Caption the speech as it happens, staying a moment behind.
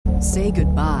Say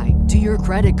goodbye to your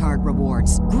credit card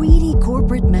rewards. Greedy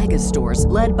corporate mega stores,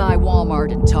 led by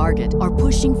Walmart and Target, are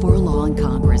pushing for a law in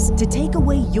Congress to take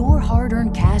away your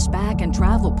hard-earned cash back and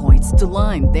travel points to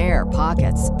line their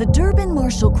pockets. The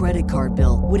Durbin-Marshall credit card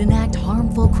bill would enact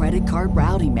harmful credit card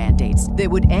routing mandates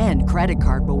that would end credit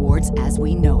card rewards as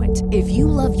we know it. If you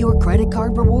love your credit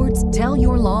card rewards, tell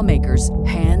your lawmakers,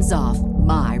 hands off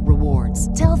my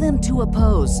rewards. Tell them to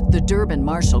oppose the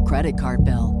Durbin-Marshall credit card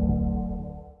bill.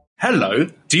 Hello,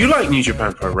 do you like New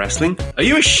Japan Pro Wrestling? Are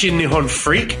you a Shin Nihon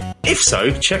freak? If so,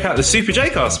 check out the Super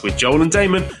J-Cast with Joel and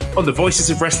Damon on the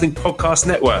Voices of Wrestling podcast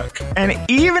network. And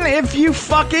even if you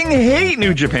fucking hate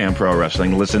New Japan Pro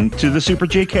Wrestling, listen to the Super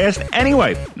J-Cast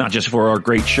anyway. Not just for our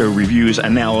great show reviews,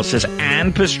 analysis,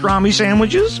 and pastrami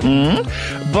sandwiches,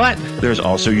 but there's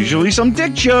also usually some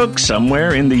dick jokes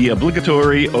somewhere in the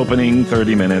obligatory opening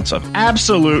 30 minutes of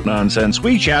absolute nonsense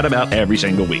we chat about every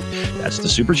single week. That's the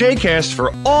Super J-Cast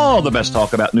for all the best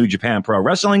talk about New Japan Pro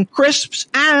Wrestling, crisps,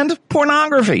 and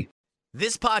pornography.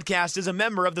 This podcast is a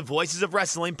member of the Voices of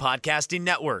Wrestling podcasting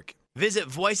network. Visit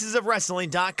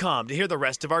voicesofwrestling.com to hear the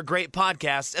rest of our great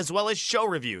podcasts, as well as show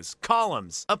reviews,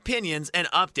 columns, opinions, and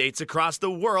updates across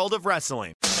the world of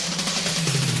wrestling.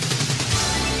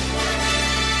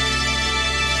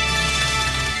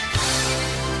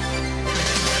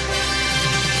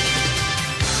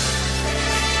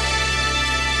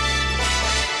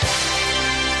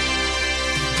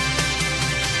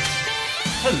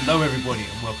 Hello everybody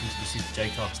and welcome to the Super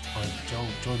J-Cast. I'm Joel,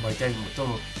 joined by David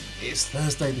McDonald. It's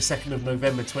Thursday the 2nd of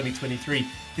November 2023.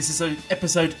 This is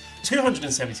episode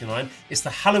 279. It's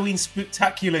the Halloween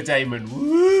Spooktacular, Damon.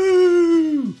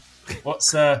 Woo!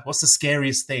 What's the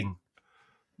scariest thing?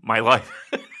 My life.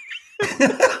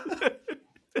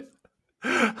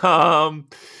 I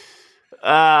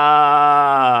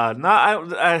don't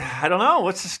know. I don't know.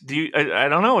 What's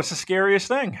the scariest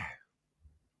thing?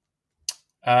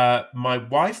 My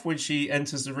wife, when she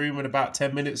enters the room in about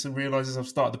 10 minutes and realizes I've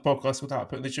started the podcast without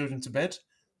putting the children to bed.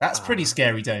 That's pretty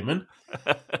scary, Damon.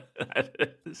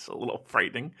 It's a little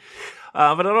frightening.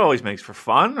 But it always makes for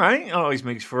fun, right? It always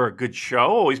makes for a good show.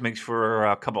 Always makes for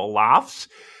a couple of laughs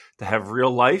to have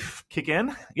real life kick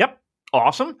in. Yep.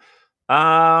 Awesome.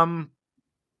 I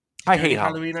hate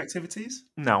Halloween activities.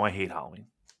 No, I hate Halloween.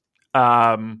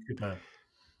 Good man.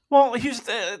 Well,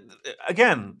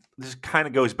 again, this kind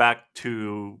of goes back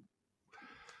to,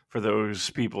 for those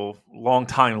people,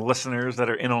 long-time listeners that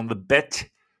are in on the bit,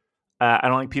 I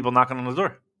don't like people knocking on the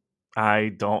door. I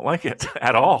don't like it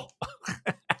at all.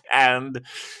 And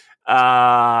I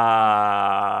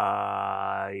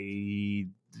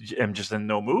am just in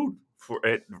no mood for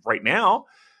it right now.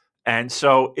 And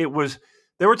so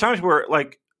there were times where,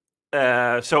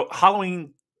 so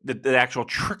Halloween, the actual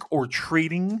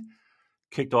trick-or-treating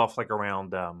kicked off like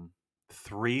around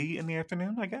 3 in the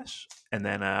afternoon, I guess. And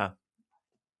then I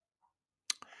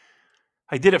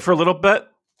did it for a little bit.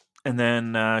 And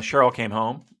then Cheryl came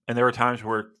home. And there were times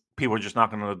where people were just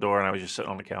knocking on the door and I was just sitting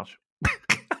on the couch.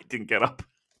 I didn't get up.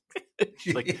 I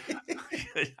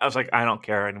was like, I don't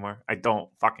care anymore. I don't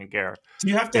fucking care. Do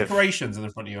you have decorations in the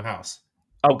front of your house?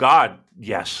 Oh, God,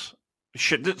 yes.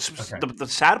 The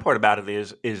sad part about it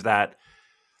is that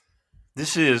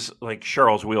this is like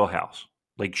Cheryl's wheelhouse.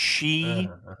 Like, she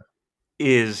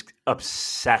is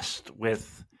obsessed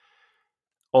with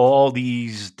all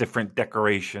these different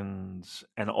decorations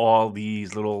and all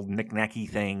these little knick-knacky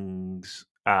things.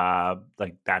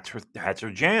 Like, that's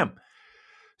her jam.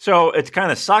 So it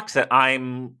kind of sucks that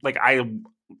I'm like, I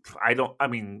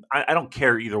don't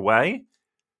care either way.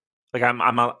 Like,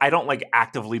 I don't like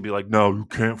actively be like, no, you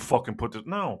can't fucking put this.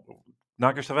 No,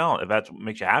 knock yourself out. If that's what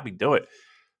makes you happy, do it.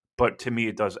 But to me,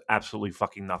 it does absolutely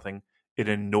fucking nothing. It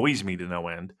annoys me to no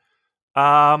end.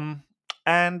 And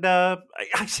I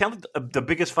sound like the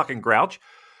biggest fucking grouch,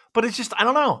 but it's just, I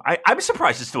don't know. I'm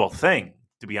surprised it's still a thing,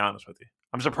 to be honest with you.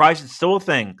 I'm surprised it's still a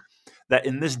thing that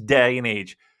in this day and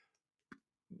age,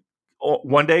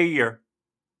 one day a year,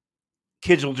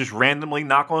 kids will just randomly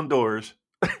knock on doors,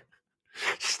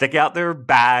 stick out their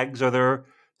bags or their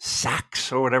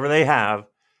sacks or whatever they have,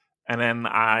 and then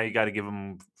I got to give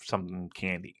them some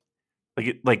candy.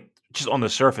 Like just on the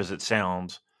surface, it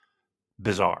sounds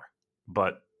bizarre,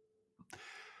 but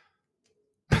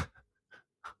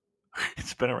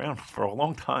it's been around for a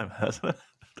long time, hasn't it?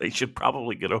 They should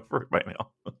probably get over it by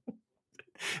now. It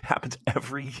happens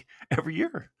every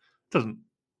year. It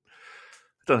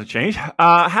doesn't change. How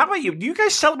about you? Do you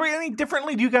guys celebrate any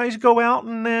differently? Do you guys go out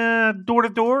and door to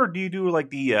door, or do you do like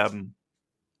the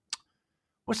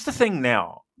what's the thing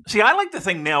now? See, I like the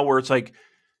thing now where it's like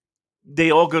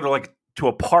they all go to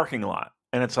a parking lot,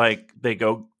 and it's like they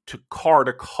go to car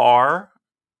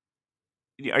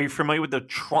Are you familiar with the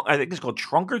trunk? I think it's called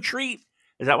Trunk or Treat.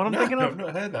 Is that what I'm thinking of? I've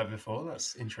not heard that before.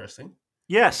 That's interesting.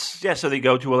 Yes. Yeah. So they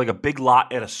go to like a big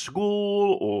lot at a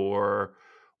school or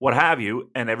what have you,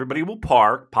 and everybody will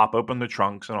park, pop open the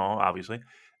trunks and all, obviously.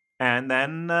 And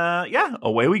then,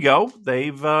 away we go.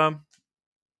 They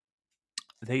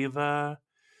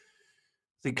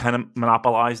kind of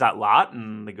monopolize that lot,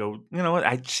 and they go.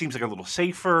 It seems like a little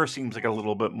safer. Seems like a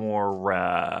little bit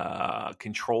more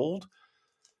controlled.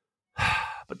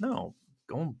 But no,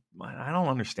 I don't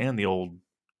understand the old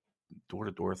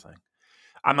door-to-door thing.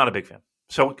 I'm not a big fan.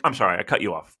 So I'm sorry, I cut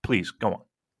you off. Please go on.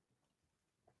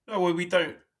 No, well, we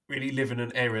don't really live in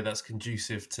an area that's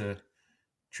conducive to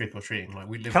trick or treating. Like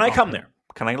we live. Can I come there?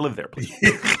 Can I live there, please?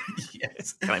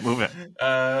 Yes. Can I move in?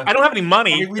 I don't have any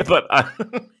money, but I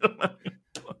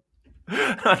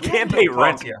can't pay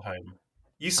rent at home.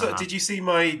 You saw? Did you see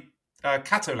my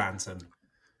Cato lantern?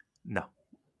 No,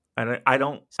 I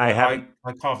don't. I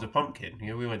carved a pumpkin.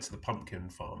 We went to the pumpkin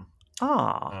farm.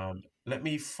 Let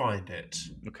me find it.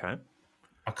 Okay.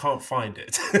 I can't find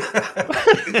it.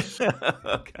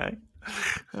 Okay.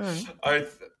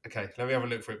 Okay, let me have a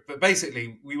look for it. But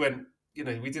basically, we went,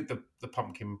 we did the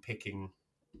pumpkin picking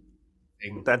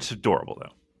thing. That's adorable,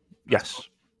 though. Yes.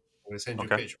 I'm going to send you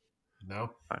a picture now.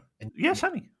 Right. Yes,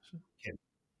 honey.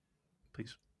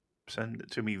 Please send it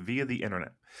to me via the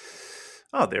internet.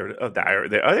 Oh, there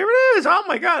it is. Oh,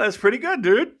 my God. That's pretty good,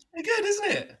 dude. Pretty good,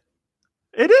 isn't it?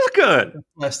 It is good.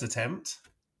 First attempt.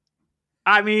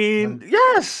 I mean,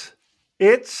 yes.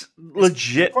 It's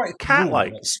legit quite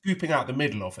cat-like. Scooping out the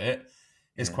middle of it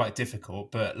is quite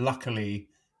difficult, but luckily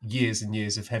years and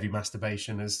years of heavy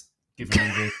masturbation has given me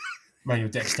the manual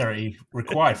dexterity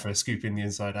required for scooping the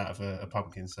inside out of a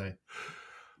pumpkin, so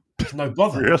no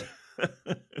bother. Really?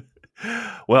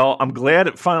 Well, I'm glad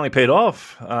it finally paid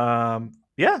off.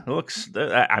 It looks,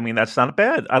 that's not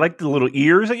bad. I like the little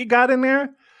ears that you got in there.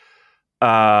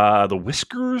 The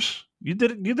whiskers. You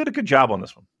did a good job on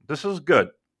this one. This is good.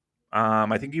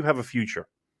 I think you have a future.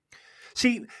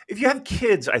 See, if you have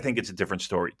kids, I think it's a different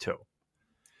story too.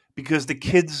 Because the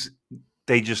kids,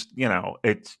 they just,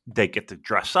 they get to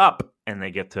dress up and they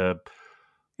get to,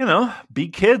 be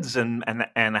kids and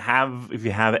have, if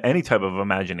you have any type of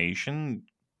imagination,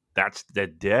 that's the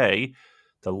day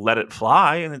to let it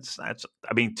fly. And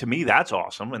to me, that's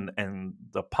awesome. And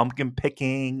the pumpkin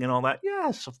picking and all that.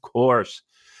 Yes, of course.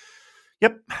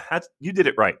 Yep. You did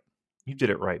it right. You did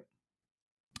it right.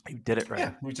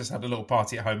 Yeah, we just had a little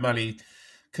party at home. Mally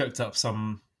cooked up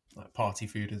some party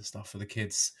food and stuff for the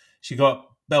kids. She got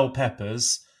bell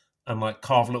peppers and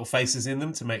carved little faces in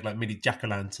them to make mini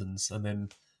jack-o'-lanterns, and then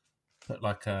put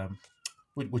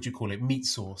what do you call it? Meat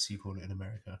sauce, you call it in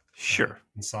America. Sure.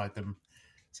 Inside them.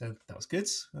 So that was good.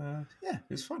 It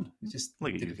was fun. We just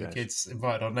did it for the kids,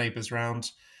 invited our neighbours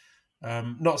round.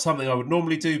 Not something I would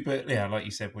normally do, but yeah, like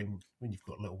you said, when you've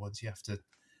got little ones, you have to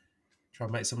try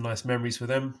and make some nice memories for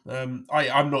them.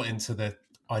 I'm not into the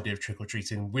idea of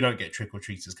trick-or-treating. We don't get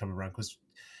trick-or-treaters coming around because,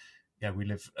 we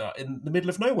live in the middle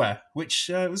of nowhere, which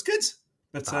was good.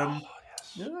 But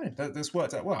that's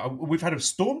worked out well. We've had a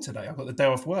storm today. I got the day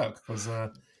off work because I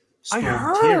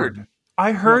heard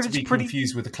not to it's be pretty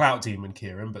confused with the Clout Demon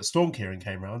Kieran, but Storm Kieran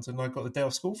came around and I got the day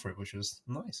off school for it, which was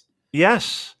nice.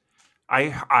 Yes,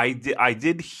 I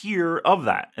did hear of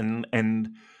that, and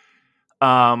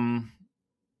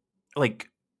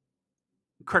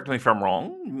correct me if I'm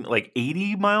wrong,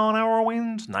 80-mile-an-hour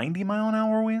winds,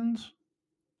 90-mile-an-hour winds,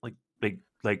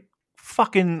 like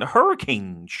fucking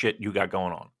hurricane shit you got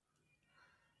going on.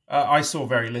 I saw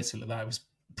very little of that. It was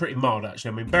pretty mild,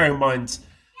 actually. I mean, bearing in mind,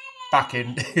 back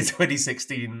in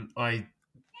 2016, I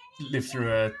lived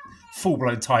through a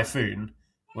full-blown typhoon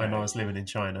when I was living in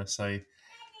China. So,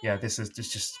 yeah, this is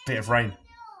just a bit of rain.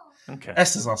 Okay.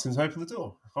 Esther's asking to open the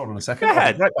door. Hold on a second. Go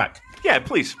ahead. I'll be right back. Yeah,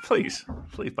 please,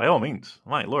 by all means.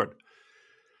 My Lord.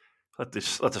 Let the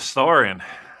star in.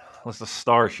 Let the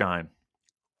star shine.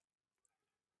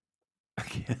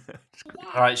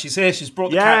 All right, she's here. She's brought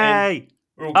the cat in.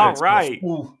 We're all good. All right.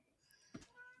 Full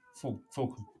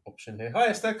option here. Hi,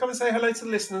 Esther. Come and say hello to the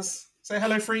listeners. Say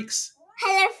hello, freaks.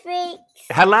 Hello, freaks.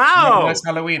 Hello. You have a nice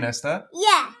Halloween, Esther.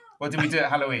 Yeah. What did we do at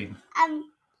Halloween?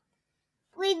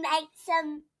 We made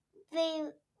some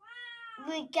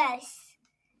ghosts.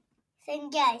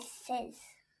 Some ghosts.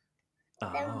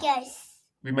 Some ghosts.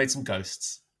 We made some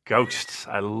ghosts. Ghosts.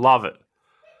 I love it.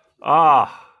 I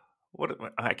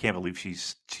can't believe she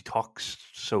talks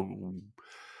so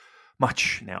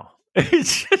much now.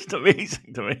 It's just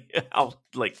amazing to me how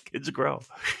kids grow.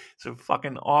 So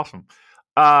fucking awesome.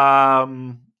 All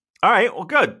right. Well,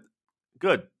 good.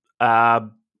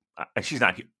 She's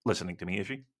not listening to me, is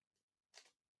she?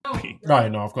 No,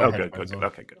 I've got Oh, good. headphones on.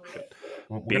 Okay, good.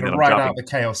 We're going to ride out the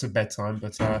chaos of bedtime,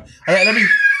 but let me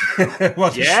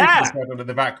whilst we're shooting this going on in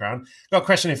the background. Got a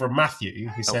question here from Matthew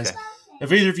who says,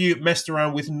 have either of you messed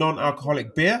around with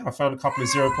non-alcoholic beer? I found a couple of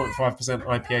 0.5%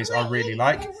 IPAs I really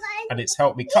like, and it's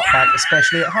helped me cut back,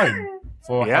 especially at home,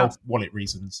 for health wallet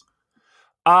reasons.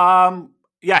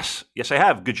 Yes, I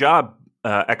have. Good job.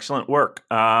 Excellent work.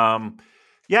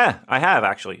 Yeah, I have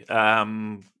actually.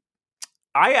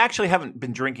 I actually haven't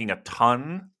been drinking a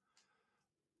ton,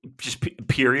 just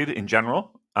period in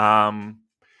general. But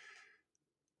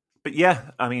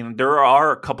yeah, I mean, there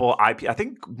are a couple IP. I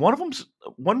think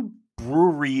one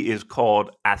brewery is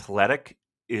called Athletic.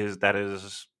 That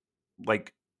is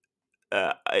like,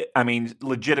 I mean,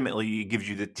 legitimately, it gives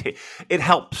you the it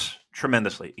helps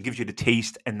tremendously. It gives you the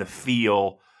taste and the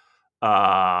feel,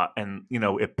 and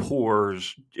it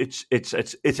pours.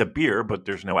 It's a beer, but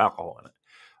there's no alcohol in it.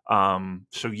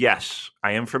 So yes,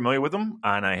 I am familiar with them,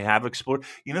 and I have explored.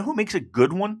 You know who makes a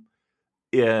good one?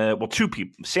 Well, two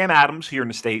people. Sam Adams here in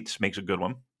the States makes a good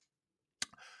one.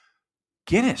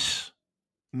 Guinness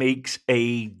makes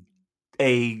a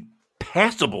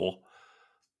passable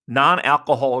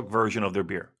non-alcoholic version of their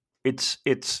beer. It's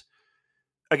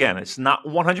again, it's not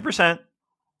 100%,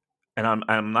 and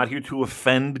I'm not here to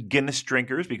offend Guinness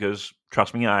drinkers because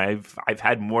trust me, I've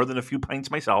had more than a few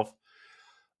pints myself.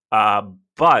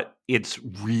 But it's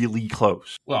really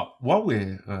close. Well, while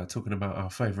we're talking about our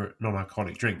favorite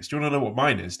non-alcoholic drinks, do you want to know what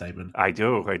mine is, Damon? I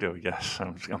do. Yes,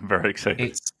 I'm very excited.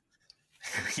 It's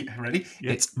ready.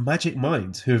 Yeah. It's Magic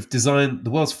Mind, who have designed the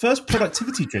world's first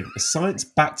productivity drink. A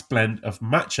science-backed blend of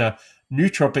matcha,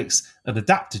 nootropics, and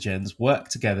adaptogens work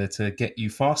together to get you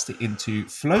faster into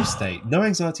flow state. No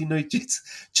anxiety, no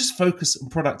just focus on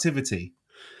productivity.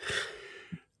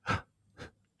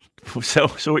 So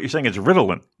what you're saying is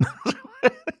Ritalin.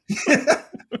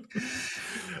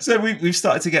 So we've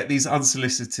started to get these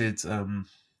unsolicited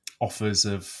offers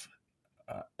of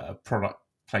product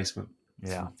placement.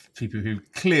 Yeah, people who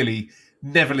clearly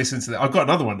never listen to that. I've got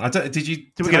another one. Did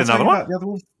we get another one? The other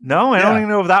one? No, I don't even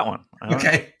know of that one.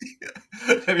 Okay,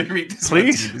 let me read this.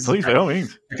 Please, by all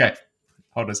means. Okay,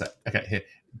 hold on a sec. Okay, here.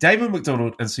 Damon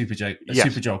McDonald and Super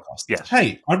Joelcast. Yes.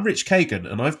 Hey, I'm Rich Kagan,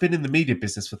 and I've been in the media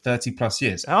business for 30 plus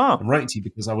years. Oh. I'm writing to you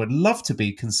because I would love to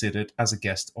be considered as a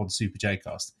guest on Super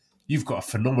Jcast. You've got a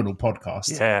phenomenal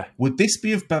podcast. Yeah. Would this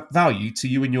be of value to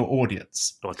you and your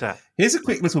audience? What's that? Here's a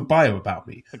quick little bio about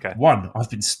me. Okay. 1, I've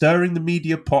been stirring the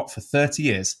media pot for 30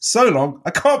 years. So long,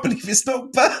 I can't believe it's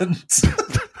not burnt.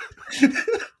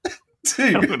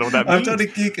 2, I've done a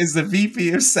gig as the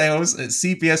VP of Sales at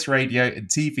CBS Radio and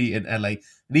TV in LA,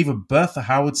 and even Bertha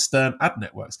Howard Stern ad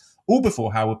networks, all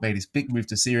before Howard made his big move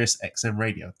to Sirius XM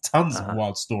Radio. Tons of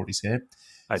wild stories here.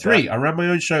 3, I ran my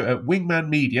own show at Wingman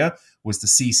Media, was the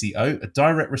CCO, a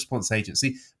direct response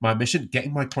agency. My mission,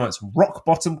 getting my clients rock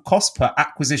bottom cost per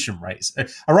acquisition rates.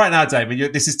 Right now,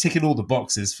 David, this is ticking all the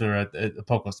boxes for a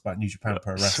podcast about New Japan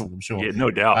Pro Wrestling, I'm sure. Yeah, no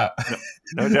doubt.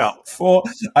 No doubt. 4,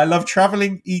 I love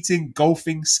traveling, eating,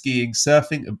 golfing, skiing,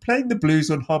 surfing, and playing the blues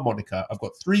on harmonica. I've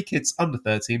got 3 kids under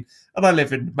 13, and I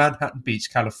live in Manhattan Beach,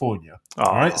 California.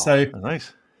 All right, so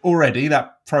nice. Already,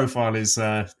 that profile is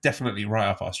definitely right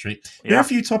up our street. Here are a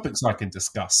few topics I can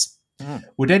discuss.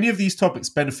 Would any of these topics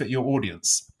benefit your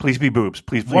audience? Please be boobs.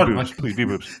 Please be boobs. Please be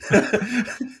boobs.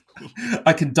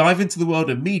 I can dive into the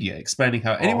world of media, explaining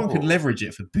how anyone can leverage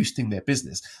it for boosting their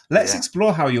business. Let's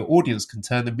explore how your audience can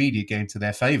turn the media game to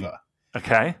their favor.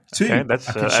 Okay. 2, I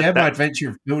can share my adventure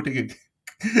of building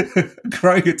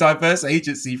growing a diverse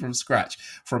agency from scratch.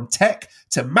 From tech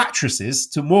to mattresses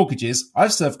to mortgages,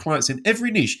 I've served clients in every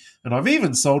niche, and I've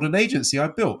even sold an agency I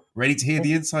built. Ready to hear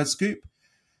the inside scoop?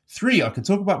 3, I can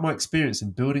talk about my experience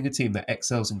in building a team that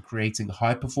excels in creating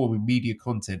high-performing media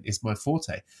content is my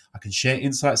forte. I can share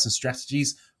insights and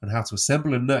strategies on how to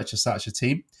assemble and nurture such a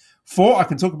team. 4, I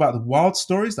can talk about the wild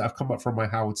stories that have come up from my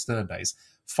Howard Stern days.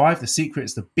 5, the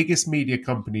secrets the biggest media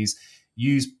companies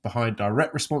use behind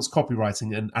direct response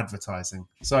copywriting and advertising.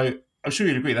 So I'm sure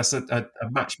you'd agree that's a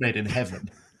match made in heaven.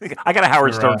 I got a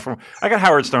Howard Stern for him. I got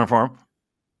Howard Stern for him.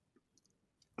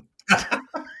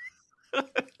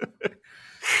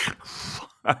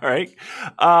 All right.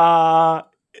 I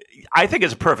think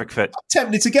it's a perfect fit. I'm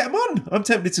tempted to get them on. I'm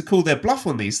tempted to call their bluff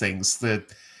on these things. The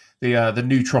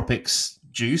nootropics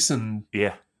juice and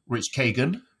Rich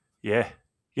Kagan. Yeah.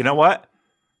 You know what?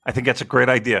 I think that's a great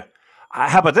idea.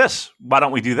 How about this? Why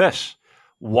don't we do this?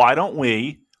 Why don't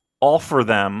we offer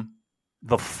them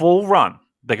the full run?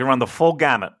 They can run the full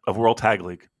gamut of World Tag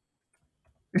League.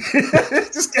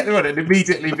 Just get them on it and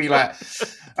immediately be like,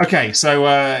 okay, so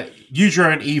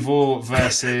Udro and Evil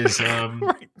versus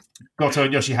Goto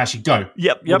and Yoshihashi, go.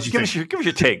 Yep. Give us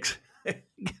your takes.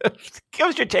 Give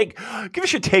us your take. Give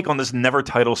us your take on this never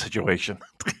title situation.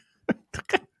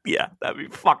 Yeah, that'd be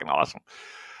fucking awesome.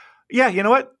 Yeah, you know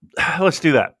what? Let's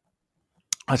do that.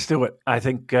 Let's do it. I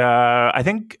think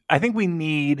we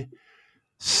need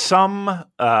some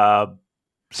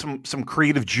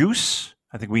creative juice.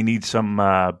 I think we need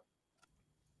I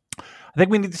think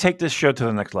we need to take this show to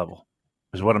the next level.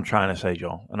 Is what I'm trying to say,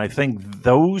 Joel. And I think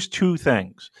those two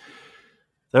things,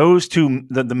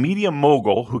 the media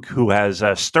mogul who has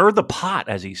stirred the pot,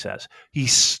 as he says, he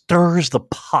stirs the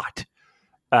pot,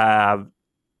 and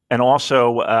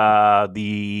also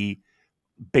the.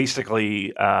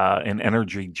 Basically, an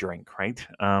energy drink, right?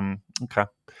 Okay.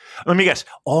 Let me guess.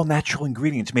 All natural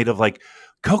ingredients made of like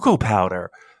cocoa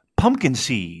powder, pumpkin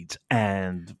seeds,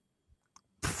 and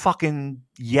fucking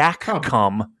yak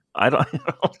cum. I don't.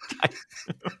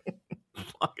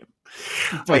 Fucking.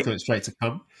 Both went straight to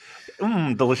cum.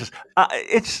 Delicious.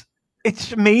 It's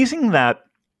amazing that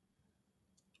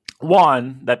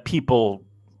that people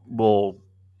will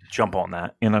jump on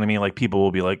that. You know what I mean? Like people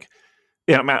will be like.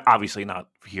 Yeah, I mean, obviously not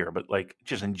here, but like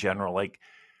just in general, like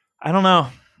I don't know.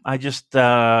 I just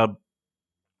there's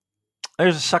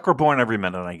a sucker born every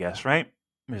minute, I guess, right?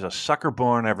 There's a sucker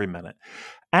born every minute,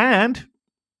 and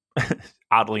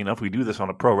oddly enough, we do this on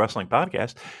a pro wrestling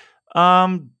podcast.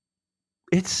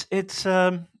 It's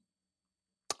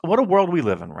what a world we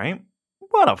live in, right?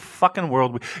 What a fucking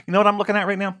world. You know what I'm looking at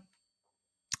right now?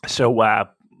 So the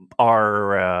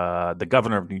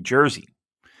governor of New Jersey.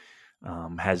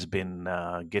 Has been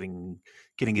getting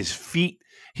his feet.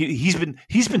 He's been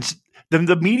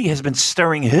the media has been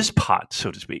stirring his pot, so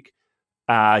to speak.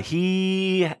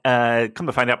 He come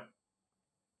to find out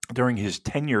during his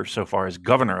tenure so far as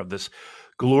governor of this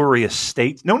glorious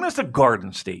state known as the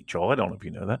Garden State. Joel, I don't know if you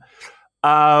know that.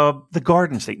 The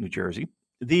Garden State, New Jersey.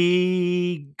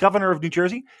 The governor of New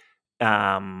Jersey.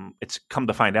 It's come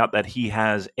to find out that he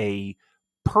has a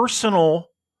personal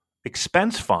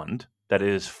expense fund that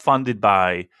is funded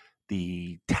by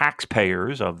the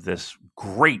taxpayers of this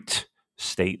great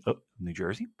state of New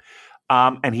Jersey.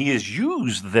 And he has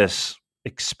used this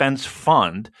expense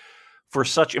fund for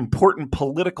such important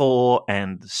political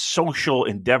and social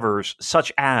endeavors,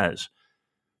 such as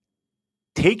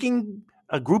taking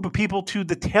a group of people to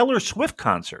the Taylor Swift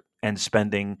concert and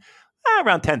spending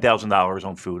around $10,000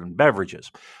 on food and beverages.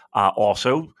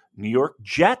 Also, New York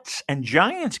Jets and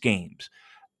Giants games,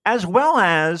 as well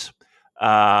as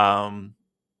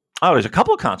there's a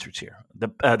couple of concerts here.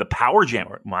 The Power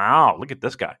Jammer. Wow, look at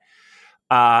this guy.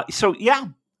 So yeah.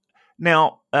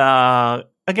 Now,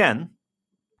 again,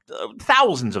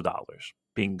 thousands of dollars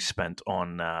being spent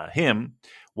on him,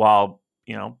 while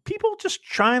people just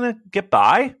trying to get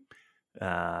by,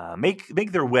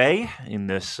 make their way in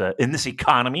this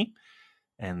economy,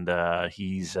 and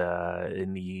he's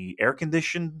in the air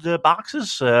conditioned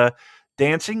boxes,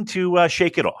 dancing to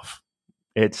 "Shake It Off."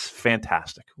 It's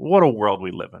fantastic. What a world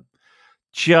we live in.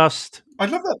 I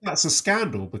love that that's a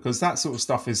scandal, because that sort of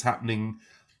stuff is happening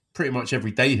pretty much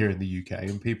every day here in the UK,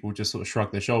 and people just sort of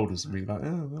shrug their shoulders and be like,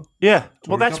 "Oh, well." Yeah,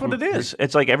 well, that's what it is.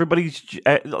 It's like everybody's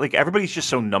just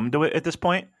so numb to it at this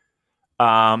point,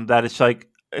 that it's like,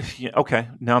 okay,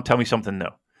 now tell me something new.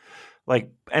 I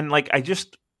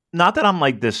just, not that I'm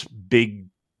like this big.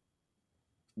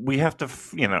 We have to,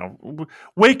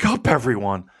 wake up,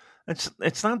 everyone.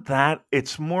 It's not that.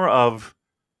 It's more of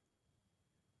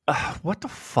what the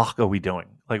fuck are we doing?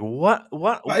 Like what?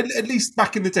 At least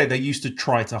back in the day, they used to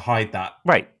try to hide that,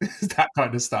 right? That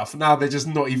kind of stuff. Now they're just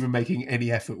not even making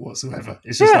any effort whatsoever.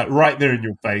 It's just like right there in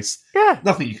your face. Yeah,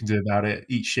 nothing you can do about it.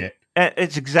 Eat shit.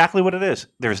 It's exactly what it is.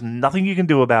 There's nothing you can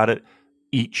do about it.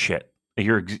 Eat shit.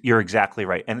 You're exactly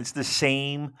right. And it's the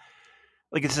same.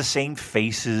 Like it's the same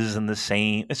faces and the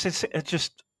same. It's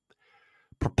just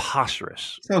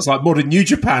preposterous. Sounds like modern New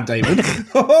Japan, David.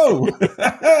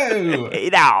 Hey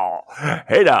now.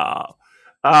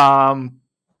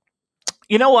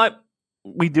 You know what?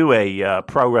 We do a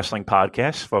pro wrestling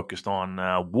podcast focused on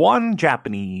one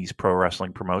Japanese pro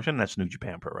wrestling promotion. That's New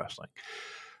Japan Pro Wrestling.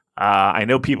 I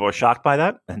know people are shocked by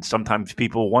that, and sometimes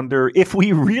people wonder if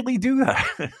we really do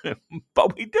that,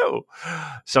 but we do.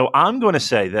 So I'm going to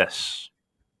say this.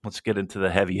 Let's get into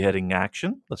the heavy-hitting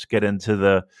action. Let's get into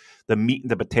the meat and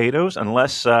the potatoes,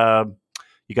 unless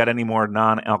you got any more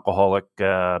non-alcoholic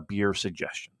beer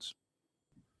suggestions.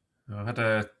 I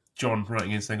had John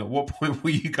writing in saying, at what point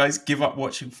will you guys give up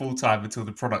watching full-time until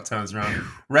the product turns around?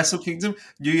 Wrestle Kingdom,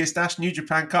 New Year's Dash, New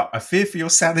Japan Cup. I fear for your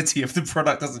sanity if the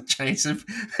product doesn't change.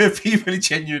 If people are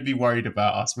genuinely worried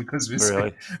about us because we're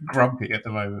so grumpy at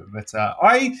the moment. But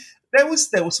there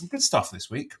was some good stuff this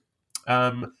week.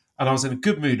 and I was in a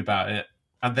good mood about it.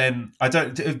 And then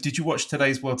did you watch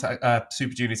today's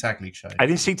Super Junior Tag League show? I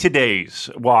didn't see today's.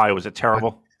 Why was it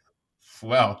terrible?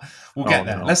 Well, we'll get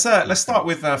there. No. Let's start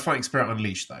with Fighting Spirit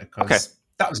Unleashed though, because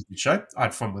that was a good show. I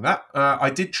had fun with that. I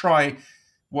did try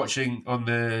watching on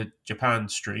the Japan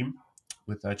stream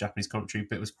with Japanese commentary,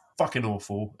 but it was fucking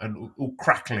awful and all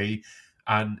crackly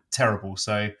and terrible.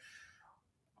 So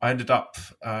I ended up,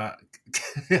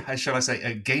 shall I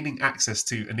say, gaining access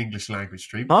to an English language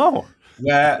stream. Oh.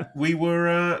 Where we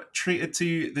were treated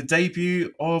to the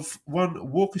debut of one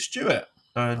Walker Stewart,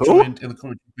 joined in the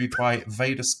commentary booth by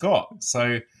Vader Scott.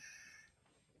 So,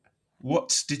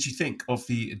 what did you think of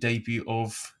the debut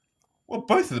of,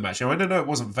 both of them actually? I don't know it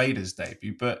wasn't Vader's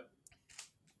debut, but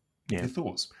your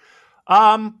thoughts?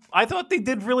 I thought they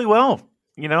did really well.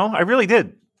 I really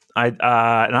did. And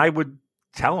I would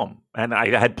tell them, and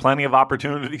I had plenty of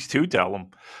opportunities to tell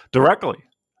them directly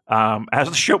as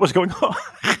the show was going on.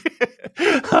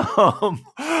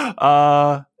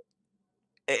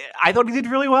 I thought he did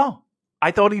really well.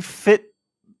 I thought he fit.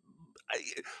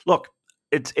 Look,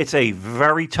 it's a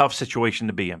very tough situation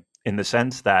to be in the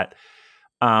sense that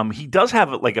he does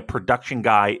have like a production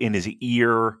guy in his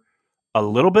ear a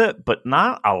little bit, but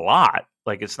not a lot.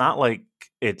 Like it's not like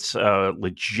it's a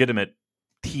legitimate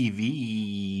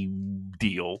TV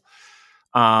deal.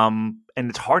 And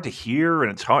it's hard to hear,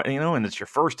 and it's hard, and it's your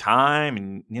first time,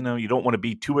 and you don't want to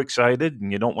be too excited,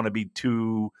 and you don't want to be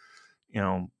too,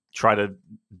 try to,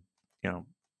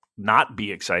 not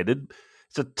be excited.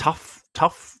 It's a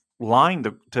tough line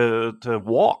to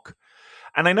walk.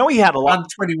 And I know he had a lot. I'm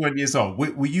 21 years old.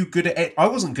 Were you good at it? I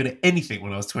wasn't good at anything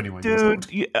when I was 21 years old.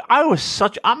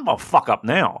 I'm a fuck up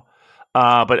now.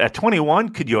 But at 21,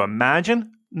 could you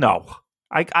imagine? No.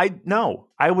 No.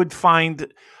 I would find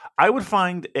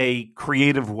a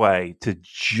creative way to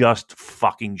just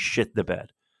fucking shit the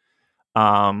bed.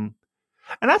 And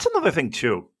that's another thing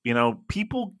too.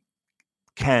 People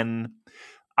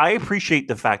I appreciate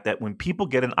the fact that when people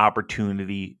get an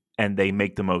opportunity and they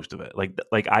make the most of it,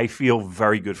 like I feel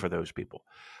very good for those people.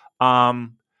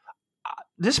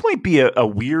 This might be a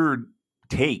weird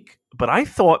take, but I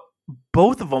thought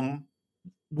both of them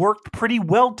worked pretty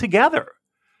well together.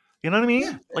 You know what I mean?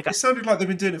 Yeah, it sounded like they've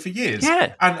been doing it for years.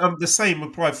 Yeah. And the same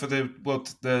applied for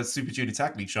the Super Junior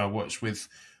Tag League show I watched with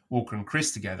Walker and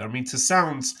Chris together. I mean, to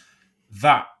sound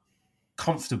that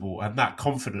comfortable and that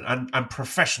confident and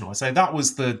professional, I say that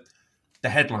was the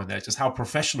headline there, just how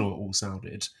professional it all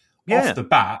sounded off the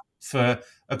bat for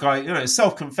a guy,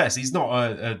 self-confessed. He's not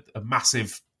a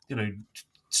massive,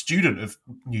 student of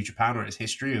New Japan or its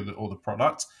history or the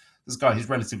product. This guy who's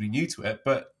relatively new to it,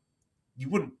 but you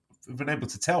wouldn't have been able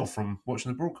to tell from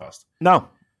watching the broadcast. No,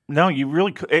 you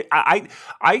really could.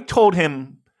 I told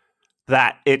him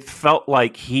that it felt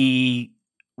like he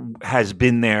has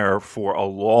been there for a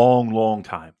long, long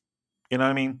time. You know what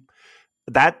I mean?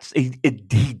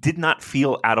 He did not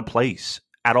feel out of place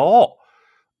at all.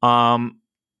 And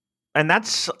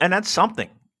that's something.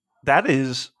 That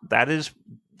is.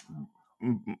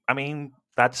 I mean,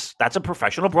 that's a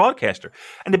professional broadcaster,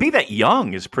 and to be that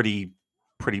young is pretty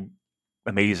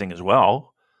amazing as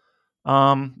well.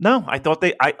 No, I thought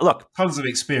look, tons of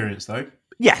experience though.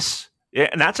 Yes,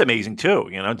 and that's amazing too.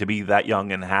 To be that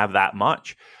young and have that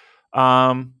much.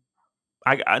 I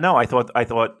thought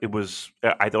it was.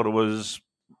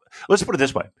 Let's put it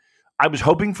this way. I was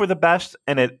hoping for the best,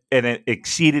 and it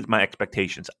exceeded my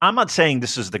expectations. I'm not saying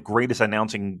this is the greatest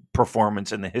announcing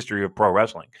performance in the history of pro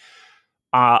wrestling.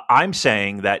 I'm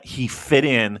saying that he fit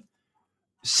in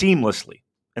seamlessly,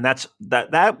 and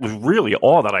that was really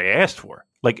all that I asked for.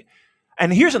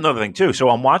 And here's another thing too. So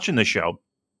I'm watching the show,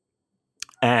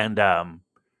 and I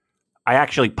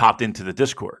actually popped into the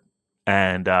Discord,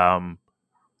 and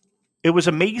it was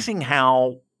amazing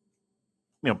how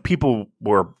people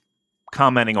were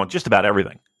commenting on just about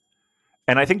everything.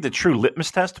 And I think the true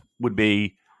litmus test would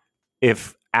be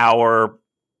if our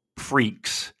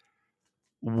freaks,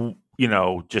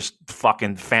 just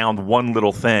fucking found one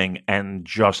little thing and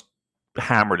just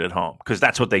hammered it home. Because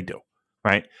that's what they do,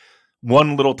 right?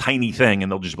 One little tiny thing,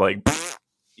 and they'll just be like,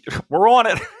 we're on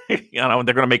it. And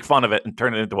they're going to make fun of it and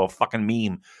turn it into a fucking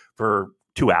meme for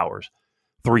 2 hours,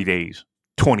 3 days,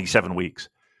 27 weeks.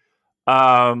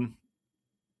 They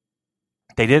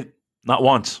did. Not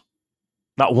once.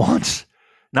 Not once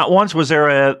was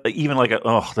there even like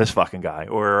this fucking guy,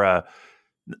 or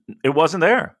it wasn't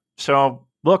there. So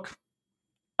look,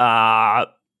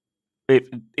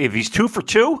 if he's 2 for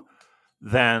 2,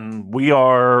 then we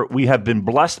have been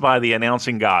blessed by the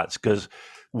announcing gods. Because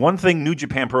one thing New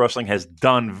Japan Pro Wrestling has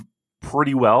done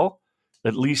pretty well,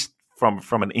 at least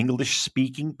from an English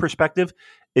speaking perspective,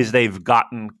 is they've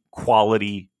gotten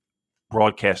quality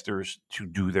broadcasters to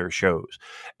do their shows.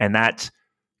 And that's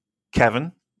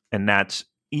Kevin, and that's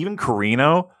even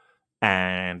Carino,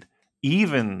 and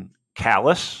even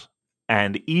Callis,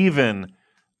 and even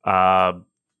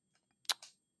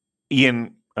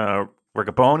Ian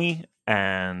Riccaboni,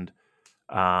 and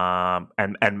Maro,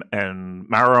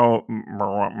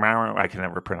 I can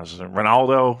never pronounce his name.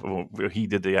 Ronaldo, he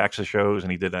did the Access shows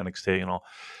and he did NXT and all.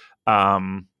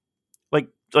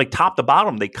 Like top to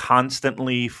bottom, they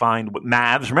constantly find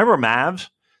Mavs. Remember Mavs?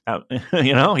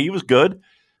 He was good.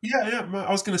 Yeah.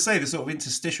 I was going to say the sort of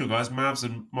interstitial guys, Mavs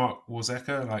and Mark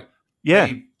Warzeka,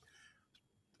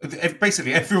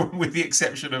 basically everyone with the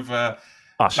exception of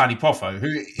Lanny Poffo, who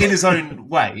in his own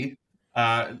way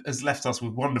has left us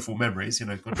with wonderful memories.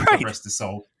 God rest his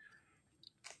soul.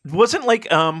 It wasn't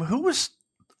like who was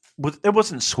it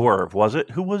wasn't Swerve, was it?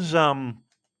 Who was the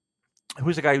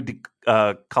guy who did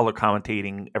color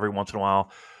commentating every once in a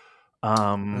while?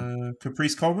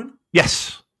 Caprice Coleman?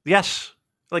 Yes.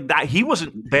 Like that, he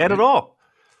wasn't bad at all.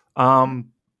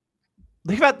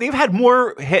 They've had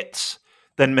more hits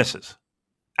than misses.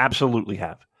 Absolutely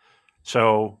have.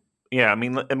 So yeah, I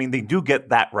mean they do get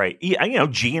that right.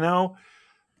 Gino,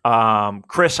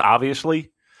 Chris,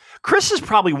 obviously. Chris is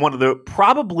probably one of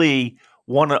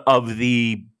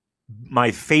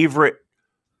my favorite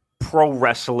pro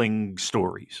wrestling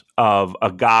stories of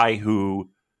a guy who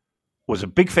was a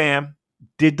big fan,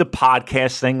 did the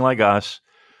podcast thing like us,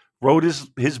 wrote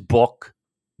his book,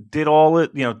 did all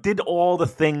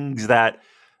the things that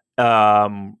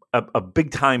a big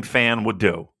time fan would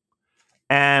do,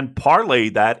 and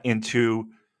parlayed that into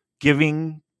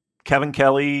giving Kevin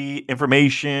Kelly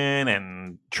information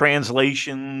and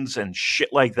translations and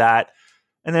shit like that,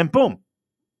 and then boom,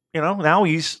 now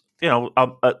he's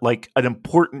like an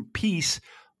important piece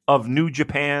of New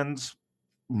Japan's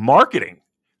marketing.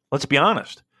 Let's be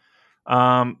honest.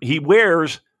 He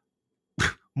wears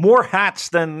more hats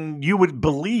than you would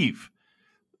believe.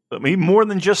 I mean, more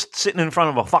than just sitting in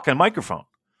front of a fucking microphone.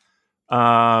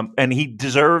 And he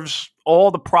deserves all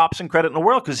the props and credit in the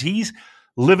world because he's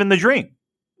living the dream.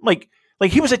 Like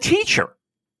he was a teacher.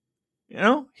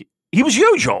 He was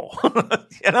you, Joel.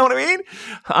 You know what I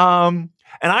mean?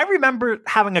 And I remember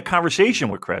having a conversation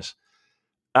with Chris,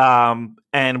 and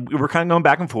we were kind of going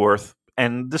back and forth,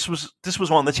 and this was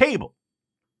on the table.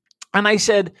 And I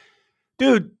said,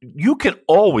 dude, you can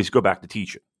always go back to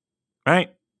teaching,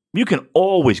 right? You can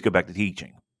always go back to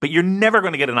teaching, but you're never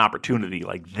going to get an opportunity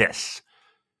like this.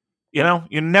 You're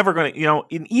never going to,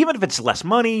 even if it's less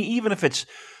money, even if it's,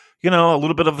 a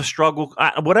little bit of a struggle,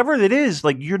 whatever it is,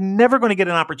 like you're never going to get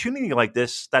an opportunity like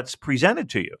this that's presented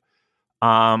to you.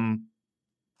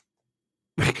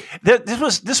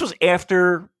 This was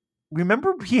after.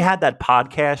 Remember, he had that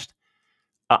podcast,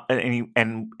 and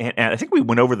I think we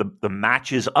went over the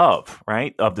matches of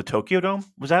the Tokyo Dome.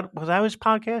 Was that his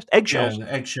podcast? Eggshells. Yeah,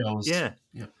 Eggshells.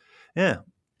 Yeah.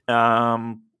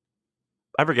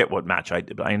 I forget what match I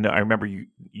did, but I remember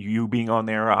you being on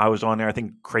there. I was on there. I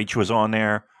think Craich was on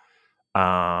there.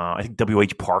 I think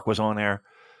WH Park was on there.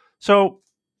 So,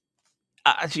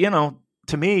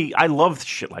 to me, I love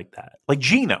shit like that. Like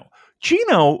Gino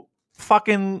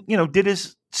fucking, did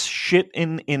his shit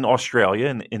in Australia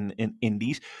and in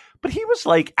Indies, but he was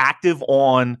like active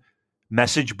on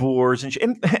message boards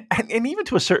and even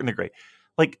to a certain degree,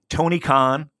 like Tony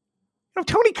Khan.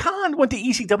 Tony Khan went to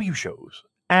ECW shows,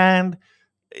 and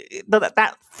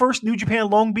that first New Japan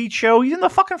Long Beach show, he's in the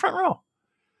fucking front row.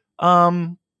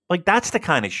 Like that's the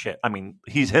kind of shit. I mean,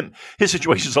 his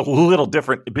situation's a little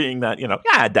different, being that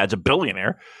Dad's a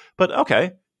billionaire, but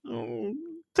okay,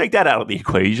 take that out of the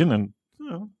equation, and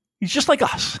he's just like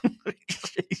us.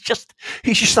 he's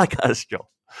just like us, Joe.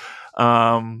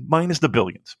 Minus the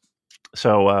billions.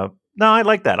 So no, I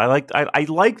like that. I like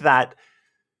that.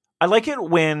 I like it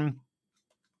when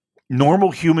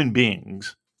normal human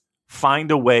beings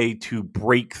find a way to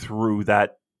break through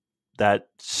that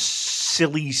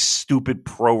silly, stupid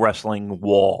pro wrestling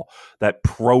wall that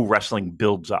pro wrestling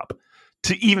builds up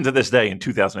to even to this day in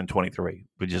 2023,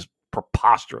 which is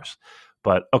preposterous.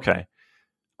 But okay.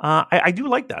 I do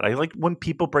like that. I like when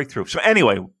people break through. So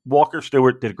anyway, Walker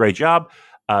Stewart did a great job.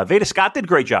 Veda Scott did a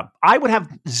great job. I would have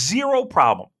zero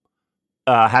problem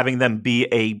having them be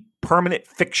a permanent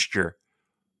fixture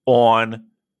on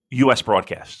U.S.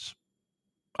 broadcasts.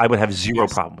 I would have zero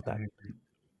problem with that.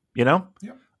 Yeah.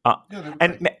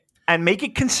 And make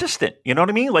it consistent. You know what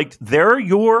I mean? Like they're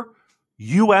your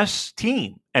U.S.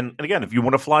 team. And again, if you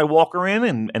want to fly Walker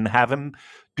in and have him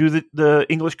do the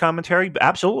English commentary,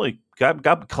 absolutely.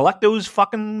 Got collect those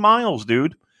fucking miles,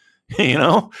 dude.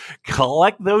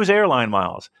 Collect those airline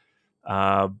miles.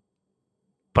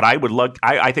 But I would love.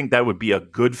 I think that would be a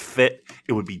good fit.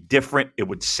 It would be different. It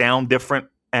would sound different,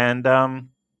 and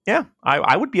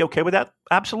I would be okay with that.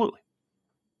 Absolutely.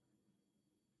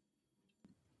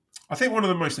 I think one of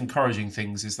the most encouraging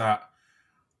things is that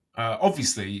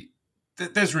obviously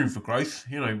there's room for growth.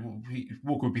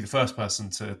 Walker would be the first person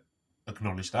to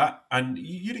acknowledge that, and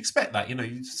you'd expect that.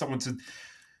 Someone to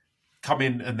come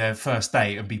in on their first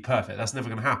day and be perfect. That's never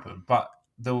going to happen. But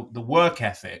the work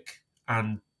ethic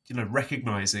and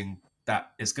recognizing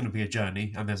that it's going to be a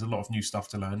journey and there's a lot of new stuff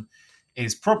to learn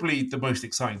is probably the most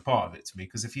exciting part of it to me.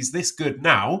 Because if he's this good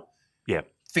now,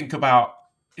 think about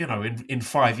in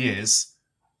 5 years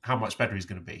how much better he's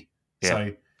going to be. Yeah.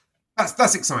 So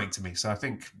that's exciting to me. So I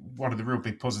think one of the real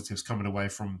big positives coming away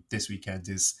from this weekend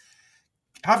is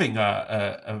having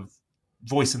a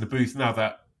voice in the booth now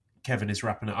that Kevin is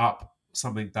wrapping it up,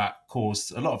 something that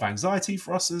caused a lot of anxiety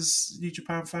for us as New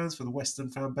Japan fans, for the Western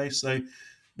fan base. So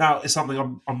now it's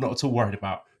something I'm not at all worried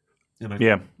about.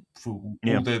 For all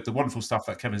the wonderful stuff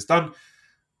that Kevin's done,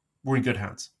 we're in good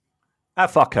hands.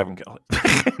 Fuck Kevin Kelly.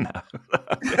 No.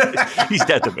 He's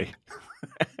dead to me.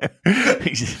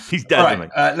 he's dead to me.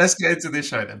 Let's get into this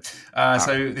show then.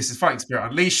 This is Fighting Spirit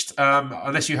Unleashed.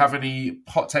 Unless you have any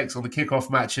hot takes on the kickoff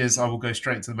matches, I will go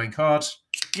straight into the main card.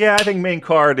 Yeah, I think main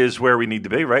card is where we need to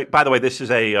be, right? By the way, this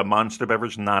is a monster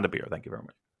beverage, not a beer. Thank you very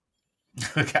much.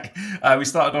 Okay. We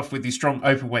started off with the Strong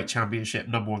Openweight Championship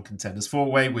 #1 contenders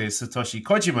 4-way with Satoshi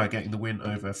Kojima getting the win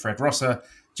over Fred Rosser,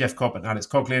 Jeff Cobb and Alex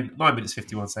Coughlin, 9 minutes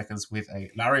 51 seconds with a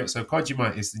lariat. So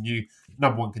Kojima is the new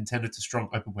 #1 contender to Strong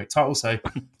Openweight title. So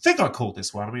I think I called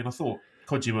this one. I mean, I thought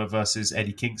Kojima versus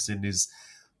Eddie Kingston is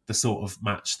the sort of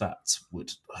match that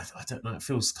would, I don't know, it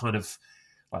feels kind of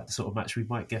like the sort of match we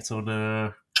might get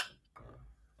on...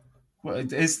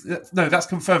 that's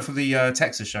confirmed for the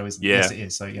Texas show, isn't it? Yeah. Yes, it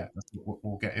is. So, yeah,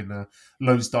 we'll get in a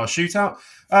Lone Star shootout.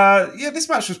 This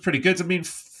match was pretty good. I mean,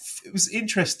 it was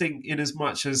interesting in as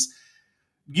much as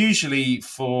usually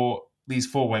for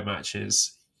these 4-way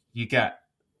matches, you get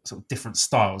sort of different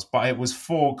styles, but it was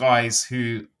 4 guys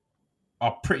who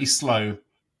are pretty slow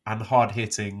and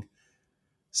hard-hitting.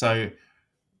 So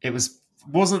it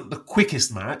wasn't the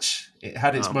quickest match. It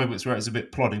had its moments where it was a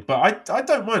bit plodding, but I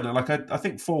don't mind it. Like I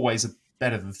think 4 ways are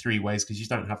better than 3 ways because you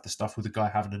don't have the stuff with a guy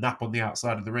having a nap on the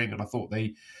outside of the ring, and I thought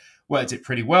they worked it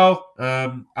pretty well.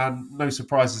 And no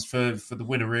surprises for the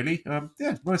winner, really.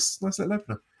 Nice little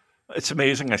opener. It's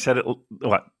amazing. I said it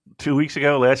 2 weeks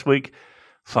ago, last week.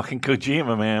 Fucking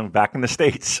Kojima, man, back in the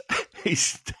States.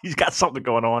 He's got something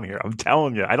going on here. I'm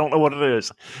telling you. I don't know what it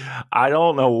is.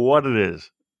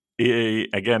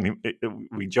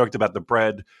 We joked about the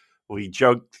bread. We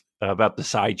joked about the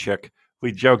side chick.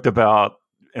 We joked about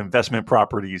investment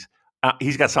properties.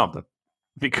 He's got something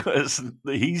because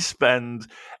he spends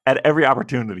at every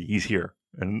opportunity. He's here.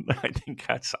 And I think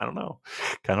that's, I don't know,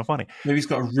 kind of funny. Maybe he's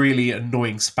got a really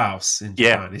annoying spouse in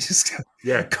Japan. Yeah. He just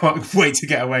can't wait to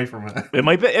get away from her. It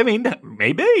might be, I mean,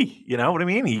 maybe, you know what I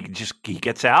mean? He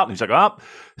gets out and he's like, oh,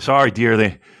 sorry, dear,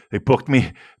 they booked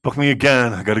me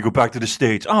again. I got to go back to the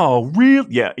States. Oh,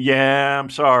 really? Yeah, I'm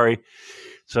sorry.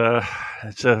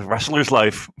 It's a wrestler's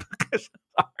life.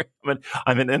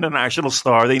 I'm an international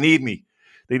star. They need me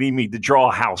to draw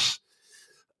a house.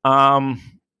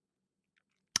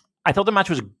 I thought the match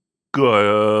was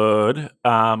good.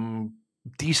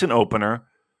 Decent opener.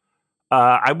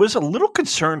 I was a little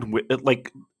concerned with,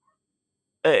 like,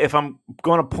 if I'm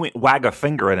going to wag a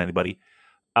finger at anybody,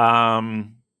 I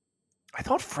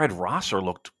thought Fred Rosser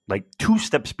looked like 2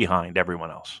 steps behind everyone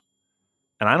else.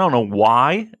 And I don't know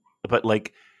why, but,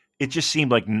 like, it just seemed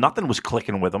like nothing was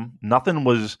clicking with him. Nothing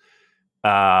was,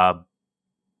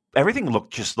 everything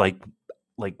looked just like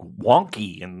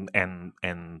wonky and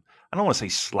I don't want to say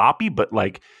sloppy, but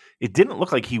like it didn't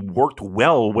look like he worked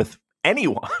well with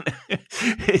anyone.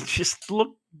 He just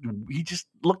looked,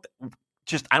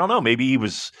 I don't know, maybe he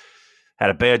had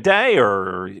a bad day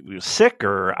or he was sick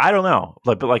or I don't know.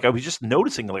 But like I was just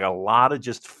noticing like a lot of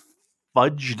just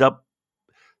fudged up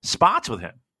spots with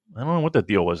him. I don't know what the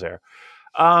deal was there.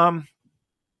 I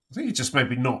think he's just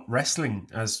maybe not wrestling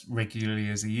as regularly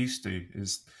as he used to,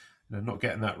 is not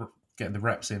getting the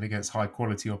reps in against high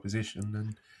quality opposition.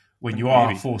 And when you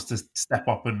are forced to step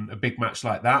up in a big match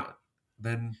like that,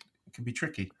 then it can be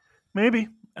tricky. Maybe.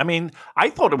 I mean, I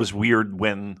thought it was weird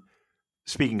when,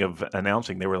 speaking of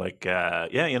announcing, they were like,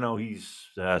 he's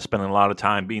spending a lot of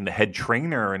time being the head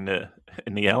trainer in the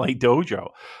LA dojo.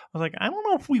 I was like, I don't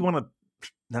know if we want to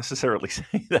necessarily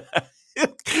say that.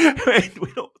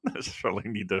 We don't necessarily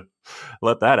need to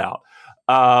let that out.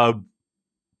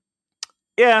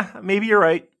 Maybe you're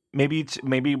right. Maybe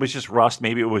it was just rust.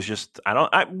 Maybe it was just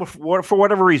for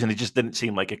whatever reason it just didn't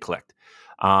seem like it clicked.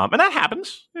 And that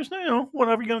happens. There's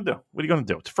whatever you're going to do. What are you going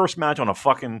to do? It's the first match on a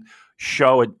fucking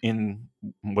show in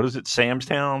what is it? Sam's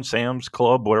Town, Sam's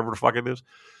Club, whatever the fuck it is.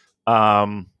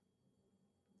 That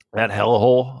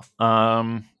hellhole.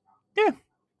 Yeah,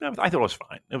 I thought it was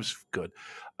fine. It was good.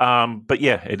 But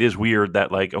yeah, it is weird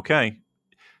that like, okay,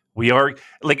 we are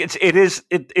like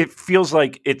it feels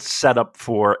like it's set up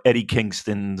for Eddie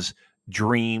Kingston's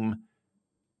dream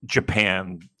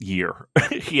Japan year.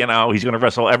 He's going to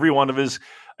wrestle every one of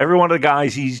the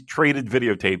guys he's traded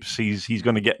videotapes he's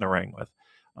going to get in the ring with.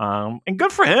 And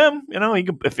good for him. He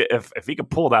could, if he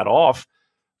could pull that off,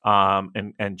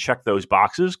 and check those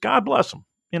boxes, God bless him.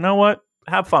 You know what?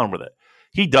 Have fun with it.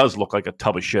 He does look like a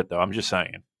tub of shit, though. I'm just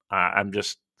saying. I'm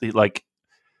just like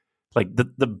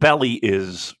the belly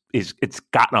is it's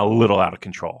gotten a little out of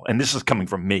control, and this is coming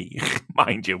from me,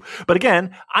 mind you. But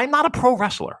again, I'm not a pro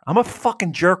wrestler. I'm a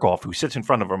fucking jerk off who sits in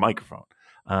front of a microphone.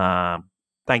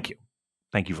 Thank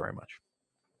you very much.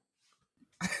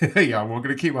 Yeah, well, I'm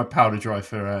going to keep my powder dry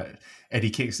for Eddie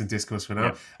Kingston discourse for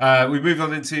now. Yeah. We moved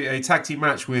on into a tag team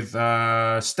match with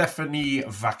Stephanie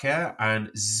Vaquer and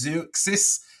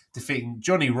Xerxes defeating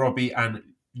Johnny Robbie and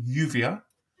Uvia.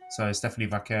 So Stephanie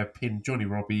Vaquer pinned Johnny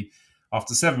Robbie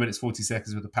after 7 minutes 40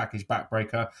 seconds with a package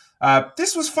backbreaker.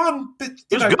 This was fun, but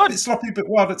a bit sloppy, a bit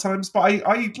wild at times, but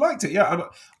I liked it. Yeah,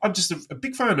 I'm just a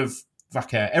big fan of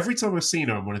Vaquer. Every time I've seen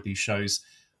her on one of these shows,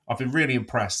 I've been really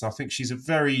impressed. I think she's a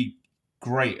very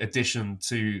great addition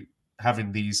to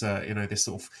having these, this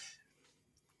sort of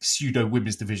pseudo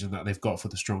women's division that they've got for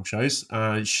the strong shows.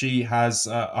 She has,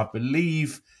 I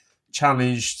believe,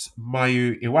 challenged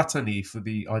Mayu Iwatani for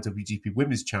the IWGP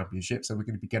Women's Championship, so we're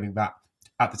going to be getting that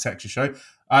at the Texas show.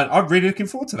 And I'm really looking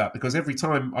forward to that because every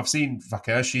time I've seen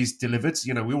Vaquer, she's delivered.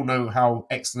 We all know how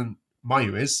excellent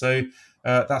Mayu is, so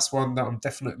that's one that I'm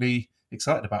definitely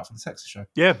excited about for the Texas show.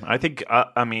 Yeah, I think,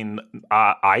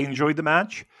 I enjoyed the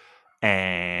match.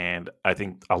 And I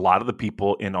think a lot of the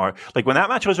people in our, like when that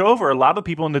match was over, a lot of the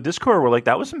people in the Discord were like,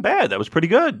 that wasn't bad. That was pretty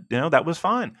good. That was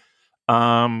fine.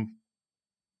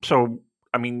 So,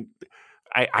 I mean,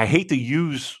 I hate to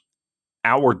use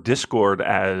our Discord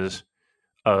as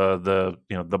the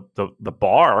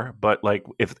bar, but like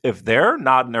if they're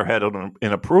nodding their head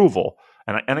in approval,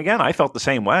 and again, I felt the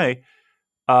same way.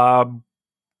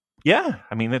 Yeah,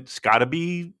 I mean, it's got to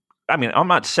be. I mean, I'm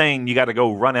not saying you got to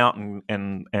go run out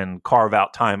and carve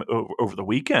out time over the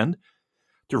weekend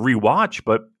to rewatch,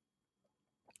 but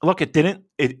look, it didn't.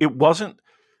 It wasn't.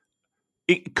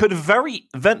 It could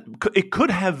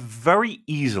have very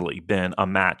easily been a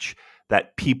match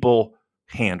that people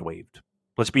hand waved.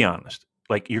 Let's be honest.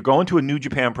 Like you're going to a New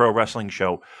Japan Pro Wrestling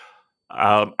show.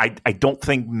 I don't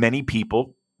think many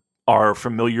people are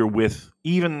familiar with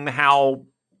even how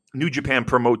New Japan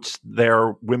promotes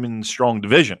their women's strong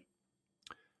division.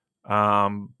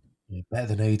 Better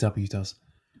than AEW does.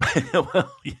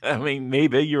 Well, yeah, I mean,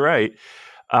 maybe you're right.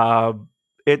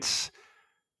 It's,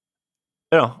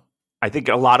 I think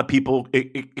a lot of people,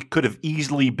 it could have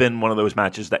easily been one of those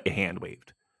matches that you hand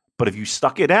waved. But if you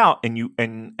stuck it out and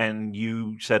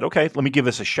you said, okay, let me give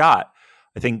this a shot,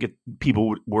 I think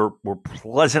people were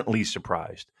pleasantly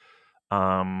surprised.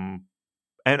 And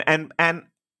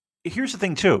here's the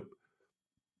thing too.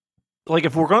 Like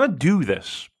if we're going to do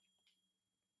this,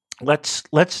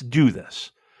 let's do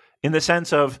this in the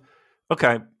sense of,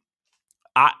 okay,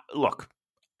 I'll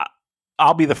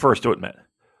be the first to admit,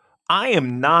 I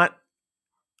am not.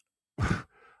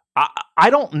 I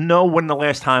don't know when the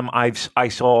last time I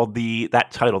saw that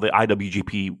title, the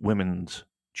IWGP Women's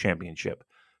Championship,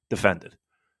 defended.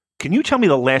 Can you tell me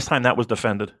the last time that was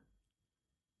defended?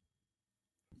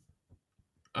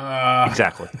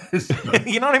 Exactly.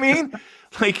 You know what I mean?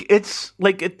 Like it's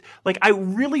like it. Like I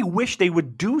really wish they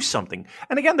would do something.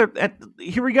 And again,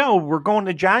 here we go. We're going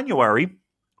to January.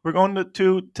 We're going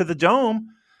to the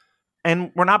Dome,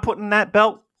 and we're not putting that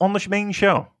belt on the main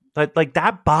show. Like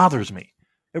that bothers me.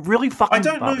 It really fucking. I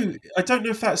don't know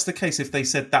if that's the case. If they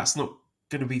said that's not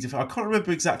going to be, I can't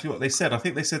remember exactly what they said. I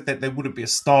think they said that there wouldn't be a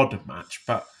Stardom match,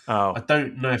 but I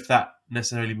don't know if that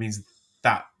necessarily means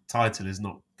that title is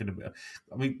not going to be.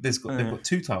 I mean, they've got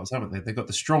two titles, haven't they? They've got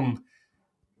the Strong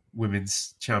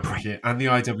Women's Championship and the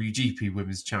IWGP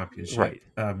Women's Championship. Right.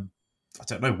 I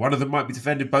don't know. One of them might be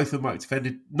defended. Both of them might be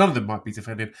defended. None of them might be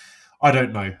defended. I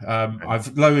don't know.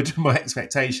 I've lowered my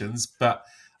expectations, but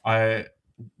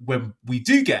when we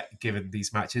do get given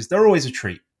these matches, they're always a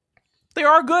treat. They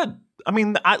are good. I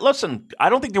mean, listen, I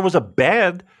don't think there was a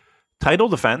bad title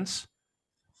defense.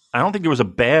 I don't think there was a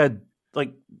bad,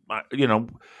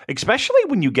 especially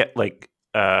when you get like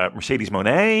Mercedes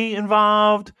Moné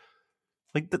involved.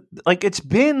 Like it's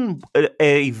been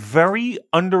a very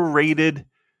underrated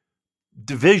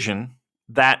division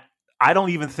that I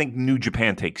don't even think New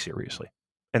Japan takes seriously,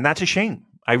 and that's a shame.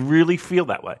 I really feel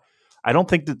that way. I don't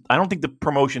think the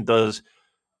promotion does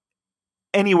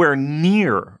anywhere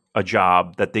near a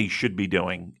job that they should be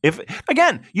doing. If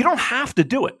again, you don't have to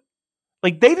do it.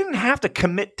 Like they didn't have to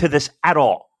commit to this at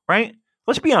all, right?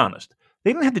 Let's be honest.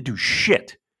 They didn't have to do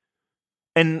shit.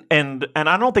 And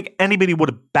I don't think anybody would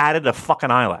have batted a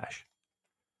fucking eyelash.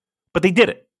 But they did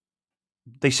it.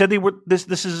 They said they were this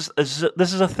is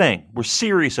a thing. We're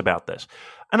serious about this.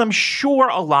 And I'm sure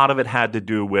a lot of it had to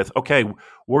do with, okay,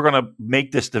 we're going to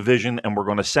make this division and we're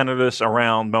going to center this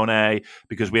around Monet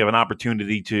because we have an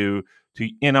opportunity to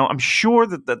I'm sure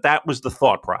that was the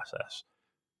thought process.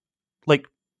 Like,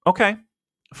 okay,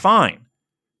 fine.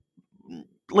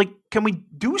 Like, can we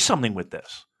do something with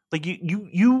this? Like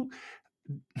you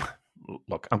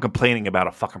look, I'm complaining about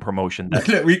a fucking promotion. Look,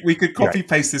 we could copy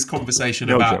paste this conversation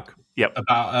about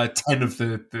 10 of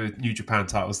the New Japan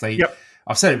titles.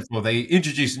 I've said it before, they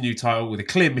introduced a new title with a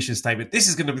clear mission statement. This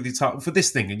is going to be the title for this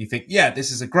thing. And you think, yeah,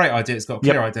 this is a great idea. It's got a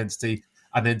clear identity.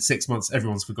 And then 6 months,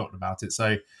 everyone's forgotten about it.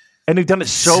 So, and they've done it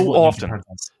so often.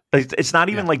 It's not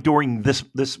even like during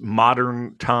this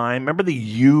modern time. Remember the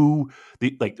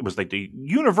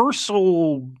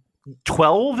Universal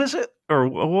 12, is it?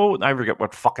 Or I forget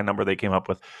what fucking number they came up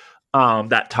with.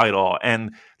 That title.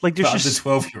 And like there's just the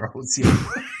 12-year-olds,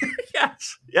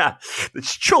 yes, yeah,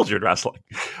 it's children wrestling.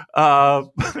 Yeah,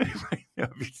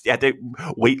 they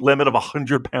weight limit of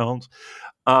 100 pounds.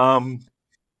 Yeah,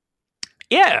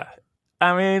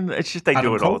 I mean, it's just they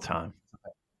do it all the time.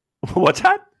 What's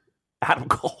that? Adam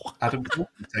Cole. Adam Cole.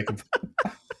 Take him.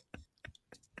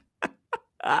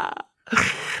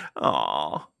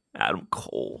 Oh, Adam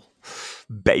Cole,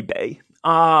 baby.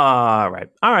 All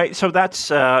right. So that's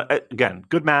again,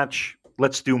 good match.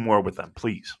 Let's do more with them,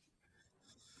 please.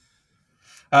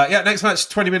 Next match,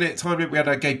 20-minute time limit. We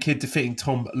had Gabe Kidd defeating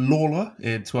Tom Lawler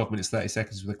in 12 minutes, 30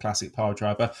 seconds with a classic power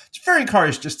driver. It's very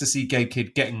encouraged just to see Gabe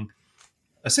Kidd getting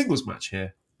a singles match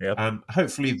here. Yep.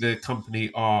 Hopefully the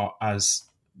company are as,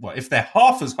 well, if they're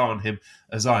half as high on him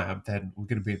as I am, then we're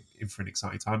going to be in for an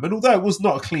exciting time. And although it was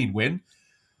not a clean win,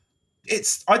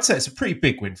 I'd say it's a pretty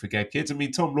big win for Gabe Kidd. I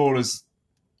mean, Tom Lawler's,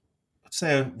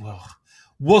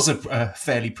 was a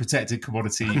fairly protected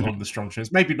commodity on the strong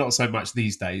shows. Maybe not so much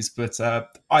these days, but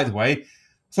either way, I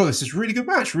thought this was a really good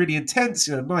match, really intense.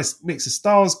 Nice mix of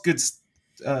styles, good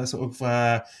sort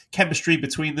of chemistry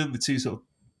between them. The two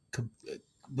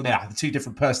the two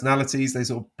different personalities, they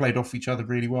sort of played off each other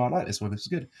really well. I like this one. This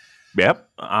was good. Yep.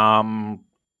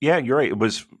 Yeah, you're right. It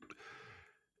was,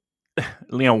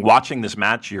 watching this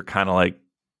match, you're kind of like,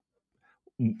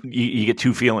 you get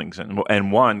two feelings,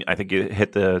 and one, I think you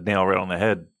hit the nail right on the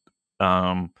head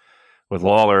with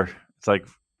Lawler. It's like,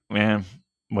 man,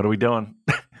 what are we doing?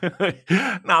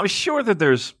 Now, I'm sure that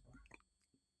there's,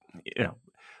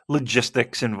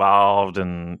 logistics involved,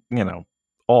 and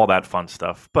all that fun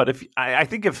stuff. But I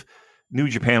think if New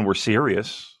Japan were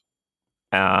serious,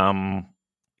 I'm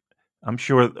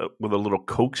sure with a little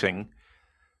coaxing,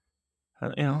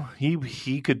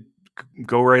 he could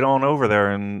go right on over there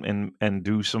and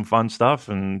do some fun stuff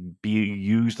and be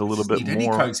used a little bit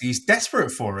more. He's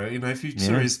desperate for it. If you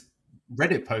saw his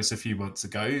Reddit post a few months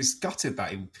ago, he's gutted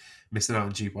that he missing out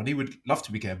on G1. He would love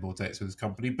to be getting more dates with his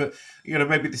company, but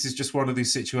maybe this is just one of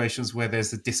these situations where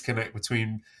there's a disconnect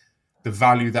between the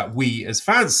value that we as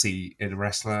fans see in a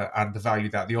wrestler and the value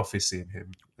that the office see in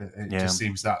him. It just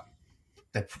seems that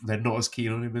they're not as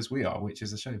keen on him as we are, which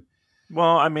is a shame.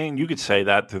 Well, I mean, you could say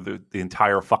that to the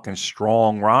entire fucking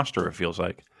strong roster, it feels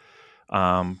like.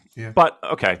 But,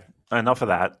 okay, enough of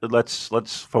that.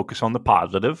 Let's focus on the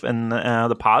positive. And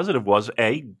the positive was,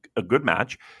 A, a good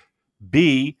match.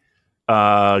 B,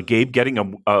 Gabe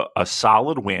getting a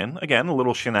solid win. Again, a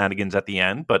little shenanigans at the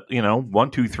end, but,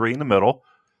 1, 2, 3 in the middle.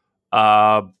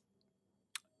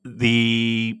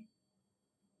 The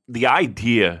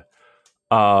idea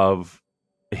of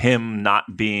him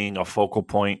not being a focal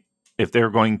point, if they're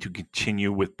going to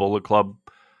continue with Bullet Club,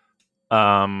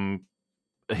 him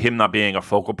not being a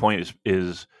focal point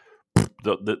is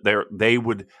they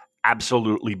would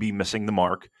absolutely be missing the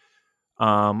mark.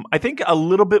 I think a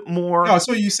little bit more. No, I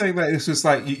saw you saying that it's just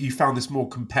like you found this more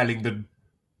compelling than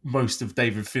most of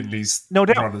David Finley's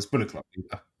run as Bullet Club.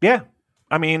 Yeah,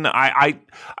 I mean, I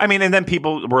mean, and then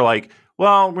people were like,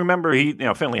 well, remember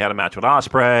Finley had a match with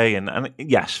Ospreay, and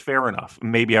yes, fair enough.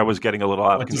 Maybe I was getting a little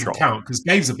out of control. Doesn't count because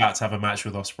Gabe's about to have a match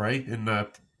with Ospreay in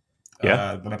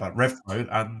RevPro,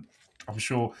 and I'm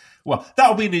sure. Well,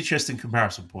 that'll be an interesting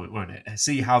comparison point, won't it?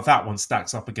 See how that one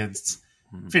stacks up against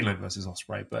Finland versus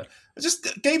Ospreay. But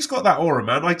Gabe's got that aura,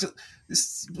 man.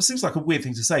 This seems like a weird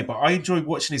thing to say, but I enjoy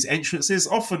watching his entrances.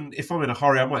 Often, if I'm in a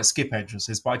hurry, I might skip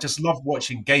entrances, but I just love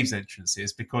watching Gabe's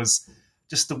entrances because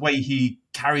just the way he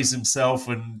carries himself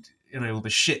and all the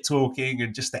shit talking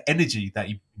and just the energy that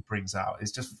he brings out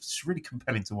is just really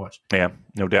compelling to watch. Yeah,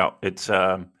 no doubt. It's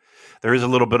there is a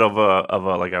little bit of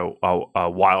a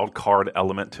wild card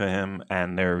element to him,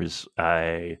 and there's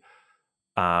I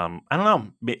don't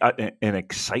know, an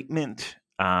excitement,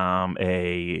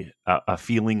 a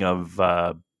feeling of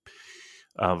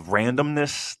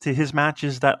randomness to his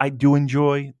matches that I do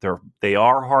enjoy. They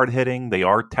are hard hitting. They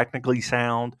are technically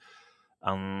sound.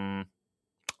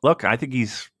 Look, I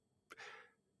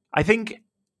think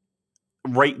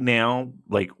right now,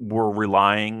 like, we're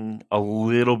relying a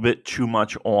little bit too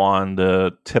much on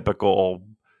the typical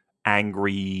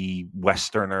angry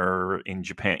Westerner in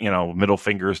Japan, middle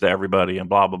fingers to everybody and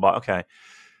blah, blah, blah. Okay.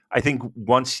 I think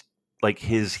once, like,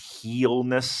 his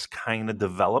heelness kind of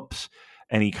develops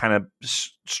and he kind of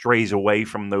strays away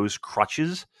from those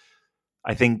crutches,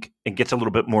 I think it gets a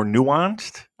little bit more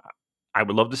nuanced. I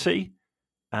would love to see.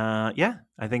 I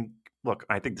think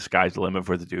the sky's the limit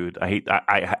for the dude.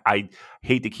 I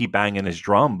hate to keep banging his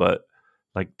drum, but,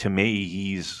 like, to me,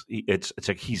 he's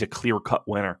a clear-cut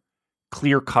winner.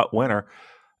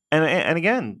 And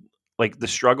again, like, the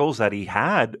struggles that he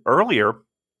had earlier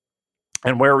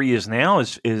and where he is now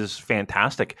is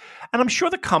fantastic. And I'm sure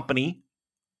the company,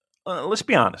 let's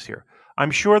be honest here,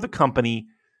 I'm sure the company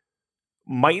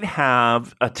might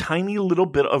have a tiny little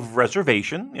bit of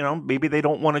reservation. Maybe they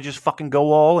don't want to just fucking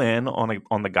go all in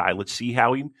on the guy. Let's see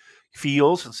how he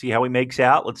feels. Let's see how he makes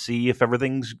out. Let's see if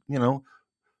everything's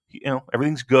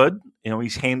everything's good.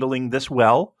 He's handling this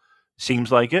well.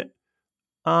 Seems like it.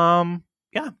 Yeah.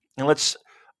 And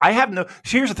I have no.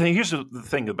 Here's the thing. Here's the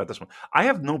thing about this one. I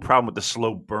have no problem with the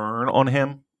slow burn on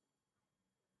him.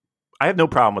 I have no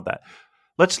problem with that.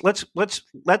 Let's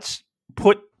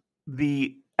put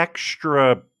the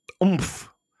extra oomph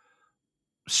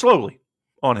slowly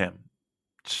on him,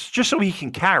 just so he can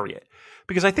carry it.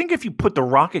 Because I think if you put the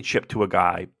rocket ship to a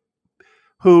guy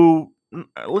who,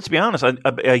 let's be honest,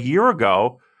 a year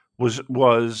ago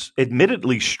was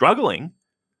admittedly struggling,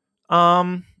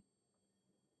 that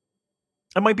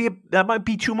might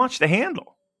be too much to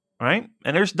handle, right?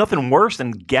 And there's nothing worse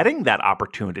than getting that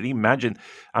opportunity. Imagine,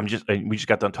 we just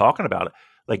got done talking about it.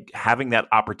 Like, having that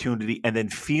opportunity and then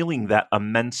feeling that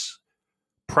immense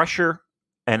pressure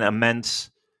and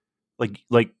immense,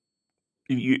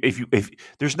 if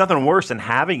there's nothing worse than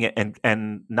having it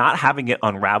and not having it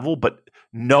unravel, but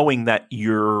knowing that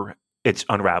it's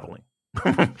unraveling,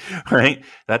 right?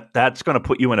 That's going to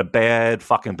put you in a bad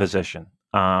fucking position.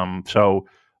 So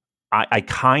I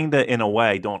kind of, in a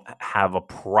way, don't have a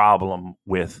problem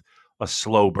with a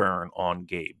slow burn on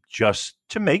Gabe, just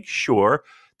to make sure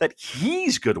that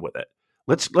he's good with it.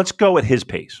 Let's go at his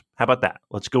pace. How about that?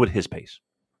 Let's go at his pace.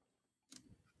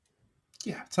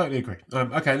 Yeah, totally agree.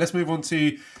 Okay, let's move on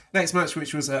to next match,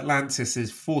 which was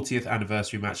Atlantis' 40th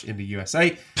anniversary match in the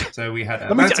USA. So we had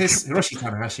Atlantis, Hiroshi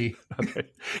Tanahashi. Okay,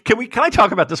 can I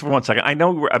talk about this for 1 second? I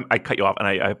know I cut you off, and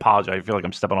I apologize. I feel like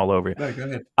I'm stepping all over you. No,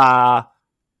 go ahead.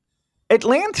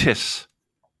 Atlantis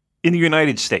in the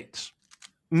United States,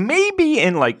 maybe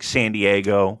in, like, San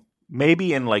Diego,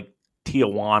 maybe in, like,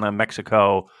 Tijuana,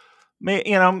 Mexico, like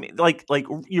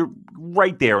you're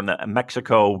right there on the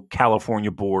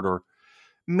Mexico-California border.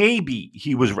 Maybe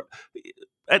he was.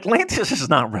 Atlantis is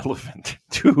not relevant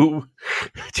to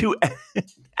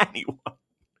anyone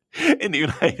in the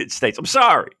United States. I'm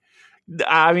sorry.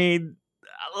 I mean,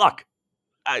 look,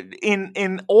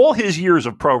 in all his years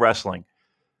of pro wrestling,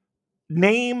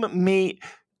 name me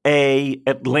a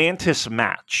Atlantis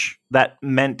match that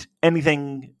meant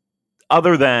anything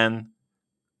other than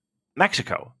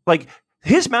Mexico. Like,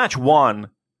 his match won,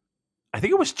 I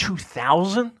think it was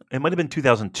 2000. It might have been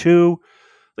 2002.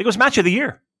 Like, it was match of the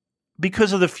year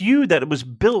because of the feud that it was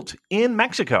built in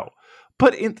Mexico.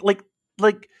 But in like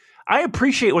I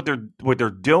appreciate what they're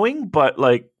doing, but,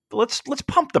 like, let's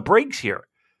pump the brakes here.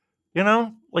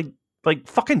 Like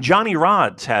fucking Johnny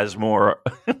Rods has more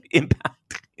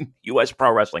impact in U.S.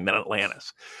 pro wrestling than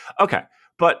Atlantis. Okay,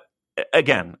 but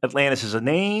again, Atlantis is a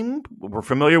name. We're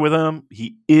familiar with him.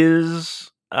 He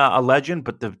is a legend,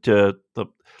 but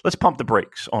let's pump the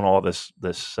brakes on all this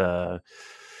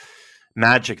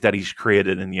magic that he's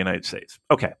created in the United States.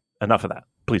 Okay, enough of that.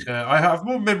 Please. I have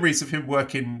more memories of him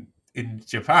working in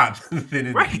Japan than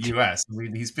in the US. I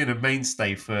mean, he's been a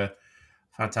mainstay for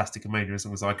Fantastic Mania as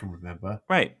long as I can remember.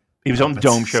 Right. He was on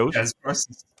dome shows.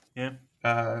 Yeah.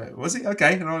 Was he?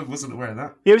 Okay, and I wasn't aware of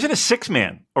that. He was in a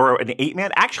 6-man or an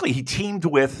 8-man. Actually, he teamed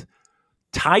with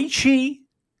Taichi,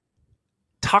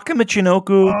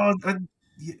 Takamichinoku. Oh, and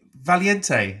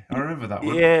Valiente. I remember that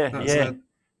one. Yeah.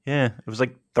 It was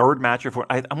like third match or fourth.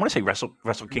 I want to say Wrestle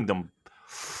Kingdom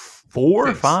 4,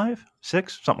 6. 5,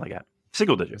 6, something like that.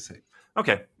 Single digits.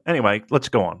 Okay. Anyway, let's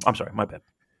go on. I'm sorry, my bad.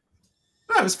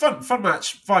 No, it was fun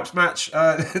match, vibes match.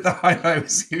 The highlight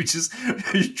was he was just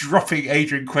dropping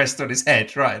Adrian Quest on his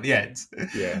head right at the end.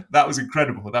 Yeah, that was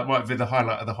incredible. That might have been the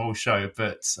highlight of the whole show.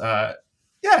 But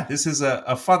this is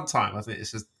a fun time. I think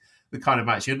it's just the kind of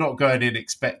match you're not going in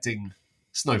expecting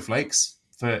snowflakes,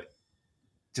 but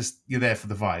just you're there for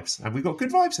the vibes, and we got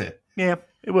good vibes here. Yeah,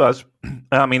 it was.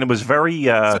 I mean, it was very.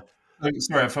 Sorry,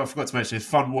 I forgot to mention. It's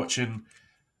fun watching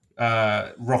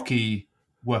Rocky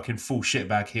working full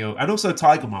shitbag heel, and also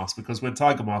Tiger Mask, because when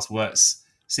Tiger Mask works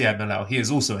CMLL, he is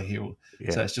also a heel.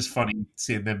 Yeah. So it's just funny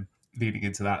seeing them leading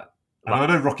into that. And I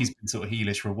know Rocky's been sort of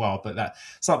heelish for a while, but that's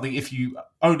something if you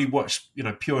only watch,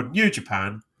 pure New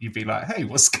Japan, you'd be like, hey,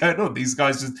 what's going on? These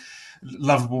guys are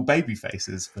lovable baby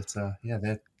faces. But they're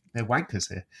wankers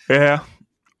here. Yeah.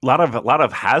 A lot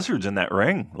of hazards in that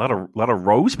ring. A lot of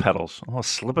rose petals. Oh,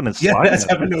 slipping and sliding. Yeah, let's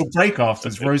have a little break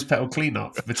afterwards. Rose petal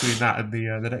cleanup between that and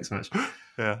the next match.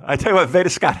 Yeah, I tell you what, Veda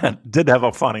Scott did have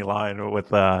a funny line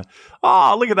with,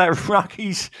 "Oh, look at that!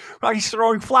 Rocky's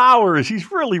throwing flowers.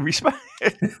 He's really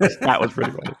respected." That was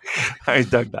pretty funny. I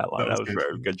dug that line. That was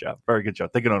very good job. Very good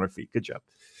job. Thinking on her feet. Good job.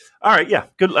 All right, yeah,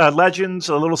 good. Legends,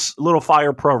 a little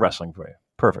fire pro wrestling for you.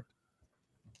 Perfect.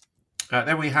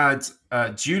 Then we had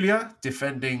Julia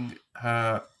defending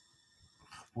her.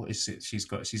 What is it? She's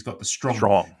got the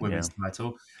strong women's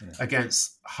title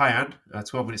against Hyan.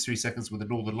 12 minutes 3 seconds with a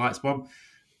Northern Lights bomb.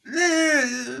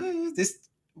 This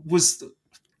was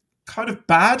kind of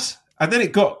bad, and then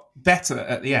it got better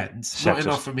at the end. Not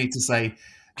enough for me to say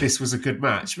this was a good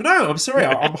match. But no, I'm sorry.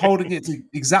 I'm holding it to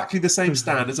exactly the same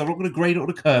standards. I'm not going to grade it on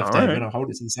a curve, David. Right. I'll hold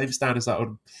it to the same standards that I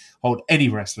would hold any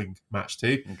wrestling match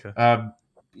to. Okay.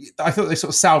 I thought they sort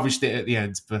of salvaged it at the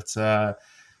end, but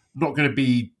not going to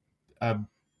be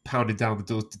pounding down the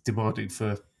door demanding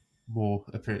for more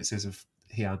appearances of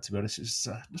Hyan, to be honest. It's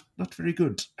not very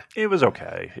good. It was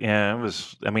okay. Yeah, it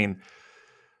was. I mean,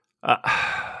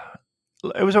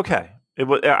 it was okay. It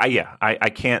was. I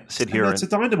can't sit here. It's a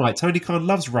Dynamite. Tony Khan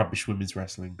loves rubbish women's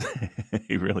wrestling.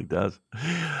 He really does.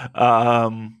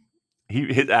 I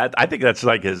think that's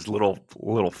like his little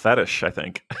fetish. I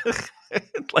think,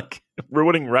 like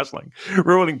ruining wrestling,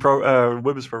 ruining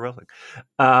women's pro wrestling.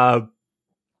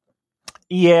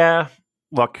 Yeah,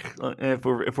 look,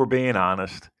 if we're being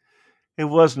honest, it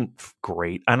wasn't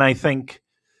great, and I think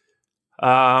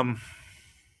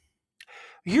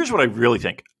here's what I really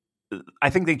think. I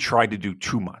think they tried to do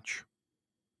too much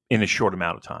in a short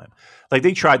amount of time. Like,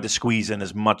 they tried to squeeze in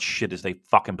as much shit as they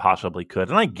fucking possibly could,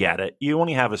 and I get it. You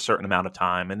only have a certain amount of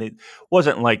time, and it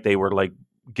wasn't like they were like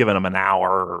giving them an hour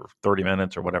or 30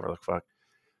 minutes or whatever the fuck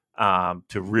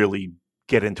to really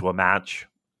get into a match.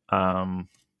 So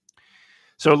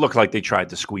it looked like they tried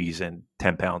to squeeze in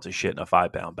 10 pounds of shit in a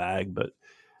 5-pound bag, but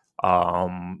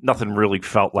nothing really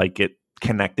felt like it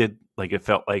connected. Like, it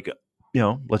felt like,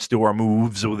 let's do our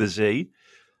moves with a Z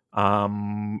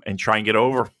and try and get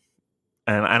over.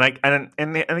 And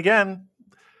again,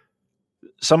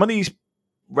 some of these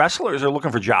wrestlers are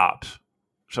looking for jobs.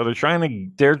 So they're trying to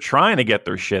get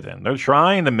their shit in. They're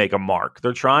trying to make a mark.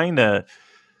 They're trying to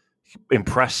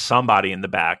impress somebody in the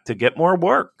back to get more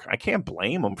work. I can't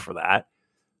blame them for that.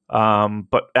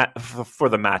 But for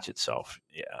the match itself,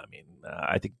 yeah, I mean,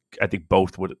 I think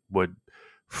both would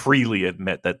freely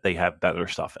admit that they have better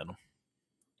stuff in them.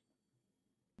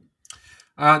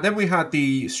 Then we had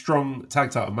the strong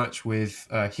tag title match with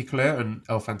Hikuleo and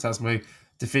El Fantasmo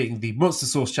defeating the Monster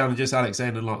Sauce challengers Alex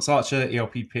Zane and Lance Archer.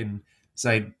 ELP pin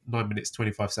Zane 9 minutes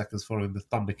 25 seconds following the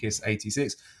Thunder Kiss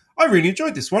 86. I really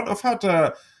enjoyed this one. I've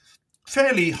had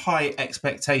fairly high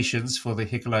expectations for the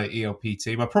Hikuleo ELP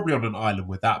team. I'm probably on an island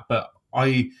with that, but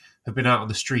I have been out on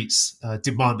the streets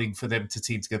demanding for them to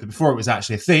team together before it was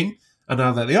actually a thing. And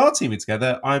now that they are teaming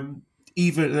together,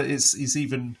 it's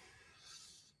even, I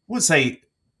wouldn't say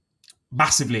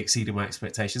massively exceeding my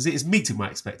expectations. It is meeting my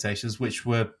expectations, which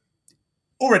were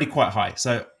already quite high.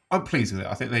 So I'm pleased with it.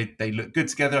 I think they look good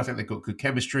together. I think they've got good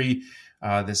chemistry.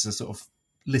 There's a sort of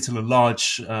little and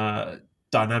large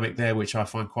dynamic there, which I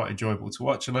find quite enjoyable to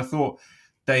watch. And I thought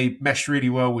they meshed really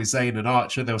well with Zayn and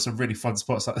Archer. There were some really fun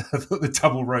spots. I thought the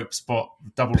double rope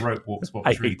walk spot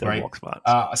was really great. Walk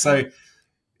spots. So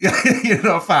you're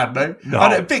not a fan,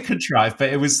 no? A bit contrived,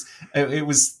 but it was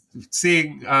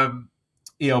seeing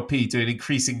ELP doing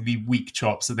increasingly weak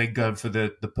chops and then going for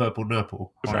the purple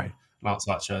nurple. Right. Lance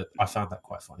Archer, I found that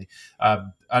quite funny.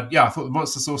 And yeah, I thought the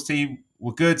Monster Sauce team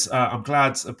were good. I'm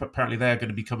glad. Apparently, they're going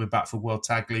to be coming back for World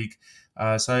Tag League.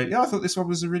 So yeah, I thought this one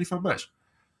was a really fun match.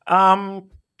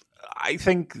 I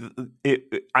think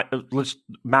let's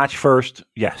match first.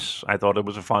 Yes, I thought it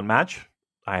was a fun match.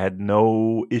 I had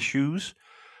no issues.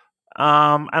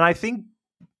 And I think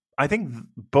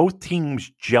both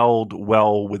teams gelled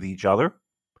well with each other.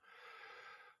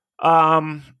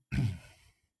 I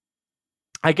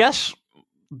guess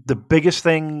the biggest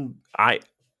thing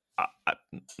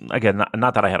again,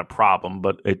 not that I had a problem,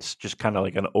 but it's just kind of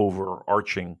like an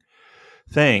overarching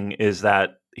thing is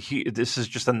that this is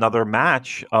just another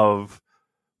match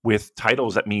with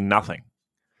titles that mean nothing,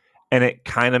 and it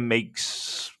kind of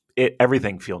makes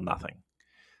everything feel nothing.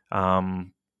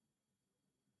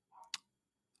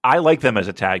 I like them as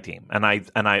a tag team, and I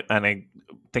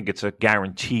think it's a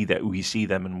guarantee that we see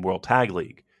them in World Tag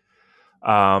League.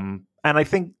 And I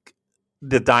think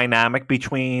the dynamic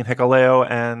between Hikuleo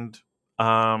and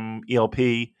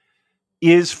ELP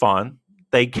is fun.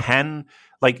 They can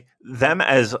like them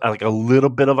as like a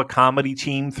little bit of a comedy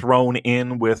team thrown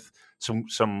in with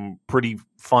some pretty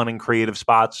fun and creative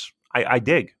spots. I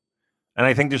dig, and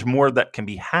I think there's more that can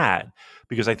be had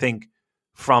because I think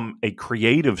from a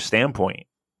creative standpoint,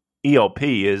 ELP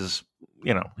is,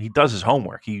 he does his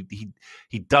homework. He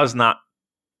does not.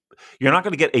 You're not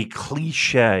going to get a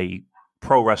cliche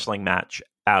pro wrestling match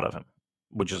out of him,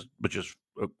 which is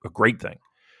a great thing.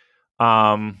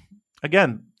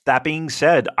 Again, that being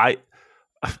said, I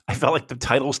felt like the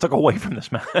titles took away from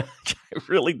this match. I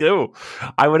really do.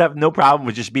 I would have no problem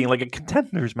with just being like a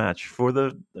contenders match for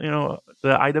the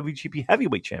IWGP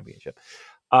Heavyweight Championship.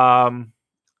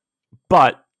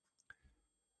 But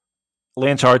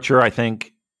Lance Archer, I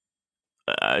think,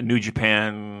 New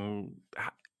Japan,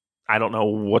 I don't know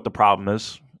what the problem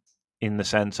is in the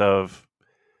sense of,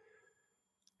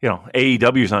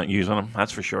 AEW's not using him.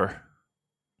 That's for sure.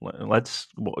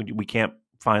 We can't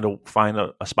find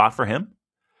a spot for him.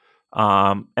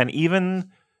 And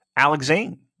even Alex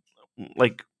Zane,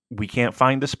 like we can't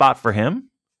find a spot for him.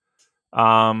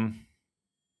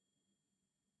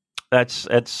 That's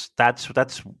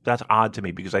odd to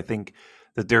me because I think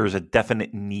that there is a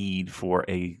definite need for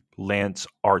a Lance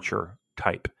Archer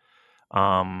type.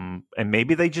 And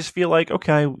maybe they just feel like,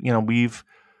 okay, we've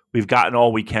gotten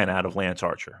all we can out of Lance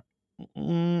Archer.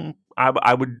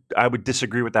 I would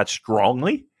disagrray with that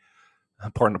strongly.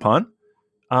 Pardon the pun.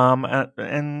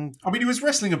 And I mean, he was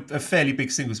wrestling a fairly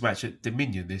big singles match at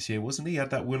Dominion this year, wasn't he? He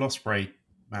had that Will Ospreay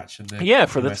match in the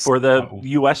for the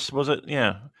US, was it?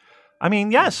 Yeah. I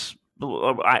mean, yes.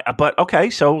 But okay,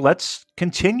 so let's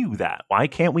continue that. Why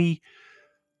can't we?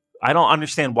 I don't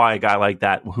understand why a guy like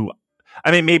that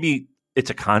maybe it's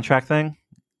a contract thing.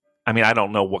 I mean, I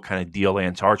don't know what kind of deal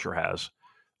Lance Archer has.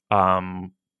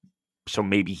 So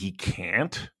maybe he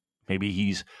can't. Maybe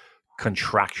he's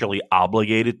contractually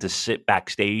obligated to sit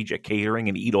backstage at catering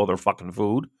and eat all their fucking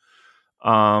food.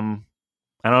 I don't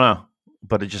know,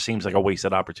 but it just seems like a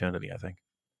wasted opportunity, I think.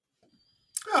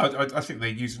 Oh, I think they're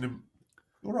using him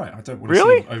all right. I don't want to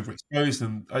see him overexposed.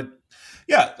 And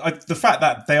the fact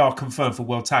that they are confirmed for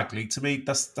World Tag League, to me,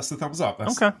 that's the thumbs up.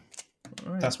 Okay.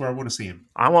 Right. That's where I want to see him.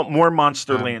 I want more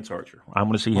monster Lance Archer. I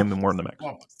want to see him more in the mix.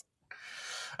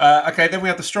 Okay, then we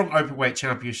have the Strong Openweight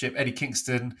Championship. Eddie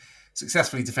Kingston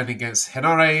successfully defending against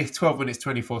Henare, 12 minutes,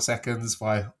 24 seconds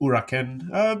by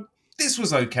Uraken. This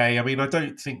was okay. I mean, I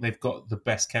don't think they've got the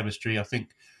best chemistry. I think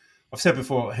I've said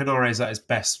before, Henare is at his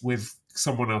best with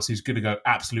someone else who's going to go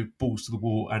absolute balls to the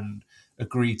wall and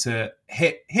agree to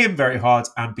hit him very hard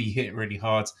and be hit really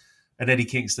hard. And Eddie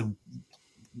Kingston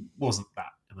wasn't that.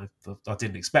 And I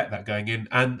didn't expect that going in.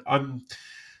 And I'm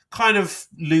kind of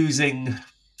losing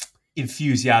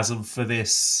enthusiasm for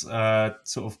this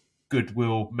sort of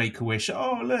goodwill, make-a-wish.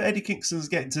 Oh, look, Eddie Kingston's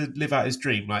getting to live out his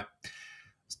dream. Like,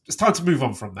 it's time to move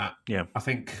on from that. Yeah. I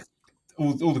think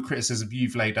all the criticism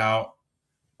you've laid out,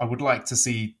 I would like to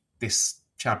see this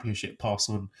championship pass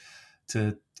on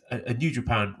to a New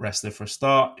Japan wrestler for a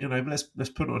start. Let's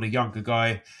put on a younger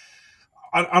guy.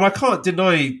 And I can't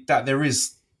deny that there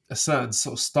is a certain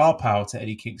sort of star power to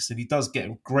Eddie Kingston. He does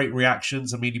get great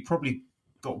reactions. I mean, he probably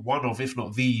got one of, if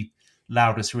not the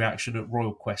loudest reaction at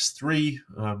Royal Quest 3.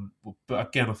 But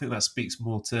again, I think that speaks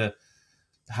more to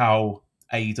how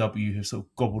AEW has sort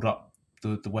of gobbled up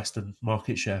the Western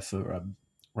market share for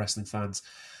wrestling fans.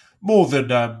 More than,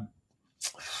 I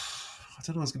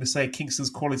don't know, I was going to say Kingston's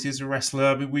quality as a wrestler.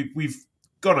 I mean, we've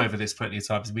gone over this plenty of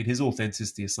times. I mean, his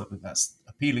authenticity is something that's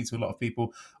appealing to a lot of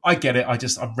people. I get it.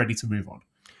 I'm ready to move on.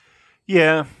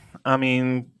 Yeah, I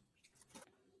mean,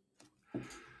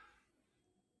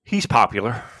 he's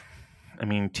popular. I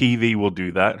mean, TV will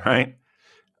do that, right?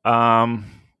 I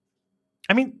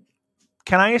mean,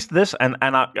 can I ask this? And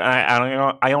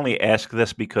I only ask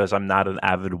this because I'm not an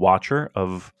avid watcher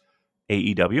of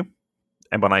AEW.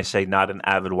 And when I say not an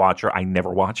avid watcher, I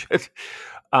never watch it.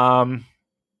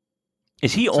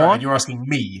 Is he on? And you're asking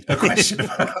me a question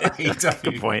about AEW.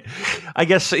 Good point. I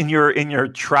guess in your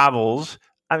travels,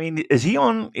 I mean, is he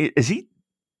on? Is he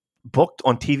booked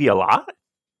on TV a lot?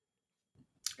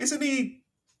 Isn't he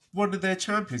one of their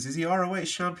champions? Is he ROH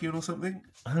champion or something?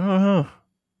 I don't know.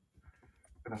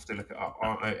 I'll have to look it up.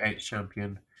 ROH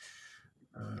champion.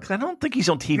 Because I don't think he's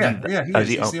on TV. Yeah, he is.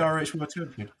 He's the ROH World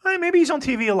Champion. Maybe he's on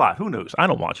TV a lot. Who knows? I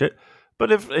don't watch it.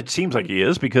 But if it seems like he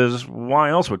is, because why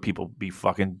else would people be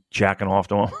fucking jacking off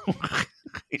to him?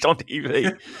 He's on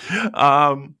TV.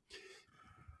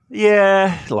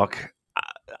 Yeah, look,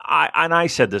 I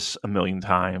said this a million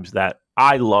times that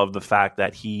I love the fact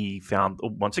that he found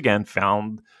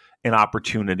an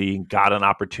opportunity and got an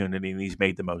opportunity, and he's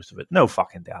made the most of it. No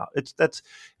fucking doubt.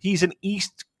 He's an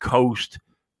East Coast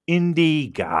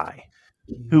indie guy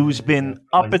who's been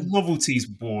up and novelty's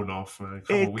worn off.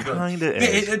 It kind of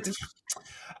is.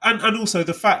 And also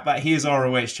the fact that he is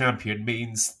ROH champion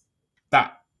means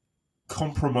that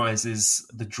compromises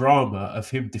the drama of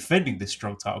him defending this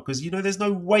strong title, because there's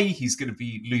no way he's going to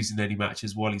be losing any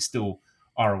matches while he's still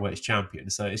ROH champion.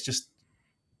 So it's just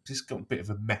got a bit of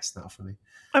a mess now for me.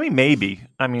 I mean, maybe.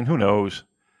 I mean, who knows?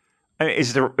 I mean,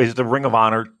 is the Ring of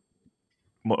Honor,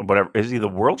 whatever? Is he the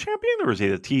world champion or is he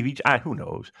the TV? Who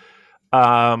knows?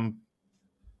 I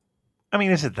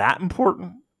mean, is it that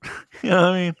important? You know what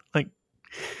I mean? Like,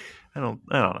 I don't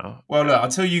know. Well, look,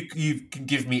 until you can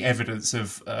give me evidence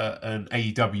of an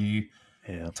AEW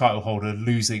title holder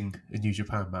losing a New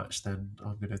Japan match, then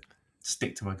I'm going to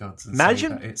stick to my guns. And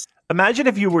imagine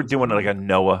if you were doing like a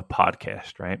Noah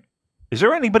podcast, right? Is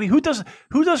there anybody who does?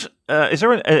 Is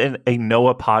there a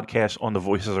Noah podcast on the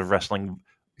Voices of Wrestling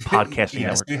podcasting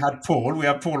yes, network? We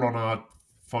had Paul on our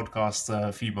podcast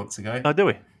a few months ago. Oh, do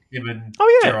we? Him and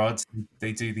yeah. Gerard,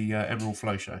 they do the Emerald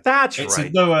Flow show. It's right. It's a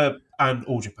Noah and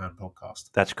All Japan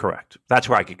podcast. That's correct. That's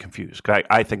where I get confused.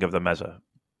 I think of them as a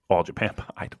All Japan.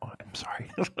 I'm sorry.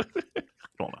 I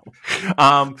don't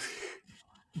know.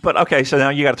 But okay, so now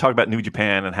you got to talk about New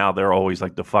Japan and how they're always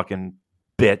like the fucking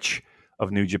bitch of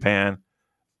New Japan,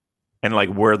 and like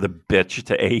we're the bitch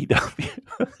to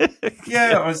AEW.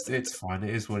 Yeah, it's fine.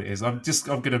 It is what it is. I'm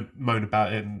going to moan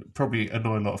about it and probably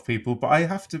annoy a lot of people, but I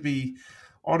have to be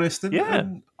honest,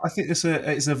 and I think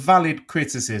it's a valid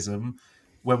criticism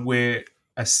when we're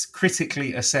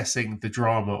critically assessing the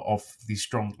drama of these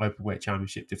strong openweight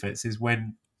championship defenses,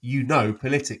 when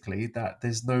politically that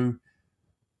there's no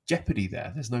jeopardy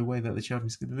there. There's no way that the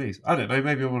champion's going to lose. I don't know.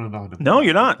 Maybe I'm on an No,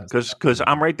 you're not, because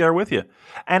I'm right there with you.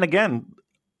 And again,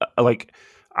 like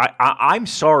I'm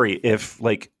sorry if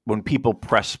like when people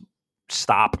press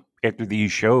stop after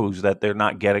these shows that they're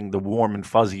not getting the warm and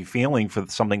fuzzy feeling for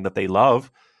something that they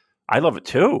love. I love it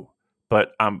too,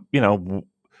 but I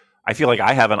feel like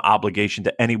I have an obligation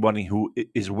to anybody who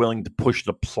is willing to push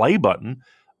the play button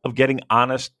of getting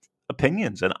honest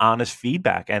opinions and honest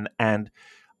feedback and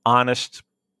honest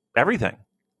everything,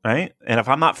 right? And if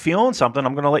I'm not feeling something,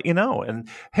 I'm going to let you know. And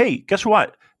hey, guess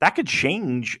what? That could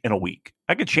change in a week.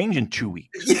 That could change in 2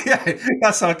 weeks. Yeah,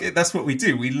 that's what we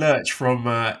do. We lurch from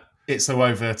it's so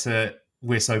over to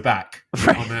we're so back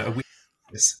on a week.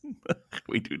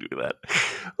 We do that.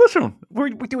 Listen,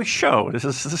 we do a show. This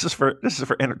is for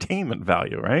entertainment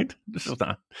value, right? This is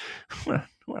not. Come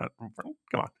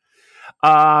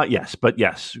on. Yes, but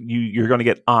yes, you're going to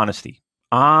get honesty.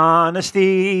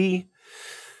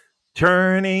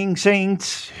 Turning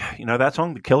Saints. You know that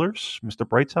song, The Killers, Mr.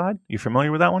 Brightside? You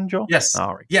familiar with that one, Joel? Yes.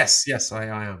 All right. Yes, I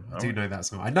am. I do know that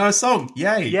song. I know a song.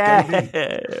 Yay.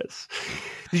 Yes.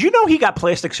 Did you know he got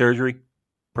plastic surgery?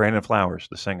 Brandon Flowers,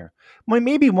 the singer.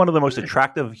 Maybe one of the most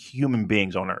attractive human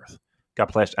beings on earth got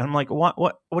plastic. And I'm like, what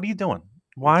are you doing?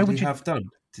 Why would you have done?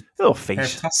 A little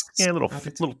face. Tusks? Yeah, little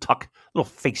tuck. Little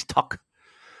face tuck.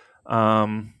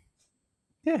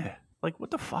 Yeah. Like, what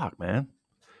the fuck, man?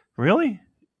 Really?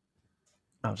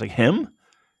 I was like, him?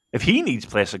 If he needs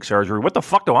plastic surgery, what the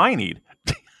fuck do I need?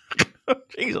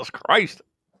 Jesus Christ.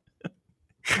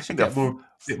 Get a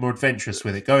bit more adventurous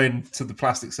with it. Go into the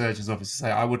plastic surgeon's office and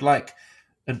say, I would like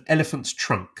an elephant's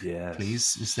trunk,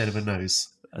 please, instead of a nose.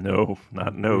 No,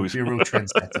 not nose. You're a real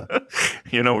trendsetter.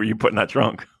 You know where you're putting that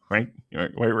trunk, right?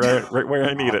 Right where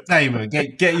I need it. Damon,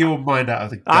 get your mind out of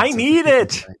the gutter. I need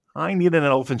it. I need an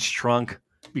elephant's trunk.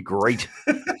 It'd be great.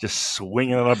 Just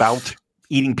swinging it about,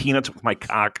 eating peanuts with my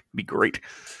cock. It'd be great.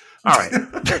 All right.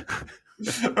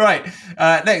 Right.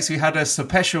 Next, we had a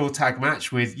special tag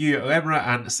match with Yuya Uemura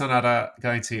and Sanada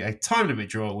going to a time limit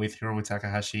draw with Hiromu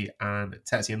Takahashi and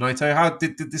Tetsuya Naito. How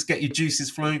did this get your juices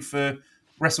flowing for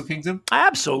Wrestle Kingdom?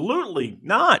 Absolutely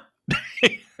not.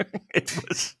 It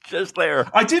was just there.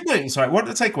 I did notice, right, one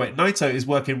of the takeaway, Naito is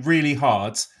working really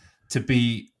hard to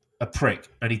be a prick,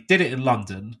 and he did it in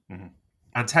London,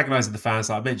 antagonising the fans.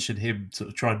 Like I mentioned him sort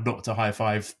of trying not to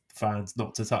high-five fans,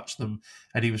 not to touch them,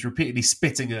 and he was repeatedly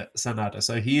spitting at Sanada.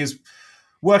 So he is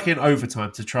working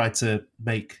overtime to try to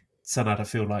make Sanada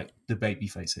feel like the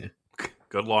babyface here.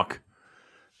 Good luck.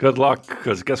 Good luck,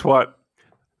 because guess what?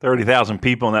 30,000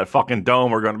 people in that fucking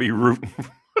dome are going to be rooting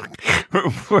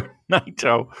for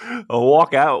Naito. I'll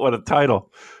walk out with a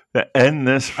title to end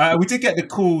this. We did get the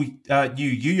cool new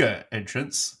Yuya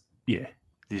entrance. Yeah.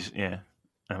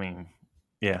 I mean,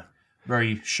 yeah.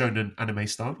 Very shonen anime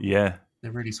style. Yeah.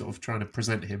 They're really sort of trying to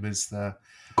present him as the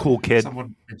cool kid.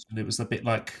 Someone mentioned it was a bit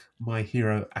like My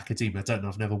Hero Academia. I don't know.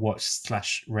 I've never watched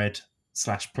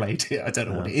 /read/played it. I don't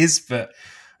know what it is, but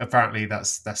apparently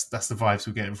that's the vibes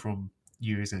we're getting from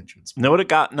Yuya's entrance. Know what it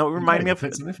got? No, it reminded me of.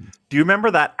 Do you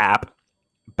remember that app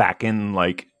back in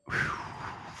like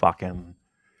fucking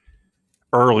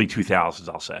early 2000s?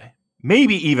 I'll say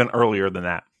maybe even earlier than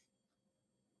that.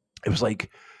 It was like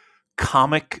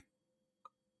comic.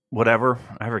 Whatever,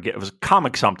 I forget. It was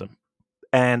comic something.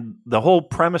 And the whole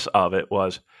premise of it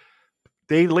was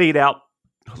they laid out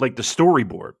like the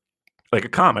storyboard, like a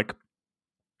comic,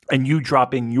 and you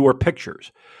drop in your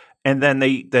pictures. And then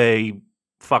they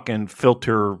fucking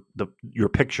filter your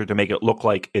picture to make it look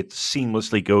like it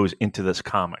seamlessly goes into this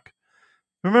comic.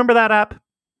 Remember that app?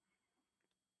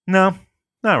 No?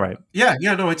 All right. Yeah,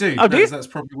 no, I do. Oh, do you? That's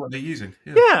probably what they're using.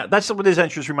 Yeah, that's what his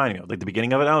entrance reminded me of. Like the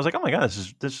beginning of it, I was like, "Oh my god, this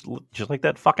is just like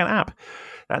that fucking app."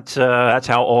 That's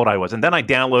how old I was. And then I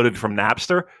downloaded from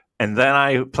Napster, and then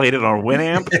I played it on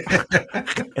Winamp,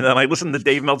 and then I listened to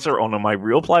Dave Meltzer on my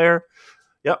real player.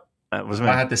 Yep, that was me.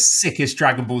 I had the sickest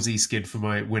Dragon Ball Z skin for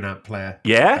my Winamp player.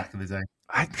 Yeah, back in the day.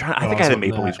 I think I had a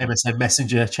Maple Leaf MSN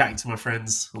Messenger, chatting to my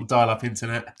friends on dial-up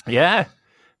internet. Yeah,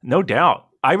 no doubt.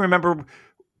 I remember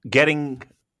getting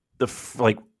the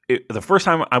first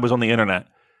time I was on the internet.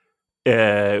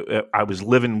 I was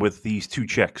living with these two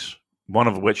chicks, one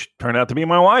of which turned out to be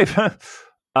my wife.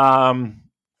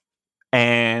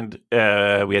 And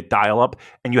we had dial-up,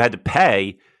 and you had to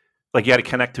pay. Like you had to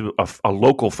connect to a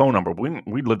local phone number.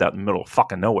 We lived out in the middle of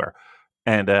fucking nowhere,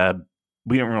 and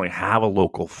we didn't really have a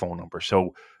local phone number,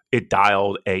 so it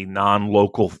dialed a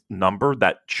non-local number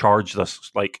that charged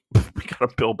us like we got a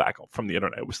bill back from the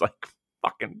internet. It was like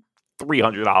fucking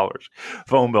 $300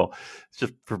 phone bill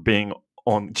just for being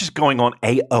on, just going on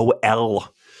AOL,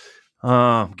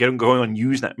 going on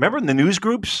Usenet. Remember in the news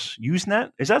groups,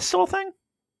 Usenet? Is that still a thing?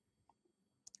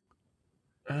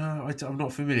 I'm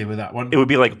not familiar with that one. It would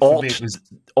be like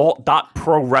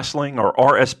alt.pro wrestling or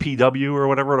RSPW or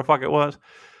whatever the fuck it was.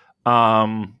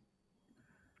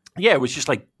 Yeah, it was just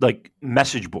like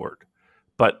message board,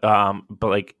 but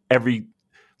like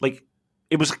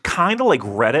it was kind of like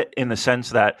Reddit in the sense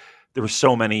that there were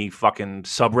so many fucking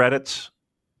subreddits,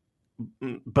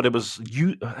 but it was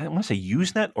I want to say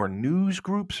Usenet or news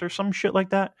groups or some shit like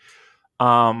that.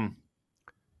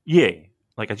 Yeah,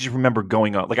 like I just remember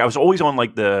going on. Like I was always on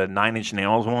like the 9 Inch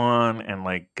Nails one and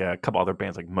like a couple other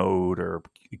bands like Mode or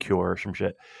Cure or some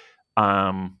shit.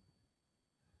 Yeah,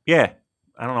 I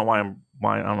don't know why I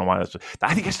don't know why that's.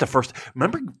 I think it's the first.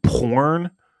 Remember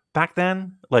porn back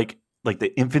then, like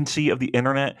the infancy of the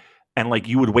internet. And like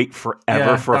you would wait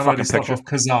forever for a fucking picture. Off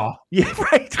Kazaa. Yeah,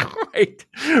 right.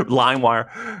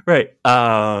 LimeWire, right?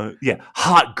 Yeah,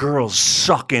 hot girls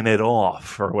sucking it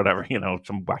off or whatever,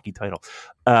 some wacky title.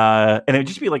 And it would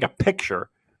just be like a picture,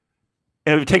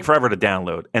 and it would take forever to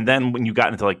download. And then when you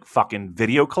got into like fucking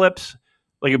video clips,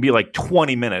 like it'd be like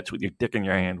 20 minutes with your dick in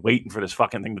your hand waiting for this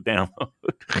fucking thing to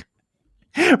download.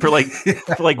 for like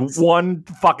one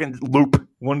fucking loop,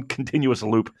 one continuous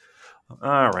loop.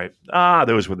 All right.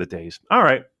 Those were the days. All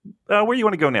right. Where do you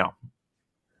want to go now?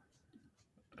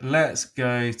 Let's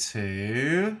go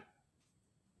to...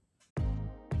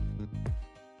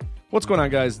 What's going on,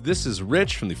 guys? This is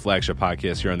Rich from the flagship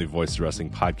podcast here on the Voices of Wrestling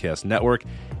Podcast Network,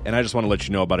 and I just want to let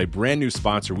you know about a brand new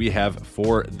sponsor we have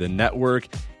for the network.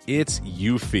 It's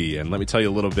Eufy, and let me tell you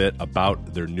a little bit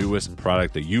about their newest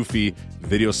product, the Eufy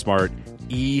Video Smart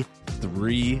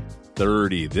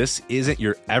E330. This isn't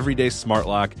your everyday smart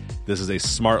lock. This is a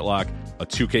smart lock, a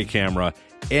 2K camera,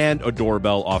 and a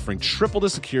doorbell offering triple the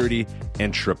security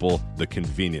and triple the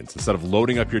convenience. Instead of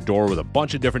loading up your door with a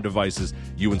bunch of different devices,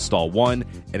 you install one,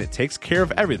 and it takes care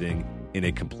of everything in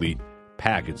a complete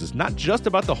package. It's not just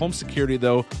about the home security,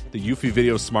 though. The Eufy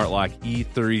Video Smart Lock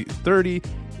E330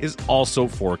 is also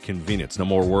for convenience. No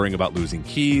more worrying about losing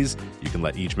keys. You can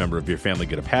let each member of your family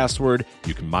get a password.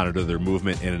 You can monitor their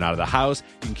movement in and out of the house.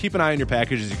 You can keep an eye on your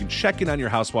packages. You can check in on your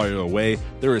house while you're away.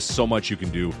 There is so much you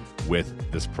can do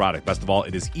with this product. Best of all,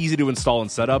 it is easy to install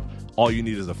and set up. All you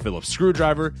need is a Phillips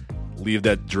screwdriver. Leave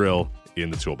that drill in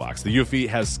the toolbox. The Eufy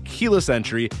has keyless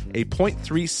entry, a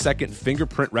 0.3-second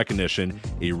fingerprint recognition,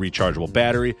 a rechargeable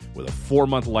battery with a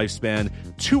 4-month lifespan,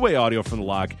 two-way audio from the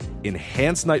lock,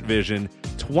 enhanced night vision,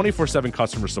 24/7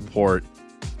 customer support,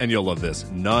 and you'll love this,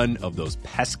 none of those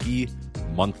pesky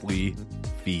monthly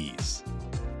fees.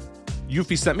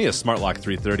 Eufy sent me a Smart Lock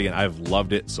 330, and I've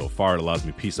loved it so far. It allows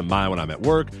me peace of mind when I'm at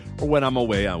work or when I'm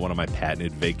away on one of my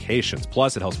patented vacations.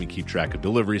 Plus, it helps me keep track of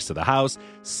deliveries to the house,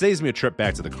 saves me a trip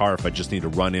back to the car if I just need to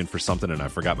run in for something and I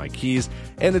forgot my keys,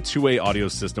 and the two-way audio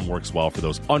system works well for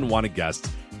those unwanted guests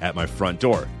at my front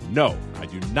door. No, I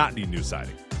do not need new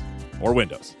siding or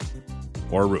windows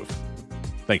or a roof.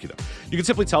 Thank you, though. You can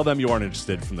simply tell them you aren't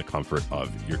interested from the comfort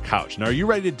of your couch. Now, are you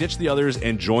ready to ditch the others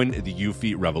and join the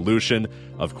Eufy revolution?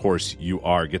 Of course you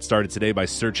are. Get started today by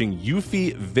searching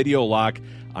Eufy Video Lock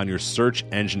on your search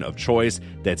engine of choice.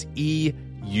 That's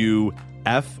EUFY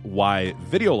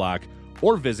Video Lock,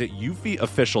 or visit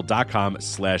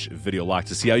eufyofficial.com/video lock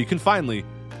to see how you can finally,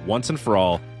 once and for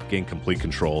all, gain complete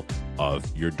control of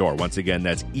your door. Once again,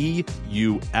 that's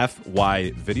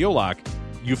EUFY Video Lock,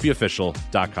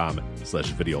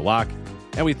 eufyofficial.com/video lock.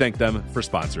 And we thank them for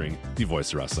sponsoring the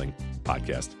Voice of Wrestling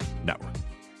Podcast Network.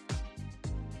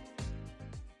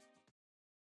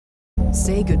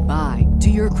 Say goodbye to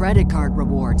your credit card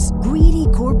rewards. Greedy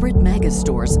corporate mega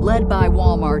stores, led by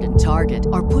Walmart and Target,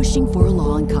 are pushing for a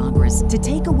law in Congress to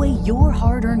take away your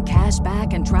hard-earned cash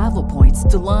back and travel points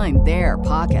to line their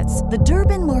pockets. The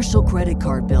Durbin-Marshall credit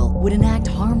card bill would enact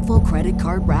harmful credit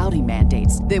card routing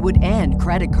mandates that would end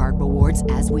credit card rewards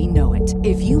as we know it.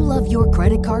 If you love your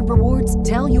credit card rewards,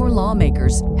 tell your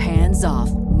lawmakers, hands off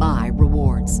my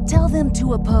rewards. Tell them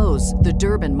to oppose the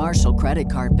Durbin-Marshall credit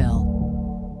card bill.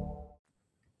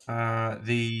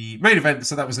 The main event,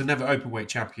 so that was the Never Openweight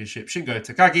Championship. Shingo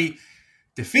Takagi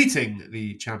defeating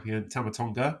the champion Tama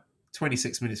Tonga.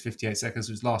 26 minutes 58 seconds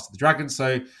was last of the Dragon.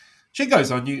 So Shingo's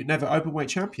our new Never Openweight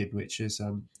champion, which is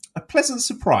a pleasant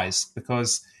surprise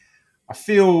because I just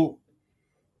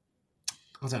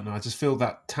feel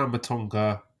that Tama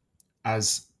Tonga,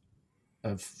 as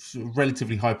a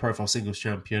relatively high profile singles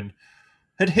champion,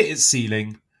 had hit its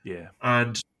ceiling. Yeah.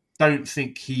 And don't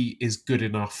think he is good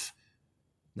enough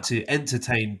to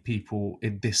entertain people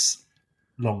in this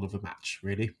long of a match,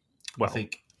 really. Well, I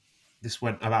think this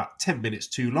went about 10 minutes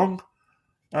too long.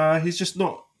 He's just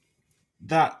not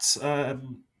that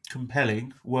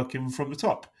compelling working from the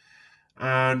top.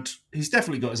 And he's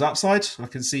definitely got his upside. I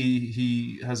can see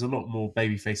he has a lot more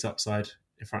babyface upside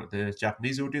in front of the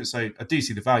Japanese audience. So I do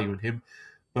see the value in him.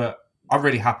 But I'm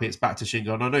really happy it's back to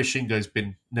Shingo. And I know Shingo's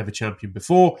been never champion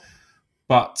before,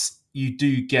 but you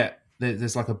do get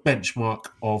there's like a benchmark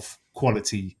of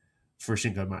quality for a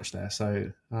Shingo match there.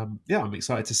 So, I'm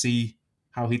excited to see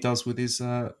how he does with his,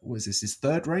 his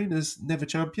third reign as never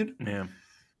champion? Yeah.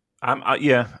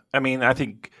 I mean, I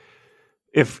think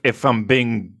if I'm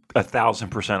being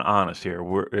 1,000% honest here,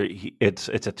 it's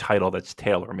a title that's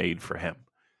tailor-made for him.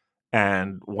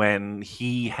 And when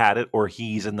he had it or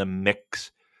he's in the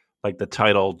mix, like the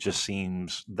title just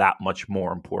seems that much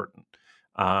more important.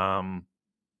 And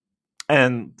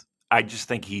I just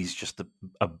think he's just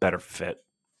a better fit,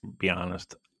 to be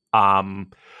honest. I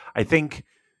think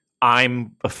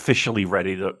I'm officially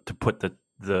ready to put the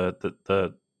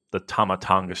Tama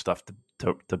Tonga stuff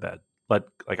to bed.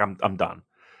 I'm done.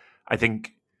 I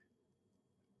think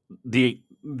the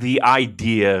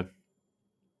idea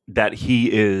that he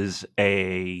is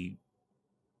a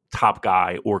top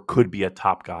guy or could be a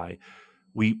top guy,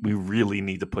 we really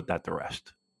need to put that to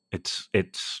rest. It's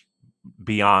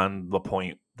beyond the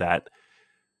point that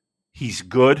he's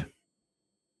good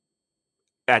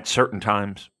at certain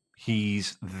times.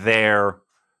 He's there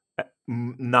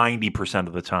 90%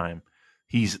 of the time.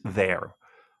 He's there.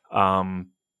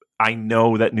 I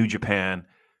know that New Japan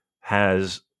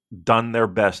has done their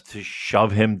best to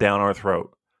shove him down our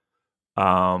throat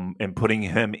and putting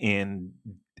him in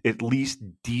at least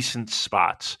decent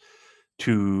spots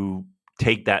to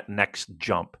take that next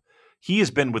jump. He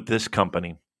has been with this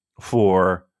company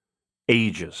for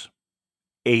ages.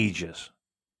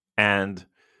 And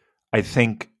I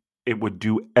think it would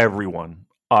do everyone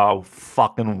a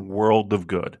fucking world of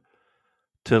good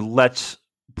to let's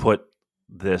put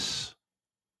this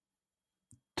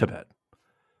to bed.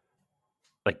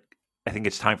 I think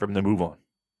it's time for him to move on.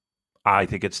 I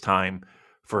think it's time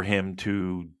for him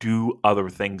to do other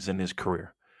things in his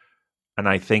career. And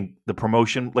I think the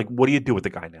promotion, like, what do you do with the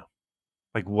guy now?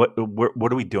 Like, what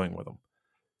are we doing with him?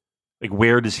 Like,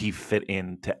 where does he fit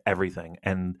into everything?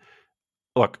 And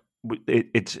look,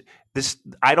 it's this.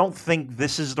 I don't think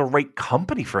this is the right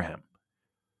company for him.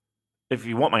 If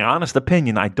you want my honest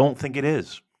opinion, I don't think it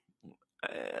is.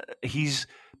 He's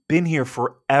been here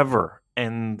forever,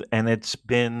 and it's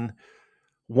been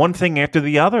one thing after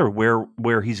the other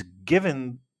where he's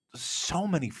given so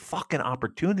many fucking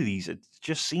opportunities. It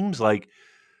just seems like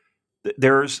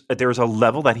there's a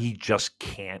level that he just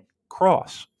can't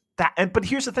cross. But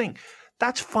here's the thing,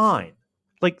 that's fine.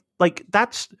 Like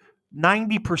that's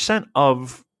 90%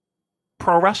 of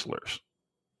pro wrestlers.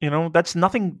 You know, that's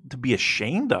nothing to be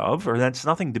ashamed of, or that's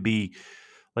nothing to be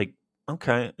like,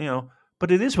 okay, you know,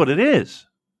 but it is what it is.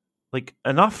 Like,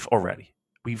 enough already.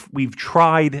 We've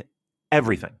tried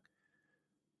everything.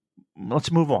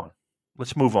 Let's move on.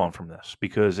 Let's move on from this,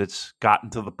 because it's gotten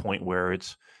to the point where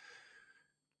it's,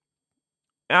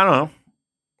 I don't know,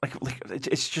 like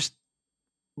it's just,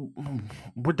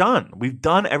 we're done. We've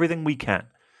done everything we can.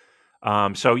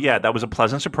 So yeah, that was a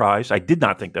pleasant surprise. I did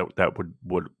not think that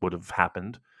would have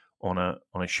happened on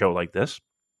a show like this.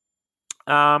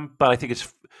 But I think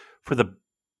it's for the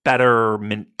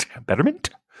betterment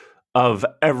of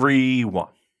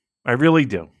everyone. I really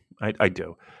do. I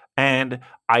do. And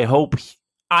I hope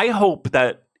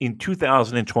that in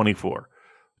 2024,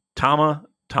 Tama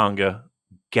Tonga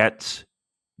gets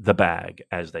the bag,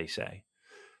 as they say.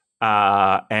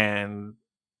 And,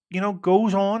 you know,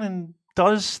 goes on and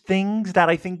does things that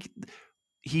I think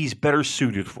he's better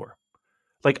suited for.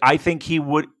 Like, I think he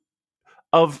would,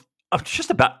 of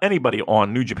just about anybody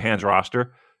on New Japan's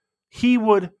roster, he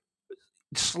would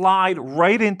slide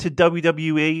right into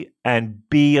WWE and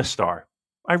be a star.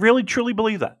 I really, truly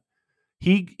believe that.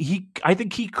 I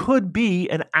think he could be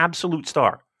an absolute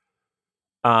star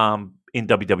in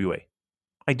WWE.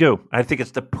 I do. I think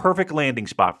it's the perfect landing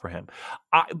spot for him.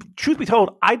 Truth be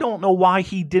told, I don't know why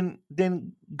he didn't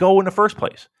go in the first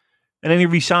place. And then he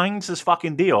resigns this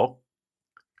fucking deal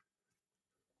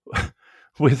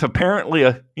with apparently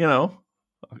a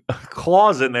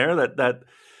clause in there that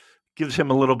gives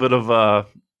him a little bit of a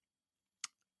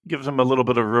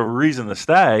reason to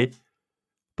stay.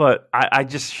 But I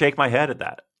just shake my head at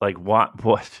that. Like, what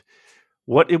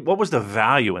was the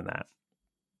value in that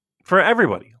for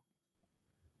everybody?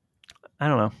 I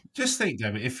don't know. Just think,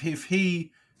 David, if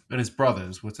he and his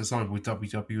brothers were to sign with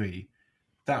WWE,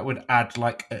 that would add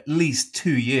like at least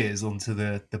 2 years onto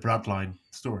the Bloodline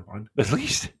storyline. At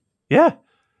least, yeah.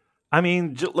 I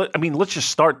mean, let's just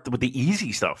start with the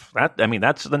easy stuff.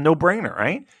 That's the no-brainer,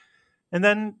 right? And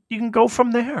then you can go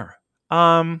from there.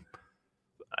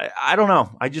 I don't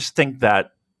know. I just think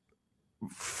that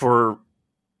for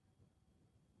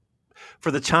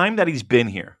the time that he's been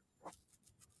here,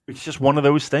 it's just one of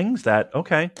those things that,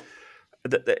 okay,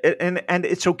 and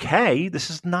it's okay. This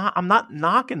is not. I'm not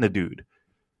knocking the dude.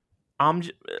 I'm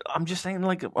just saying,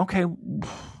 like, okay,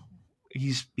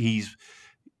 he's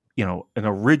an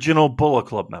original Bullet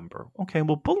Club member. Okay,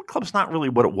 well, Bullet Club's not really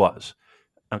what it was.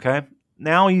 Okay,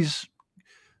 now he's,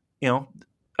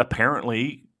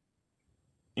 apparently,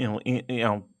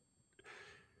 in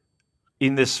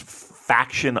this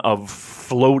faction of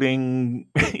floating,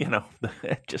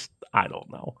 just, I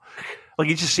don't know. Like,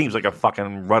 he just seems like a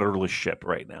fucking rudderless ship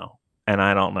right now. And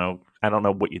I don't know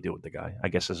what you do with the guy. I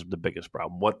guess this is the biggest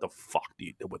problem. What the fuck do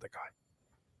you do with the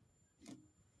guy?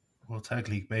 Well, Tag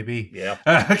League, maybe. Yeah.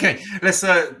 Okay, let's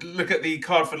look at the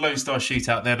card for Lone Star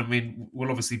Shootout then. I mean, we'll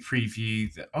obviously preview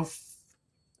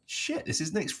shit, this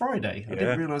is next Friday. I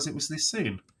didn't realise it was this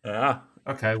soon. Yeah.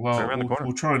 Okay, well,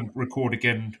 we'll try and record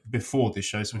again before this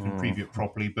show so we can preview it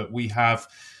properly. But we have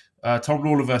Tom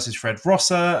Lawler versus Fred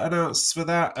Rosser announced for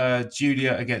that.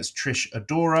 Julia against Trish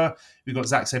Adora. We've got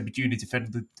Zack Sabre Jr.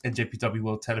 defending the NJPW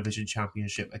World Television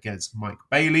Championship against Mike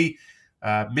Bailey.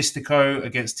 Mystico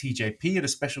against TJP in a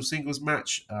special singles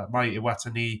match. Mai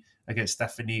Iwatani against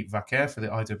Stephanie Vaquer for the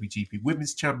IWGP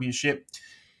Women's Championship.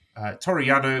 Toru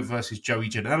Yano versus Joey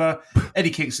Janela.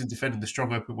 Eddie Kingston defending the Strong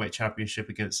Openweight Championship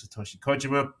against Satoshi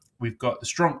Kojima. We've got the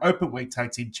Strong Openweight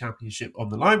Tag Team Championship on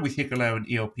the line with Hikuleo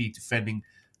and ELP defending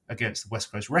against the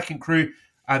West Coast Wrecking Crew.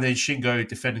 And then Shingo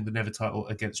defending the Never title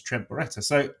against Trent Beretta.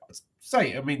 So,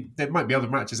 there might be other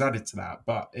matches added to that,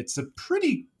 but it's a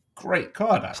pretty great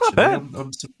card, actually. It's not bad.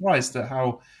 I'm surprised at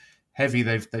how heavy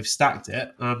they've stacked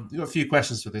it. We've got a few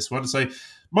questions for this one. So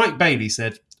Mike Bailey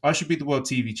said, I should be the world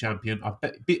TV champion.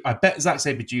 I bet Zack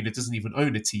Sabre Jr. doesn't even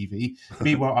own a TV.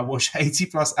 Meanwhile, I watch 80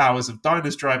 plus hours of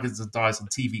diners, drive-ins, and dives on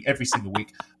TV every single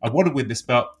week. I want to win this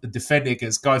belt and defend it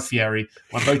against Guy Fieri.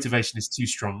 My motivation is too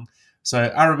strong. So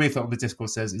Aramitha on the Discord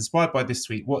says, inspired by this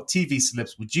tweet, what TV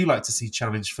celebs would you like to see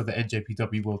challenged for the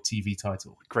NJPW World TV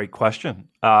title? Great question.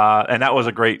 And that was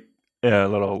a great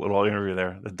little interview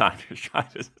there. The Diners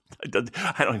Drivers. I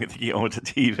don't even think he owns a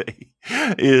TV.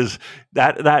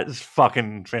 That is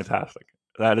fucking fantastic.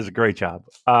 That is a great job.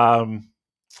 And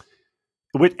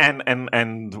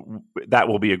that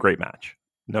will be a great match.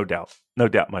 No doubt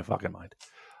in my fucking mind.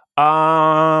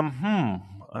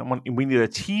 We need a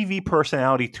TV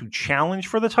personality to challenge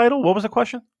for the title. What was the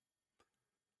question?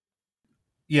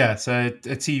 Yeah, so a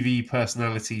TV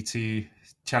personality to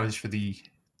challenge for the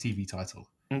TV title.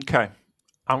 Okay.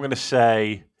 I'm going to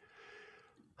say,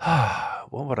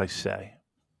 what would I say?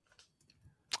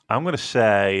 I'm going to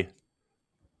say,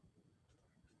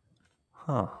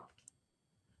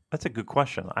 that's a good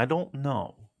question. I don't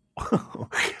know.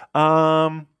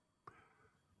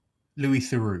 Louis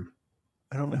Theroux.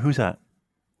 I don't know. Who's that?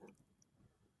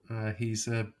 He's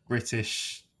a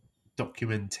British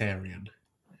documentarian.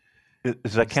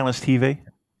 Does that count as TV?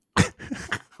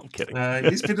 I'm kidding.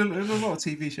 He's been in a lot of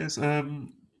TV shows.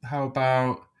 How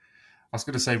about, I was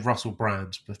going to say Russell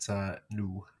Brand, but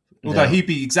no. Although he'd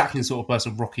be exactly the sort of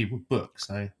person Rocky would book,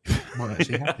 so it might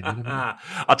actually happen.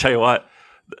 I'll tell you what,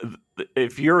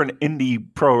 if you're an indie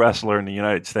pro wrestler in the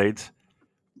United States,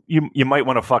 you might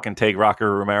want to fucking take Rocky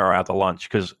Romero out to lunch,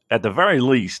 because at the very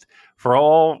least, for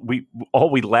all we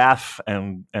laugh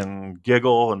and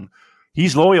giggle, and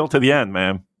he's loyal to the end,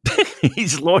 man.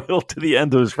 He's loyal to the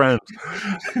end of his friends.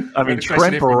 I mean,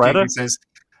 Trent Beretta says,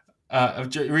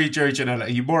 read Joey Janela, are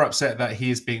you more upset that he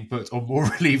is being booked, or more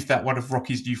relieved that one of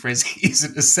Rocky's new friends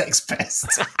isn't a sex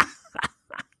pest?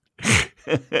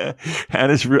 That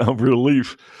is a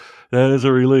relief. That is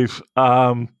a relief.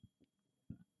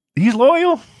 He's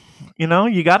loyal. You know,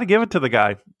 you got to give it to the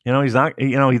guy. You know, he's not.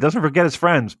 You know, he doesn't forget his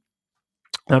friends,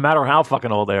 no matter how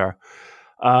fucking old they are,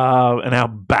 and how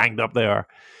banged up they are.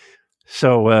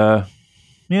 So,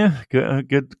 yeah,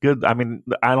 good. I mean,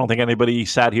 I don't think anybody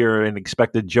sat here and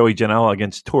expected Joey Janela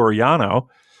against Toriano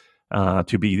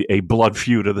to be a blood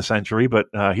feud of the century, but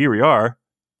here we are.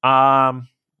 I'm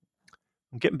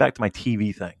getting back to my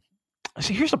TV thing.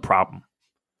 See, here's the problem.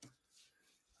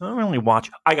 I don't really watch.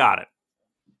 I got it.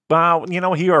 Well, you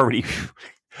know, he already.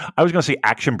 I was going to say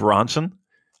Action Bronson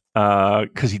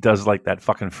because he does like that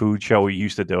fucking food show. He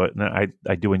used to do it, and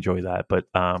I do enjoy that. But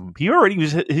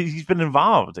he's been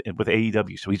involved with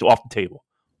AEW, so he's off the table.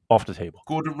 Off the table.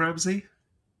 Gordon Ramsay.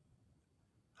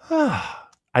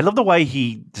 I love the way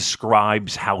he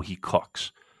describes how he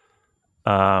cooks.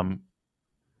 They're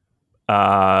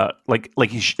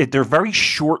very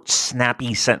short,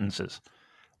 snappy sentences.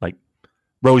 Like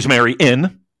rosemary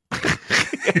in.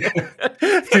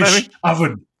 Fish,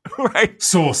 oven, right?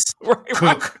 Sauce,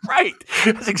 cook. Right.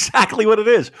 That's exactly what it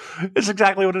is. It's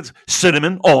exactly what it is.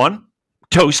 Cinnamon on,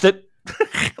 toast it.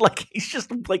 Like he's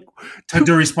just like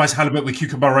tandoori spice halibut with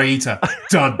cucumber raita.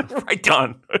 Done. Right,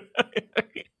 done.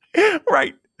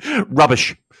 Right.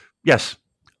 Rubbish. Yes.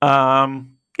 Yeah.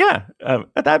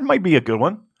 That might be a good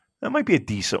one. That might be a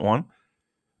decent one.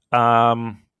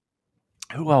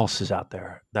 Who else is out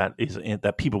there that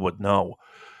people would know?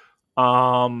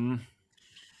 I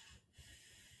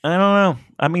don't know.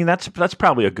 I mean, that's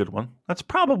probably a good one. That's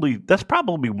probably a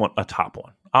top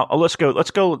one. Let's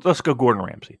go Gordon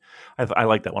Ramsay. I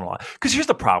like that one a lot. Because here's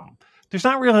the problem: there's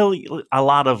not really a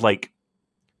lot of like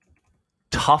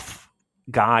tough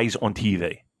guys on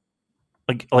TV.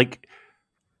 Like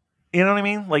you know what I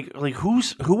mean? Like who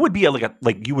would be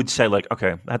like you would say like,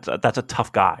 okay, that's a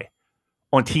tough guy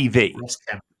on TV. Ross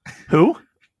Kemp. Who?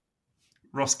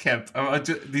 Ross Kemp.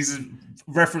 These are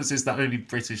references that only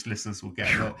British listeners will get.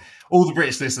 All the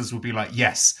British listeners will be like,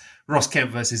 yes, Ross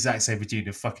Kemp versus Zack Sabre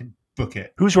Jr. Fucking book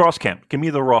it. Who's Ross Kemp? Give me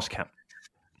the Ross Kemp.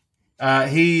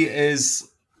 He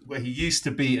used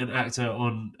to be an actor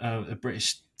on a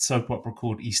British soap opera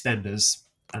called EastEnders,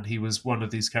 and he was one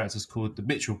of these characters called the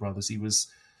Mitchell brothers. He was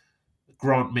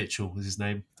Grant Mitchell was his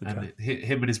name, okay. And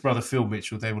him and his brother Phil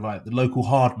Mitchell, they were like the local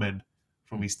hard men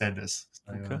from EastEnders.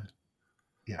 So, okay.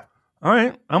 Yeah. All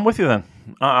right, I'm with you then.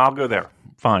 I'll go there.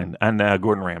 Fine, and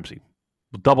Gordon Ramsay.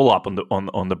 We'll double up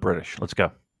on the British. Let's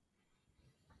go.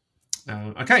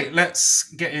 Okay, let's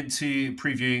get into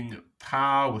previewing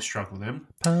Power Struggle then.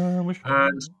 Power Struggle.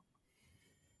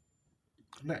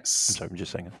 And I'm sorry, I'm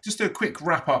just saying. Just do a quick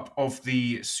wrap up of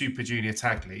the Super Junior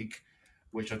Tag League.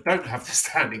 which I don't have the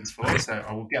standings for, so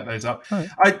I will get those up.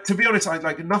 Right. To be honest, I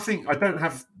don't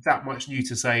have that much new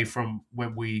to say from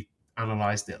when we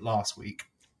analysed it last week.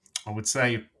 I would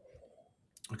say,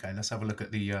 okay, let's have a look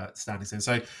at the standings then.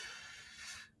 So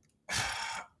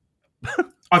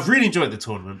I've really enjoyed the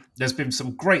tournament. There's been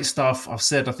some great stuff. I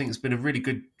think it's been a really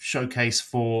good showcase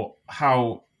for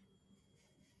how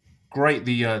great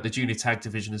the junior tag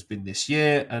division has been this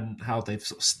year, and how they've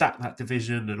sort of stacked that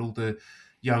division and all the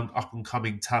young up and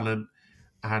coming talent.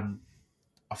 And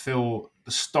I feel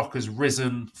the stock has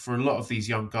risen for a lot of these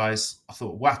young guys. I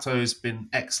thought Wato's been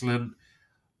excellent.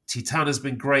 Titan has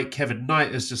been great. Kevin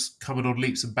Knight has just coming on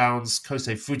leaps and bounds.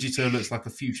 Kosei Fujita looks like a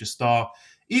future star.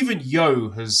 Even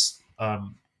Yo has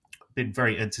been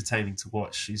very entertaining to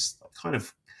watch. He's kind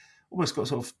of almost got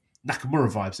sort of Nakamura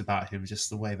vibes about him, just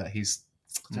the way that he's.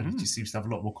 I don't know, he just seems to have a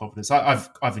lot more confidence. I've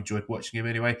enjoyed watching him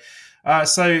anyway.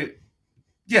 So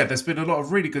yeah, there's been a lot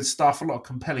of really good stuff, a lot of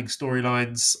compelling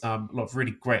storylines, a lot of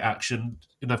really great action.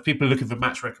 If people are looking for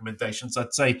match recommendations,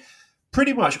 I'd say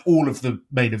pretty much all of the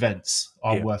main events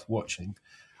are worth watching.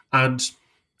 And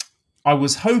I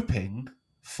was hoping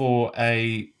for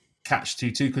a catch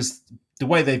 2-2 because the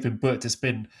way they've been booked, it's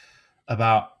been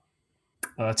about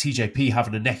TJP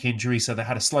having a neck injury, so they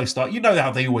had a slow start. You know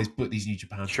how they always book these New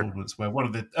Japan tournaments, where one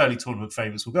of the early tournament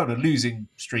favourites will go on a losing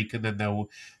streak and then they'll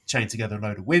chain together a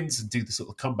load of wins and do the sort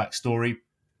of comeback story.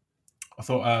 I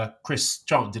thought Chris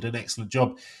Charlton did an excellent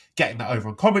job getting that over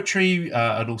on commentary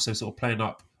and also sort of playing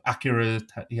up Akira.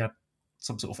 He had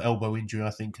some sort of elbow injury,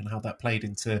 I think, and how that played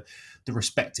into the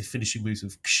respective finishing moves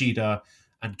of Kushida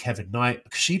and Kevin Knight.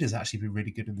 Kushida's actually been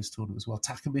really good in this tournament as well.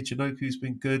 Taka Michinoku's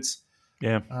been good.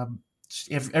 Yeah.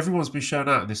 Everyone's been shown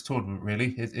out in this tournament,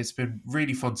 really. It's been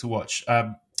really fun to watch.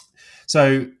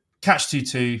 So Catch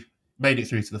 2-2 made it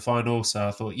through to the final. So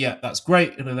I thought, yeah, that's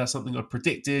great. That's something I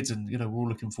predicted. And, we're all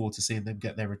looking forward to seeing them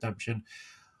get their redemption.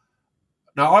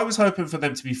 Now, I was hoping for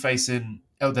them to be facing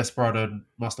El Desperado and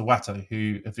Master Wato,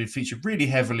 who have been featured really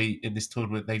heavily in this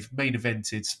tournament. They've main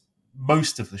evented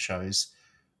most of the shows.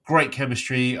 Great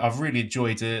chemistry. I've really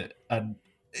enjoyed it. And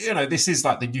this is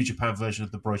like the New Japan version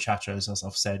of the Brochachos, as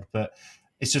I've said, but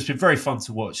it's just been very fun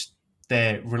to watch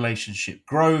their relationship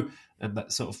grow, and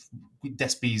that sort of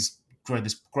Despi's growing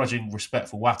this grudging respect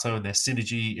for Wato, and their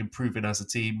synergy improving as a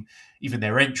team, even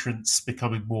their entrance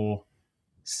becoming more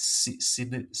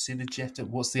synergetic.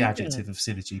 What's the adjective of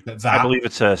synergy? But that, I believe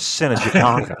it's a synergy.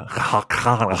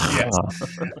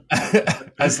 Yes.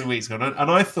 As the week's gone on.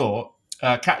 And I thought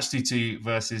Catch 2-2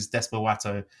 versus Despa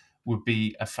Wato would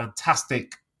be a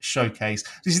fantastic showcase.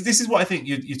 This is what I think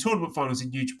your tournament finals in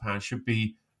New Japan should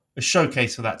be: a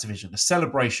showcase for that division, a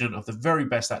celebration of the very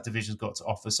best that division's got to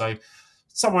offer. So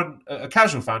a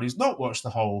casual fan who's not watched the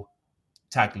whole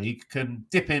tag league can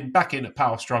dip back in at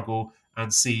Power Struggle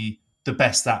and see the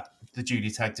best that the junior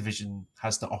tag division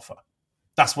has to offer.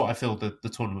 That's what I feel the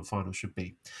tournament final should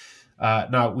be.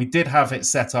 Now, we did have it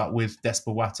set up with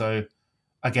Despa Wato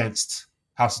against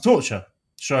House of Torture,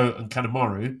 Sho and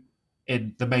Kanemaru,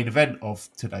 in the main event of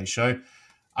today's show.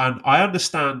 And I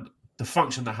understand the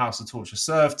function that House of Torture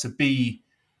serve to be,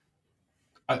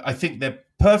 I think their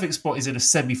perfect spot is in a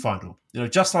semi-final.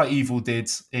 Just like Evil did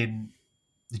in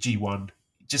the G1,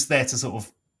 just there to sort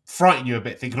of frighten you a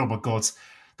bit, thinking, oh my God,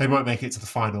 they won't make it to the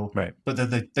final. Right. But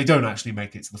then they don't actually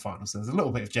make it to the final. So there's a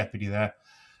little bit of jeopardy there.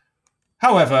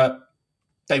 However,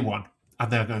 they won, and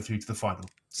they're going through to the final.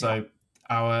 So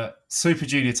our Super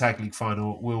Junior Tag League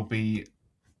final will be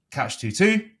Catch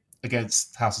 2-2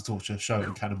 against House of Torture, Sho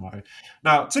and Kanemaru.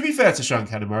 Now, to be fair to Sho and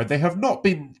Kanemaru, they have not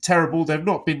been terrible. They've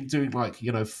not been doing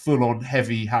full-on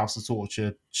heavy House of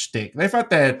Torture shtick. They've had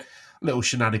their little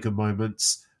shenanigan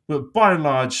moments, but by and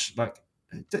large,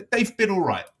 they've been all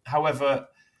right. However,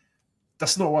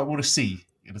 that's not what I want to see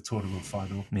in a tournament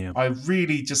final. Yeah. I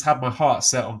really just had my heart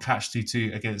set on Catch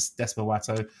 2-2 against Despa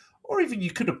Wato. Or even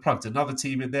you could have plugged another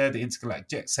team in there, the Intergalactic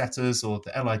Jet Setters or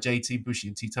the LIJ team, Bushi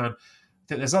and Titan. I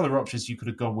think there's other options you could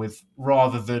have gone with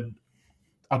rather than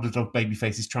underdog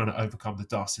babyfaces trying to overcome the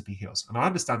dastardly heels. And I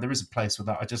understand there is a place for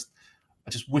that. I just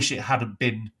wish it hadn't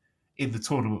been in the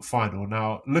tournament final.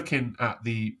 Now, looking at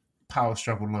the Power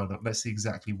Struggle lineup, let's see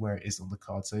exactly where it is on the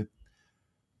card. So,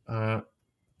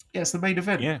 it's the main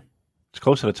event. Yeah, it's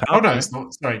close to the top. Oh no, it's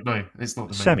not. Sorry, no, it's not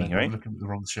the main Semi, event. right? I'm looking at the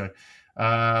wrong show.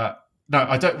 No,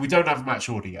 I don't. We don't have a match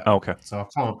order yet. Oh, okay. So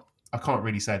I can't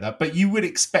really say that. But you would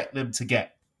expect them to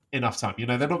get enough time.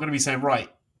 They're not going to be saying, right,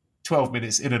 12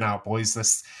 minutes in and out, boys.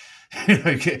 Let's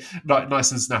get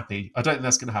nice and snappy. I don't think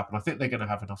that's going to happen. I think they're going to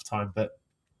have enough time, but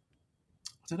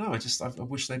don't know. I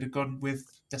wish they'd have gone with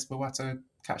Desperado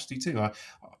Catch 2.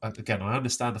 Again, I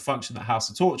understand the function that House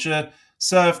of Torture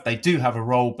served. They do have a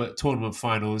role, but tournament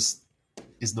finals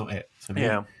is not it for me.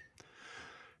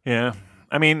 Yeah.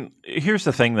 I mean, here's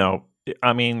the thing, though.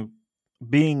 I mean,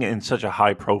 being in such a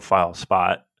high-profile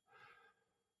spot,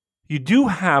 you do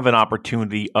have an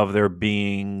opportunity of there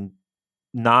being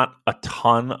not a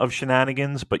ton of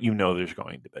shenanigans, but there's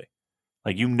going to be.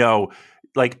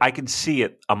 I can see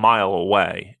it a mile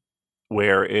away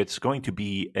where it's going to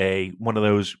be one of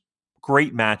those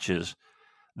great matches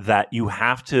that you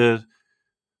have to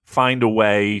find a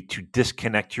way to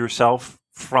disconnect yourself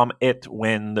from it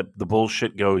when the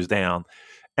bullshit goes down.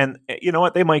 And you know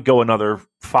what? They might go another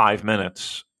 5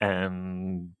 minutes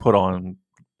and put on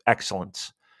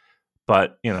excellence.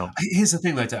 But, Here's the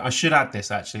thing, though. I should add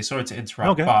this, actually. Sorry to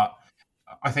interrupt, but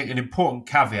I think an important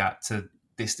caveat to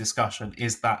this discussion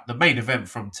is that the main event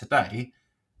from today,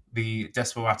 the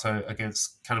Desperado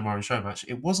against Kanemaru Show match,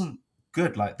 it wasn't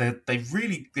good. Like they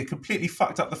completely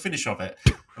fucked up the finish of it,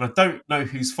 and I don't know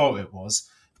whose fault it was,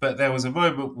 but there was a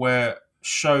moment where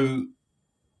Show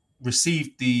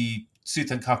received the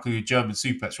Sutenkaku German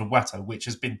suplex from Wato, which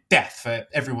has been death for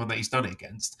everyone that he's done it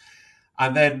against,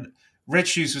 and then Red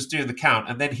Shoes was doing the count,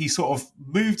 and then he sort of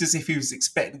moved as if he was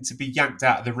expecting to be yanked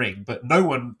out of the ring, but no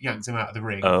one yanked him out of the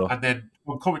ring. Oh. And then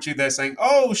on commentary, they're saying,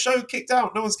 "Oh, Show kicked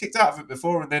out. No one's kicked out of it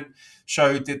before." And then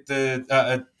Show did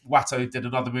Wato did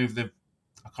another move.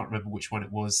 I can't remember which one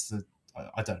it was.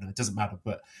 I don't know. It doesn't matter.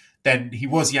 But then he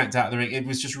was yanked out of the ring. It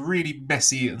was just really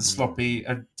messy and sloppy.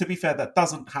 And to be fair, that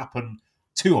doesn't happen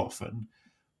too often.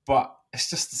 But it's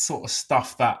just the sort of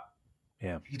stuff that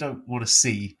you don't want to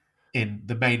see in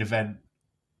the main event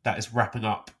that is wrapping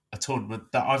up a tournament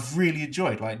that I've really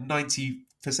enjoyed. Like 90%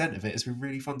 of it has been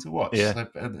really fun to watch. Yeah.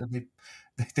 And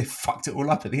they fucked it all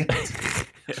up at the end.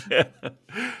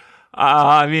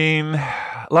 I mean,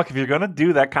 look, if you're going to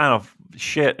do that kind of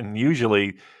shit, and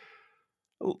usually,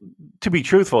 to be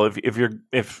truthful,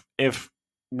 if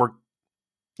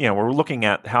we're looking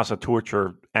at House of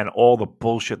Torture and all the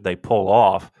bullshit they pull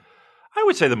off, I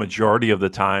would say the majority of the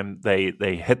time they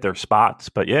hit their spots.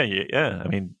 But I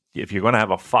mean, if you're going to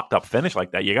have a fucked up finish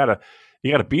like that, you gotta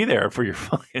be there for your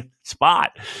fucking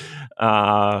spot.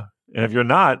 And if you're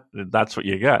not, that's what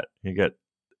you get. You get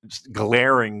just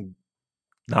glaring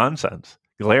nonsense,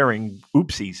 glaring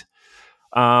oopsies.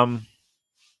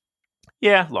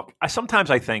 Look,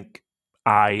 sometimes I think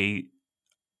when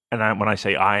I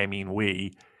say I mean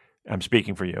we, I'm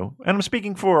speaking for you, and I'm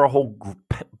speaking for a whole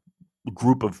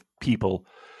group of people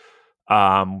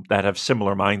that have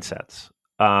similar mindsets.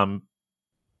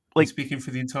 Speaking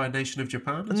for the entire nation of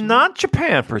Japan? Not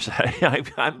Japan, per se.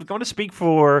 I'm going to speak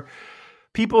for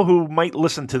people who might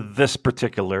listen to this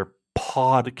particular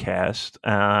podcast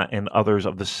and others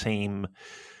of the same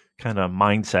kind of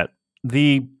mindset.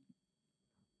 The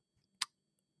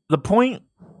point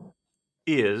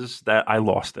is that I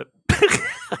lost it.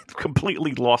 I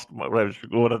completely lost what I was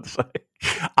going to say.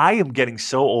 I am getting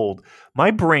so old.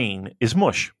 My brain is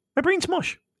mush. My brain's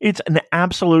mush. It's an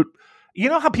absolute... You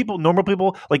know how normal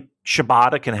people, like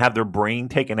Shibata, can have their brain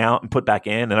taken out and put back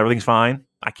in and everything's fine?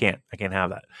 I can't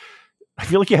have that. I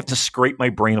feel like you have to scrape my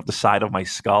brain up the side of my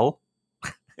skull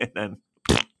and then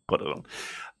put it on.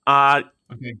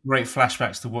 Okay, great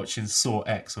flashbacks to watching Saw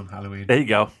X on Halloween. There you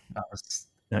go.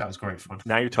 That was gret fun.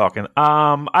 Now you're talking.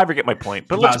 I forget my point,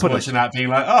 but let's put watching that being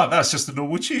like, oh, that's just a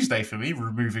normal Tuesday for me,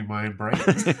 removing my own brain.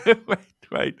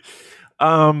 right.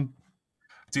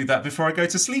 Do that before I go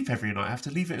to sleep every night. I have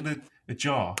to leave it in a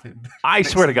jar. I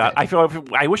swear to God,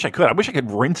 I wish I could. I wish I could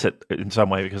rinse it in some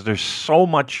way because there's so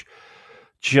much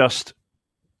just...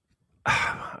 All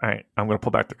right, I'm going to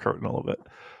pull back the curtain a little bit.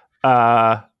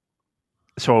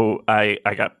 So I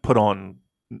got put on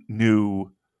new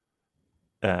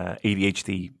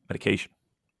ADHD medication,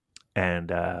 and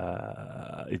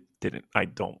it didn't.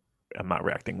 I'm not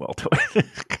reacting well to it.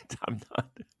 I'm not.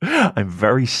 I'm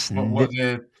very What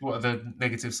are the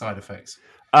negative side effects?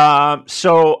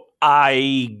 So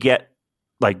I get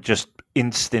like just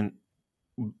instant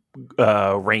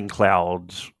rain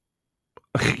clouds.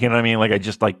 You know what I mean? Like I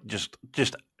just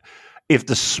if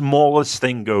the smallest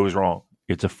thing goes wrong,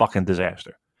 it's a fucking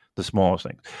disaster. The smallest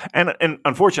things. And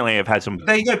unfortunately, I've had some...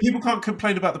 There you go. People can't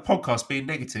complain about the podcast being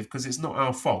negative because it's not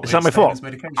our fault. It's not my fault.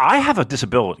 I have a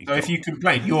disability. So if you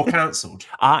complain, you're cancelled.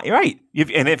 You're right.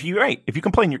 If you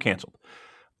complain, you're cancelled.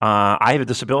 I have a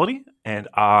disability, and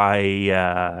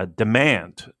I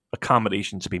demand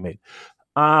accommodations to be made.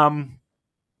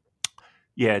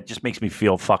 It just makes me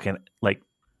feel fucking like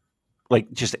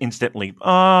just instantly,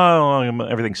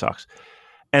 everything sucks.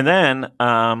 And then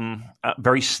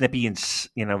very snippy and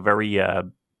very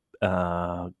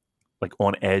like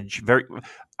on edge.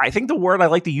 I think the word I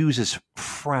like to use is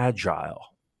fragile.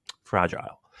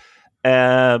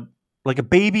 Like a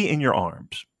baby in your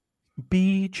arms.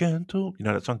 Be gentle. You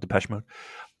know that song, Depeche Mode?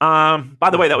 By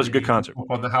the way, that was a good concert.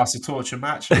 On the House of Torture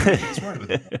match. That's right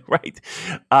with it. Right.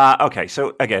 Okay,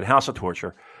 so again, House of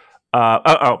Torture.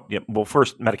 Yeah. Well,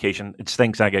 first, medication. It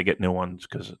stinks. I gotta get new ones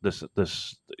because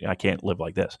this I can't live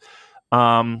like this.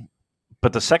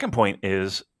 But the second point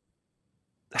is,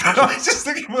 I was just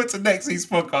looking forward to next week's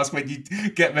podcast when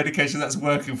you get medication that's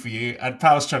working for you, and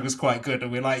Power Struggle's quite good,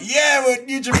 and we're like, yeah, we're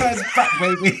New Japan's back,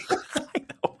 baby.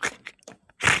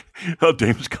 Oh,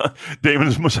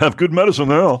 Damon must have good medicine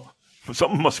now.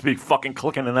 Something must be fucking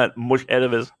clicking in that mush head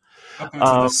of his. Welcome to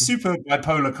the Super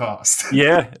Bipolar Cast.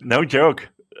 Yeah, no joke.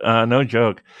 No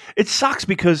joke. It sucks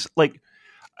because like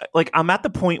I'm at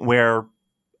the point where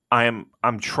I'm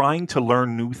trying to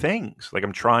learn new things. Like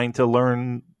I'm trying to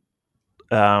learn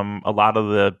a lot of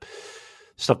the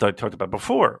stuff that I talked about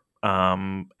before.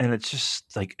 And it's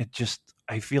just like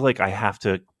I feel like I have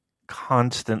to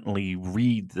constantly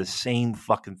read the same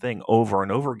fucking thing over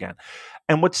and over again.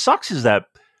 And what sucks is that,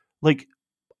 like,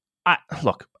 I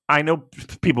know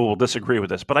people will disagree with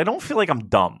this, but I don't feel like I'm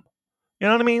dumb. You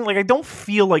know what I mean? Like, I don't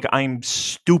feel like I'm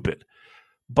stupid,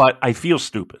 but I feel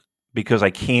stupid because I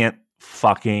can't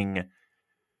fucking.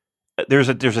 There's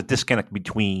a disconnect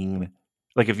between,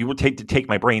 like, if you were to take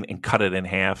my brain and cut it in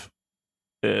half.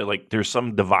 Like there's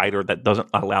some divider that doesn't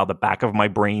allow the back of my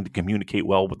brain to communicate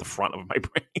well with the front of my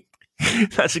brain.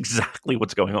 That's exactly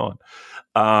what's going on.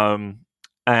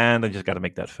 And I just got to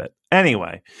make that fit.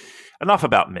 Anyway, enough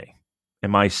about me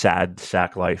and my sad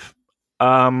sack life.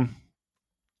 House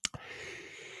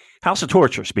of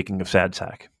Torture, speaking of sad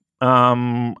sack.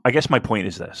 I guess my point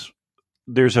is this.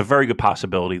 There's a very good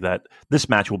possibility that this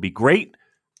match will be great.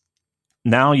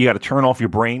 Now you got to turn off your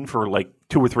brain for like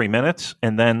 2 or 3 minutes,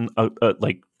 and then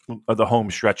the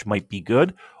home stretch might be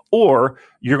good, or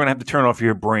you're going to have to turn off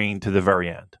your brain to the very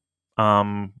end.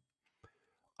 I'm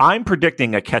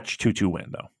predicting a catch 2-2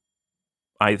 win, though.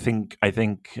 I think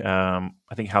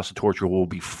House of Torture will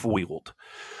be foiled.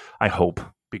 I hope,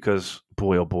 because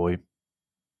boy oh boy,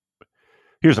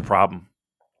 here's the problem.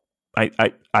 I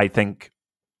think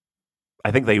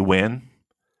they win,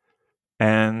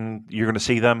 and you're going to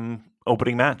see them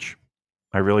opening match.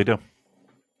 I really do.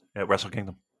 At Wrestle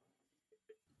Kingdom.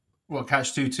 What,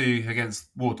 catch 2-2 against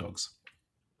War Dogs?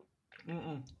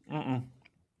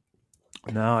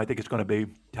 No, I think it's going to be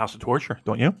House of Torture,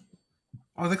 don't you?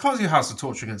 Oh, they can't do House of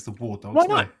Torture against the War Dogs. Why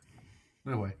not?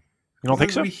 No way. You don't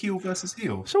think so? Heel versus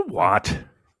heel. So what?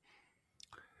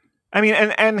 I mean,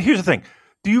 and here's the thing.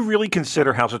 Do you really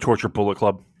consider House of Torture Bullet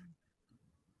Club?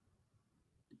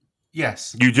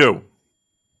 Yes. You do?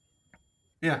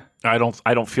 Yeah. I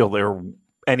don't feel they're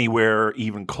anywhere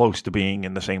even close to being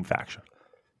in the same faction.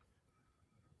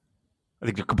 I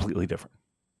think they're completely different.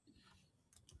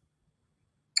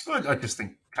 I just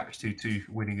think catch 2-2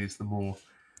 winning is the more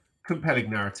compelling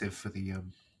narrative for the.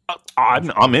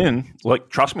 I'm in. Like,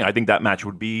 trust me, I think that match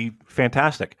would be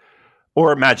fantastic.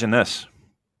 Or imagine this: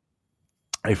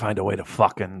 they find a way to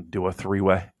fucking do a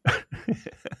 3-way.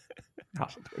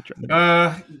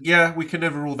 Yeah, we can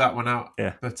never rule that one out.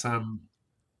 Yeah, but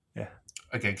yeah.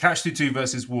 Again, catch 2-2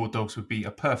 versus War Dogs would be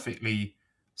a perfectly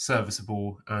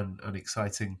serviceable and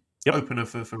exciting opener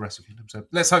for Wrestle Kingdom. So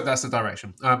let's hope that's the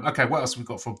direction. Okay, what else have we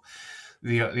got from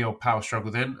the old power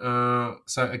struggle then?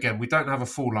 So again, we don't have a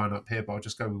full lineup here, but I'll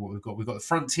just go with what we've got. We've got the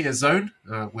Frontier Zone,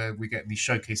 where we get these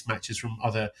showcase matches from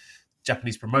other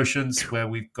Japanese promotions, where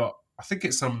we've got, I think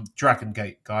it's some Dragon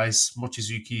Gate guys,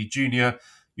 Mochizuki Jr.,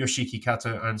 Yoshiki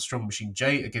Kato, and Strong Machine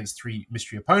J against 3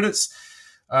 mystery opponents.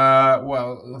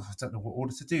 Well, I don't know what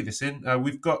order to do this in.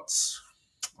 We've got...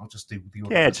 I'll just do the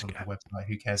order on the website.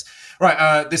 Who cares?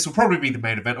 Right, this will probably be the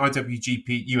main event.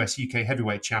 IWGP US UK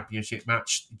Heavyweight Championship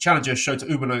match. Challenger Shota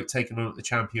Umino taking on the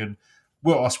champion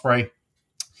Will Ospreay.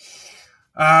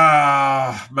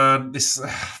 Man, this...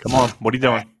 Come on, what are you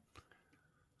doing?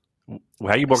 How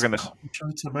are you booking this?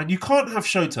 Shota, man. You can't have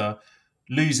Shota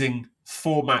losing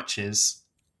 4 matches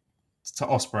to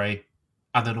Ospreay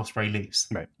and then Ospreay leaves.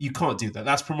 Right. You can't do that.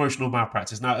 That's promotional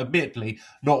malpractice. Now, admittedly,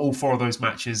 not all 4 of those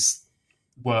matches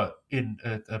were in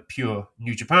a pure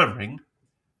New Japan ring,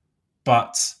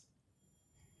 but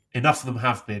enough of them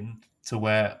have been to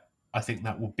where I think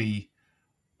that will be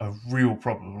a real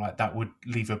problem. Like, that would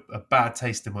leave a bad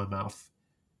taste in my mouth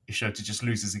if Shota just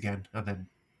loses again and then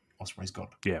Ospreay's gone.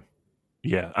 Yeah.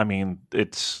 Yeah. I mean,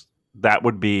 that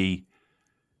would be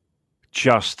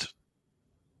just...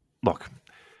 Look,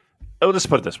 let's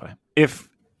put it this way.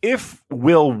 If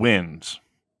Will wins,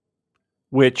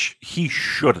 which he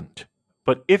shouldn't,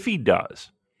 But if he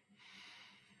does,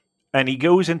 and he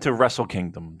goes into Wrestle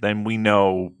Kingdom, then we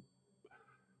know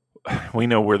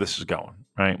where this is going,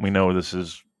 right? We know this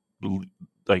is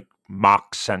like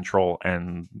mock central,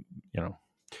 and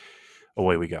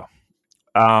away we go.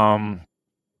 I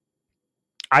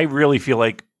really feel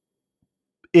like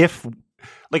if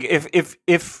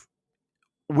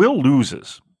Will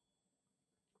loses,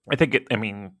 I think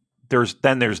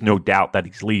there's no doubt that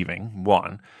he's leaving,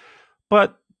 one.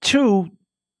 But two,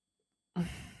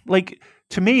 like,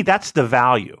 to me, that's the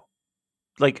value.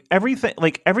 Like everything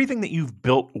that you've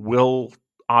built Will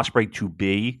Ospreay to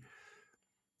be,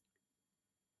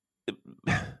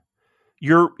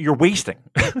 you're wasting.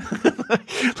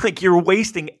 Like, you're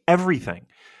wasting everything,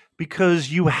 because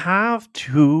you have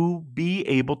to be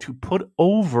able to put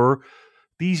over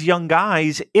these young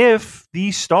guys if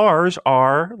these stars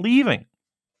are leaving.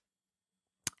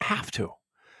 Have to.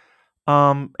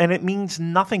 And it means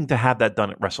nothing to have that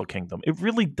done at Wrestle Kingdom. It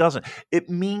really doesn't. It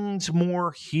means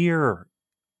more here.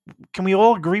 Can we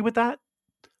all agree with that?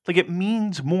 Like, it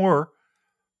means more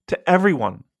to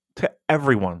everyone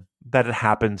that it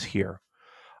happens here.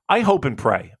 I hope and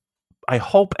pray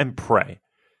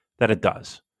that it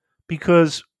does.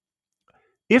 Because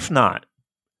if not,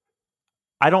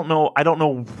 I don't know.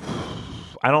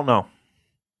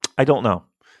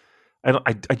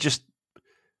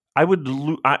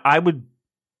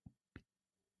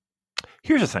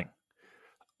 Here's the thing.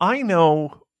 I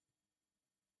know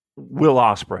Will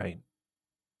Ospreay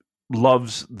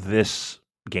loves this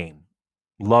game,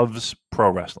 loves pro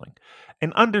wrestling,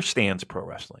 and understands pro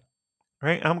wrestling.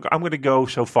 Right? I'm going to go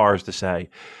so far as to say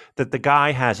that the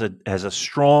guy has a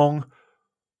strong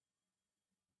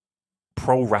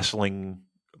pro wrestling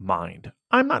mind.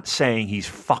 I'm not saying he's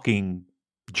fucking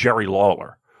Jerry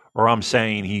Lawler, or I'm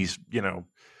saying he's,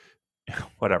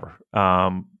 whatever.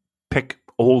 Pick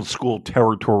old school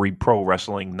territory pro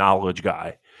wrestling knowledge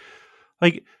guy.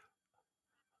 Like,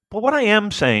 but what I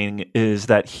am saying is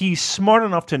that he's smart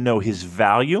enough to know his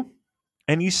value,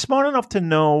 and he's smart enough to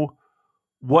know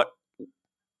what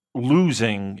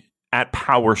losing at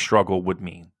Power Struggle would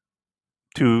mean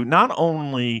to not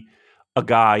only a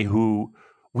guy who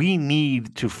we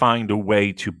need to find a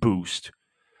way to boost.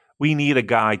 We need a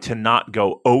guy to not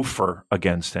go over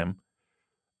against him.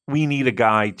 We need a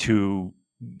guy to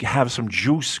have some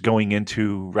juice going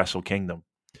into Wrestle Kingdom.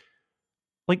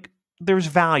 Like, there's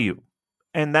value.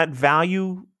 And that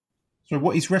value... So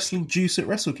what is wrestling juice at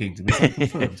Wrestle Kingdom? Is that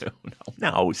confirmed?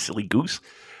 No, silly goose.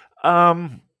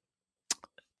 But,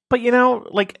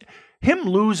 like, him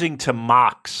losing to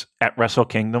Mox at Wrestle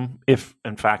Kingdom, if,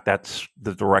 in fact, that's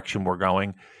the direction we're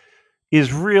going,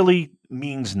 is really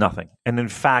means nothing. And, in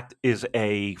fact, is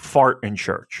a fart in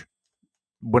church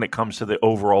when it comes to the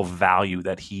overall value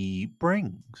that he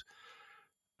brings.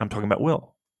 I'm talking about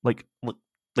Will. Like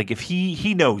if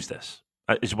he knows this,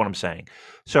 is what I'm saying.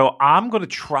 So I'm going to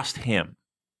trust him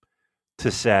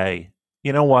to say,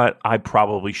 you know what? I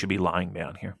probably should be lying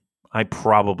down here. I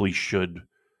probably should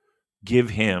give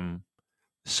him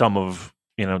some of,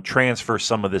 transfer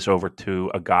some of this over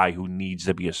to a guy who needs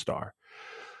to be a star.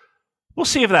 We'll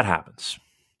see if that happens.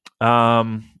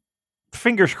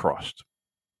 Fingers crossed.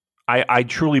 I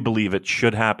truly believe it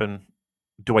should happen.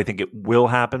 Do I think it will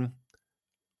happen?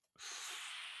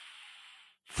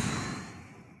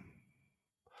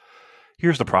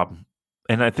 Here's the problem.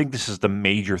 And I think this is the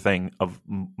major thing of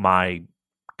my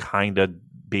kind of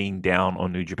being down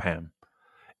on New Japan,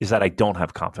 is that I don't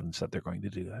have confidence that they're going to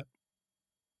do that.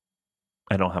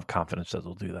 I don't have confidence that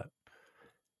they'll do that.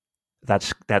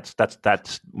 That's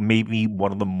maybe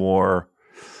one of the more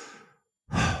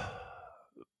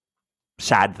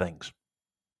sad things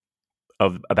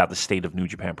about the state of New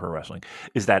Japan Pro Wrestling,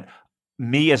 is that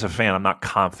me as a fan, I'm not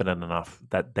confident enough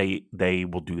that they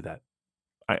will do that.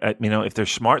 If they're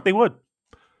smart, they would.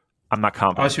 I'm not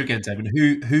confident. I'll ask you again, David.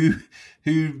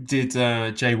 Who did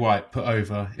Jay White put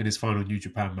over in his final New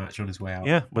Japan match on his way out?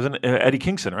 Yeah, wasn't it Eddie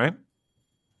Kingston, right?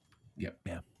 Yep.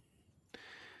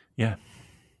 Yeah.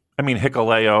 I mean,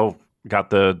 Hikuleo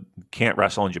can't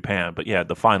wrestle in Japan, but yeah,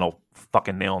 the final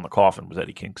fucking nail in the coffin was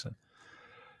Eddie Kingston.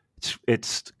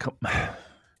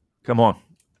 Come on.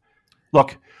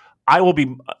 Look, I will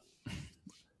be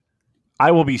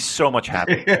so much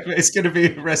happier. It's going to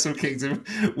be Wrestle Kingdom.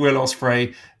 Will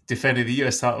Ospreay defending the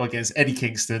US title against Eddie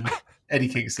Kingston. Eddie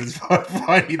Kingston's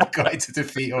finally the guy to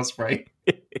defeat Ospreay.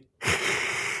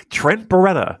 Trent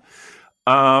Beretta.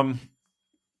 I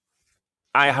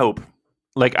hope.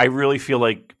 Like, I really feel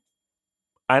like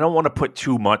I don't want to put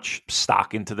too much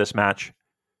stock into this match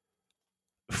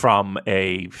from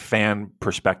a fan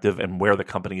perspective and where the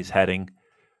company is heading.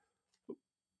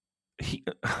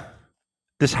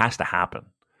 This has to happen.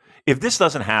 If this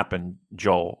doesn't happen,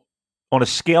 Joel, on a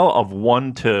scale of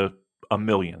 1 to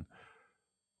 1,000,000,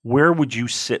 where would you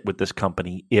sit with this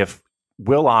company if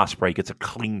Will Ospreay gets a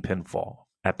clean pinfall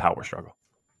at Power Struggle?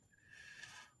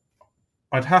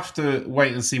 I'd have to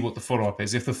wait and see what the follow-up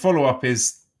is. If the follow-up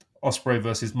is Ospreay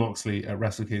versus Moxley at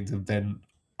Wrestle Kingdom, then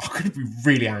I'm going to be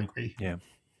really angry. Yeah.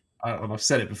 And I've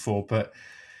said it before, but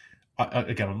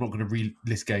again, I'm not going to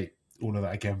relitigate all of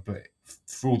that again, but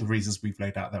for all the reasons we've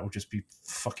laid out, that will just be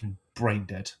fucking brain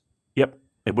dead. Yep,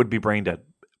 it would be brain dead.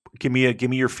 Give me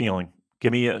your feeling.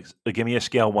 Give me a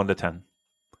scale 1 to 10.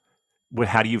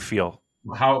 How do you feel?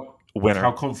 How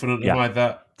confident am I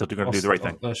that they're going to do the right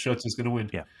thing? Shota going to win?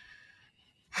 Yeah.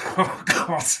 Oh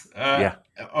God.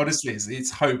 Honestly,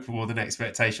 it's hope more than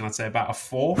expectation. I'd say about a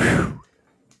 4.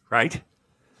 Right?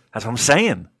 That's what I'm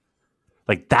saying.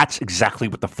 Like, that's exactly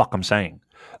what the fuck I'm saying.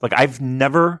 Like, I've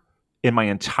never in my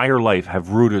entire life have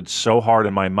rooted so hard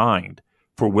in my mind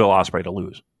for Will Ospreay to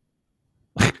lose.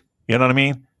 You know what I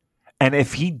mean? And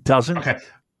if he doesn't... Okay.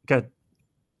 Good.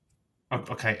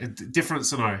 Okay, a different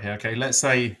scenario here. Okay, let's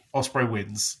say Ospreay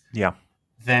wins. Yeah.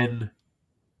 Then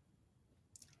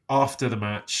after the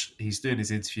match, he's doing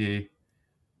his interview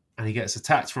and he gets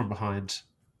attacked from behind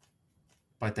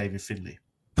by David Finlay.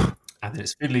 And then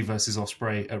it's Finlay versus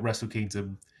Ospreay at Wrestle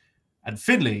Kingdom. And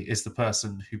Finlay is the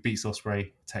person who beats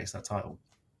Ospreay, takes that title.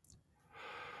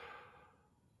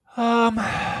 I'm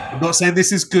not saying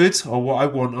this is good or what I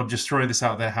want. I'm just throwing this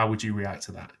out there. How would you react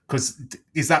to that? Because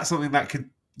is that something that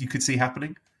you could see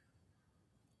happening?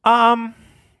 I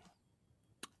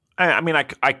mean,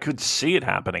 I could see it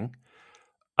happening.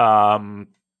 Would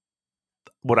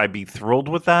I be thrilled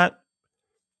with that?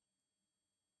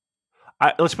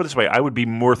 Let's put it this way. I would be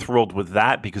more thrilled with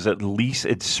that because at least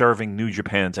it's serving New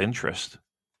Japan's interest.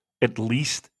 At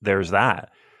least there's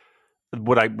that.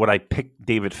 Would I pick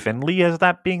David Finlay as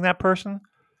that being that person?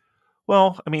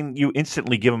 Well, I mean, you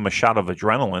instantly give him a shot of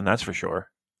adrenaline, that's for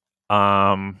sure.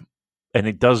 And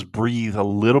it does breathe a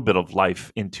little bit of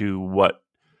life into what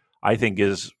I think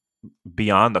is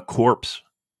beyond the corpse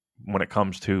when it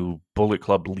comes to Bullet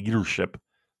Club leadership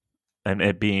and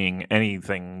it being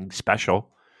anything special.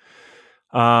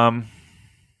 So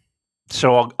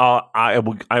I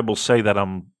will say that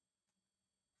I'm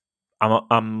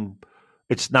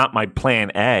it's not my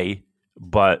plan A,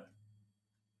 but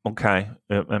okay.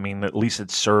 I mean, at least it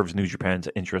serves New Japan's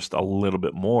interest a little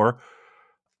bit more.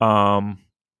 Shota's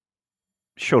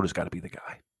got to be the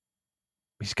guy.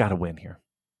 He's got to win here.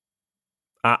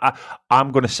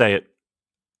 I'm going to say it.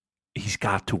 He's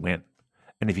got to win,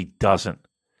 and if he doesn't,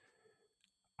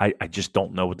 I just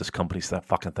don't know what this company's that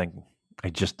fucking thing. I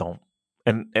just don't.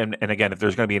 And again, if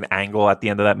there's going to be an angle at the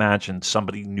end of that match and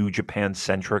somebody New Japan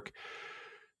centric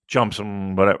jumps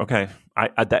him, whatever. Okay,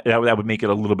 that would make it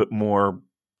a little bit more,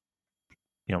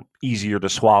 easier to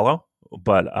swallow.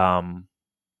 But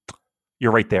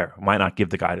you're right there. Why not give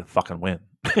the guy the fucking win?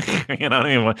 You know what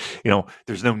I mean?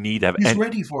 There's no need to have. He's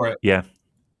ready for it. Yeah,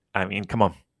 I mean, come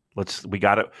on. We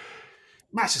got it.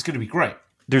 Match is going to be great.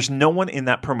 There's no one in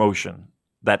that promotion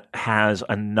that has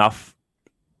enough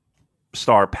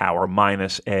star power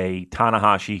minus a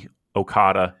Tanahashi,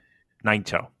 Okada,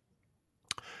 Naito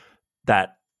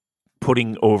that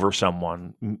putting over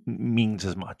someone means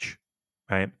as much,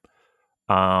 right?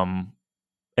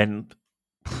 And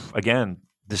again,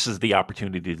 this is the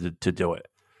opportunity to do it.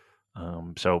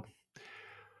 So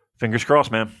fingers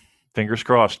crossed, man. Fingers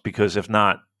crossed, because if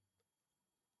not,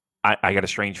 I got a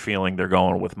strange feeling they're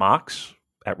going with Mox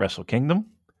at Wrestle Kingdom.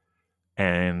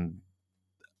 And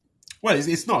well,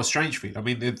 it's not a strange feeling. I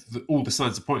mean, all the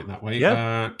signs are pointing that way.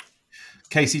 Yeah.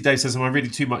 Casey Dave says, am I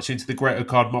reading too much into the Great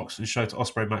O'Card Mox and Shota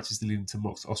Ospreay matches leading to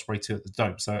Mox Ospreay 2 at the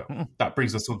Dome? So that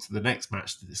brings us on to the next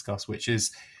match to discuss, which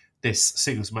is this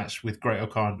singles match with Great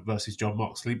O'Khan versus John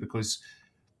Moxley, because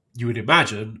you would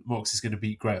imagine Mox is going to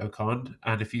beat Great O'Khan,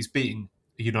 and if he's beating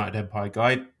a United Empire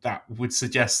guy, that would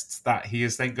suggest that he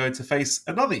is then going to face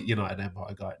another United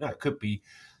Empire guy. Now, it could be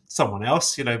someone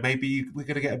else. Maybe we're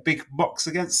going to get a big Mox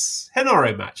against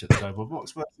Henare match at the Dome, or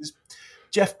Mox versus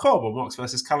Jeff Cobb, or Mox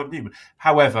versus Callum Newman.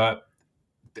 However,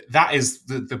 that is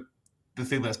the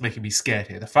thing that's making me scared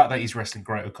here. The fact that he's wrestling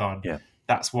Great O'Khan,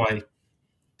 that's why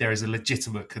there is a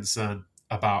legitimate concern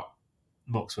about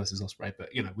Mox versus Ospreay.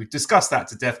 But, we've discussed that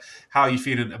to death. How are you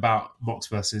feeling about Mox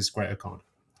versus Great O'Khan?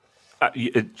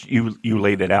 You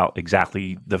laid it out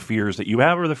exactly. The fears that you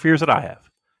have are the fears that I have,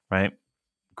 right?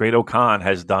 Great O'Khan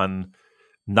has done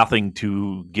nothing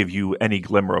to give you any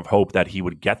glimmer of hope that he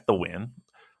would get the win.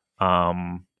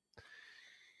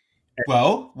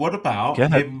 Well, what about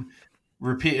him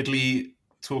repeatedly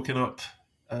talking up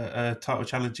a title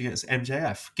challenge against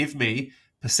MJF? Give me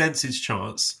percentage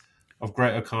chance of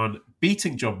Great-O-Khan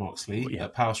beating John Moxley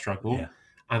at Power Struggle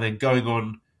and then going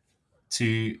on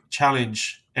to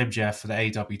challenge MJF for the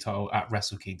AEW title at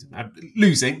Wrestle Kingdom and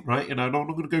losing, right? You know, I'm not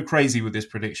going to go crazy with this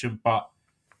prediction, but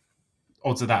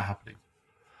odds of that happening.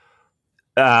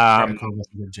 Great-O-Khan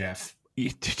versus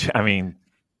MJF. I mean,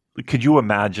 could you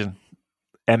imagine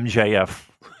MJF?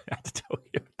 I have to tell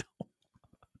you.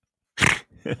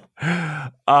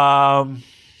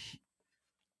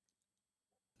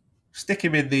 Stick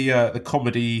him in the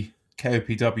comedy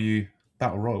KOPW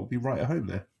battle royal. Be right at home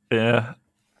there. Yeah,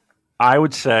 I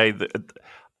would say that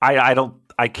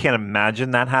I can't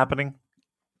imagine that happening.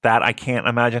 I can't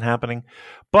imagine happening.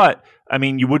 But I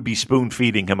mean, you would be spoon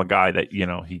feeding him a guy that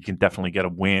he can definitely get a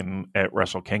win at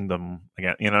Wrestle Kingdom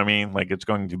again. You know what I mean? Like it's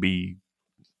going to be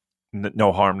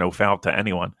no harm, no foul to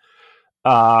anyone.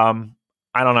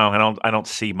 I don't know. I don't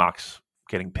see Mox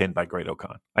getting pinned by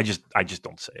Great-O-Khan. I just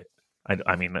don't see it.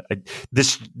 I mean,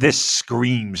 this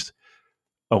screams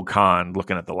O'Khan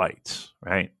looking at the lights,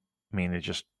 right? I mean, it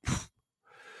just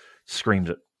screams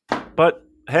it. But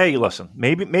hey, listen,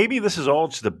 maybe this is all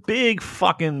just a big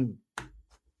fucking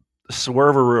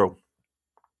swerveroo,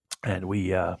 and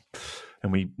we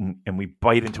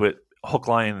bite into it hook,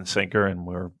 line, and sinker, and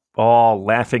we're all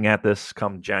laughing at this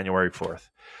come January 4th.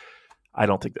 I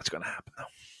don't think that's going to happen, though.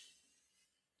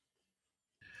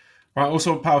 Right,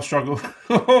 also on Power Struggle,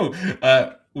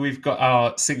 we've got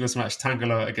our singles match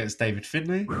Tangaloa against David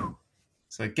Finlay.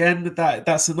 So again,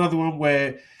 that's another one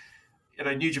where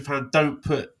New Japan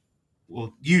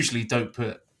usually don't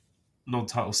put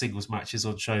non-title singles matches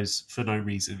on shows for no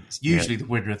reason. It's usually the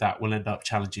winner of that will end up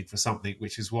challenging for something,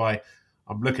 which is why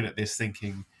I'm looking at this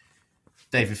thinking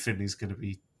David Finlay's going to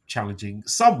be challenging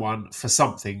someone for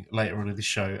something later on in the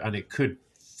show, and it could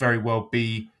very well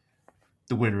be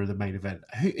the winner of the main event.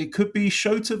 It could be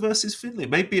Shota versus Finlay.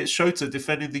 Maybe it's Shota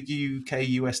defending the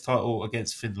UK-US title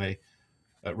against Finlay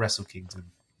at Wrestle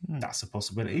Kingdom. That's a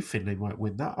possibility. Finlay might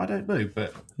win that. I don't know.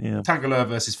 But Tangaloa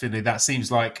versus Finlay, that seems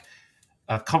like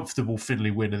a comfortable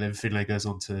Finlay win, and then Finlay goes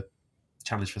on to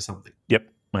challenge for something. Yep.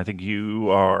 I think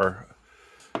you are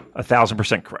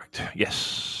 1,000% correct.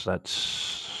 Yes. That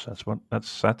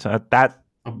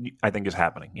I think is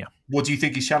happening. Yeah. What do you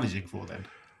think he's challenging for then?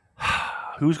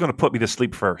 Who's going to put me to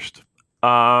sleep first?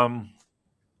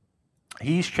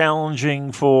 He's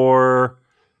challenging for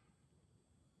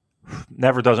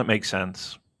Never Doesn't Make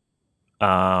Sense.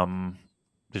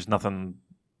 There's nothing.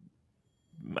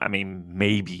 I mean,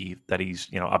 maybe that he's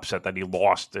upset that he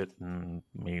lost it and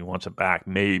he wants it back.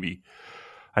 Maybe.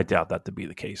 I doubt that to be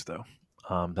the case, though.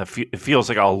 It feels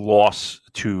like a loss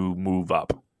to move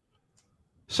up.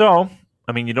 So,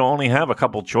 I mean, you don't only have a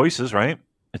couple choices, right?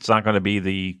 It's not going to be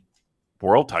the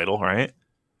world title, right?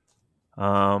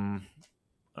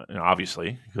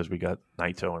 Obviously, because we got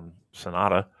Naito and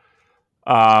Sonata.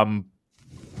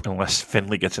 Unless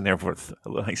Finlay gets in there for a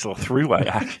nice little three-way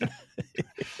action.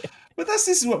 But this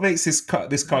is what makes this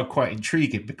card quite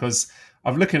intriguing, because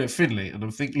I'm looking at Finlay and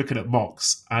I'm looking at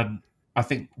Mox, and I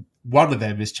think one of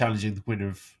them is challenging the winner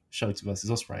of Shota versus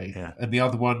Ospreay, and the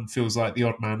other one feels like the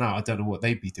odd man out. I don't know what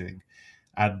they'd be doing.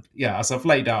 And as I've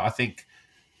laid out, I think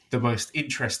the most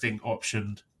interesting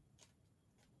option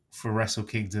for Wrestle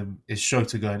Kingdom is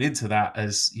Shota going into that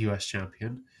as US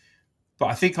champion. But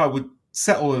I think I would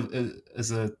settle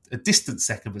as a distant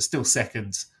second, but still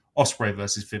second, Ospreay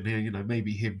versus Finlay.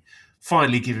 Maybe him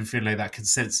finally giving Finlay that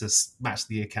consensus match of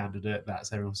the year candidate.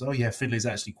 That's everyone's, Finlay's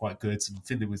actually quite good, and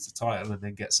Finlay wins the title, and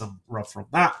then get some rub from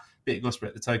that, beating Ospreay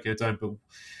at the Tokyo Dome. But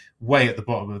way at the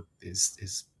bottom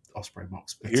is Ospreay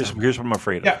Mox. Here's what I'm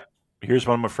afraid of. Here's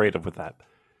what I'm afraid of with that.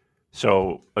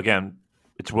 So again,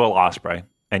 it's Will Ospreay,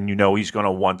 and he's going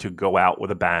to want to go out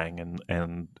with a bang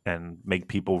and make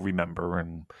people remember,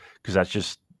 and because that's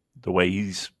just the way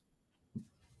he's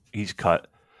cut.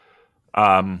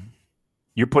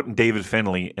 You're putting David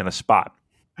Finlay in a spot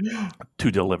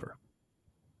to deliver.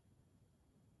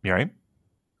 You all right?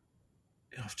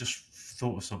 I've just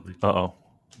thought of something. Uh-oh.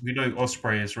 We know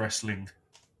Ospreay is wrestling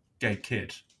Gay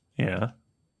Kid. Yeah.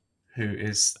 Who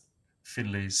is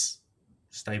Finlay's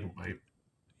stablemate.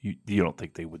 You don't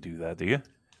think they would do that, do you?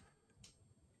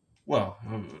 Well,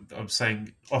 I'm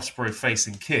saying Ospreay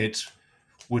facing Kid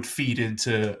would feed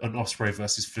into an Ospreay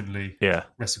versus Finlay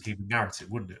Wrestle Kingdom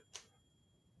narrative, wouldn't it?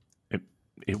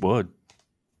 It would.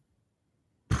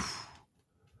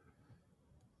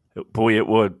 Boy, it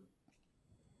would.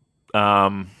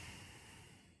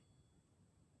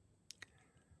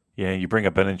 You bring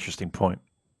up an interesting point.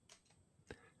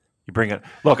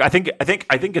 Look, I think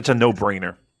it's a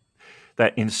no-brainer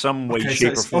that in some way,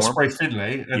 shape, or form, Ospreay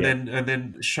Finlay, and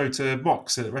then Shota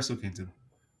Mox at Wrestle Kingdom.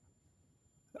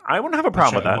 I wouldn't have a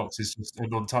problem with that. Mox is just a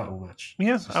non-title match.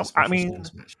 Yeah, I mean,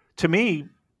 to me,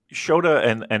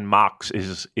 Shota and Mox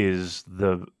is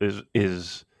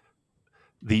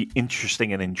the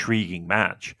interesting and intriguing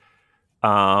match.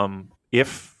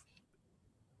 If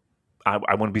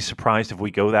I wouldn't be surprised if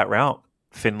we go that route,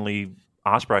 Finlay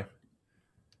Ospreay.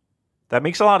 That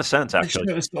makes a lot of sense,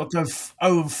 actually. It's got to go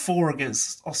 0-4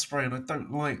 against Ospreay, and I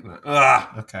don't like that.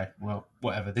 Okay, well,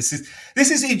 whatever. This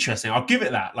is interesting. I'll give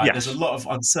it that. Like, There's a lot of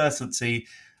uncertainty,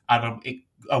 and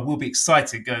I will be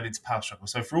excited going into Power Struggle.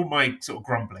 So for all my sort of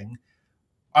grumbling,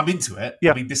 I'm into it.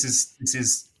 Yeah. I mean, this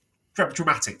is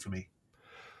dramatic for me.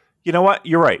 You know what?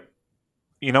 You're right.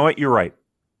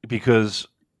 Because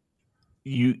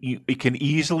it can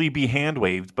easily be hand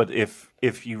waved, but if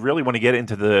you really want to get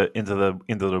into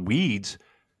the weeds,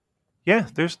 yeah,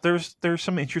 there's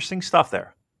some interesting stuff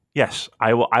there. Yes,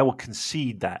 I will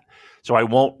concede that. So I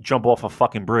won't jump off a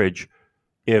fucking bridge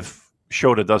if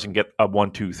Shota doesn't get a 1,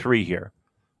 2, 3 here,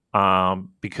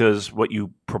 because what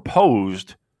you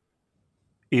proposed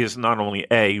is not only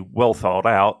A, well thought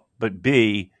out, but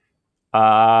B,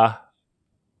 very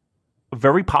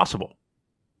possible.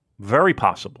 Very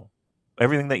possible.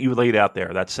 Everything that you laid out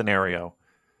there, that scenario,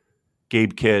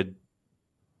 Gabe Kidd,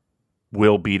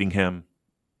 Will beating him,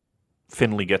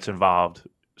 Finlay gets involved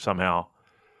somehow.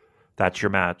 That's your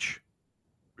match.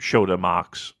 Shota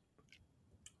Mox.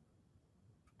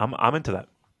 I'm into that.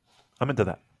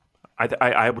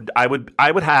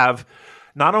 I would have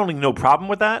not only no problem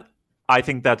with that. I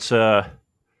think that's a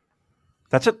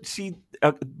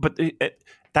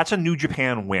New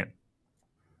Japan win,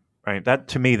 right? That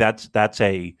to me, that's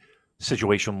a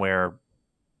situation where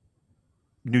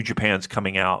New Japan's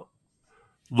coming out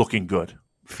looking good,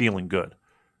 feeling good.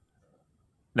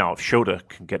 Now, if Shota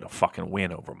can get a fucking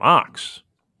win over Mox,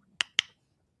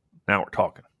 now we're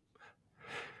talking.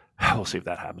 We'll see if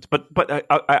that happens. But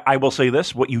I will say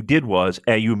this: what you did was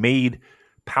you made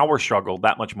Power Struggle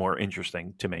that much more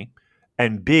interesting to me,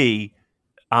 and B,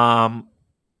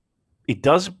 it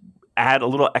does add a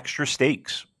little extra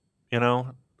stakes.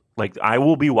 Like I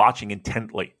will be watching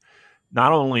intently.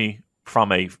 Not only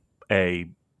from I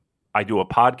do a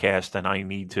podcast and I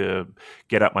need to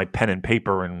get out my pen and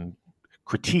paper and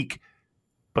critique,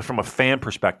 but from a fan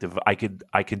perspective,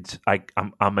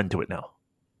 I'm into it now.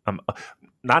 I'm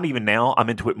not even now. I'm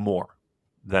into it more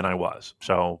than I was.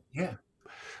 So yeah,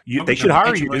 they should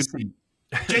hire you, dude.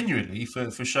 Genuinely for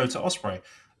Shota Ospreay.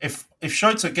 If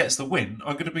Shota gets the win,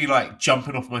 I'm going to be like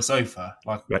jumping off my sofa,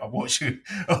 like I watch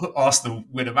Arsenal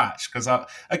win a match. Because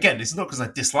again, it's not because I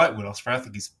dislike Will Ospreay. I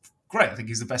think he's great. I think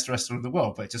he's the best wrestler in the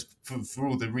world. But just for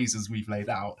all the reasons we've laid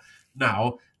out,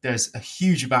 now there's a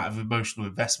huge amount of emotional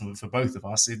investment for both of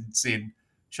us in seeing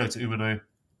Shota Umino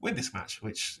win this match.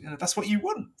 Which that's what you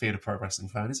want being a pro wrestling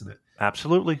fan, isn't it?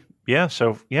 Absolutely. Yeah.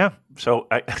 So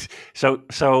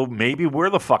maybe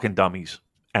we're the fucking dummies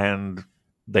and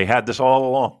they had this all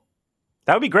along.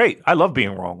 That would be great. I love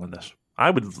being wrong on this. I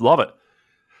would love it.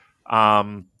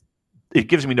 It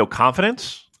gives me no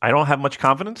confidence. I don't have much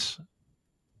confidence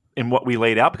in what we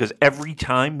laid out because every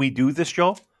time we do this,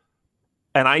 Joel,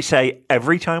 and I say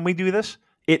every time we do this,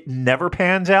 it never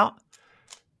pans out.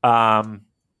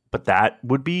 But that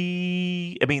would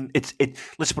be,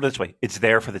 let's put it this way. It's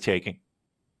there for the taking.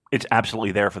 It's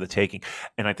absolutely there for the taking.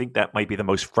 And I think that might be the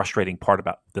most frustrating part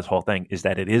about this whole thing is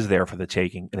that it is there for the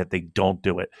taking. And if they don't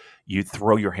do it, you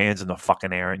throw your hands in the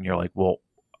fucking air and you're like, well,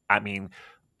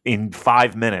 in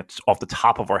 5 minutes off the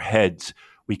top of our heads,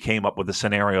 we came up with a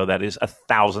scenario that is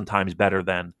 1,000 times better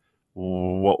than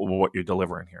what you're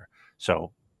delivering here.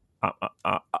 So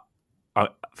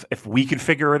if we can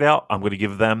figure it out, I'm going to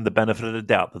give them the benefit of the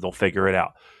doubt that they'll figure it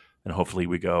out. And hopefully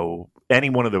we go, any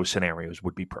one of those scenarios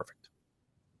would be perfect.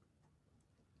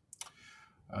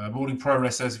 Morning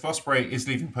Progress says, if Ospreay is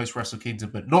leaving post Wrestle Kingdom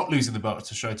but not losing the belt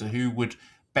to Shota, who would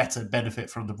better benefit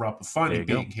from the rub of finally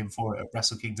beating him for it at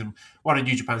Wrestle Kingdom? One of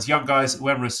New Japan's young guys,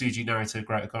 Uemura, Tsuji, Naruto,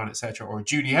 Great Okan, etc., or a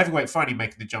junior heavyweight finally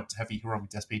making the jump to heavy Hiromu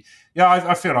Despi. Yeah,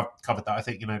 I feel I've covered that. I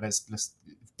think let's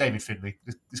David Finlay.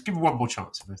 Let's give him one more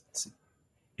chance.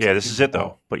 Yeah, this is it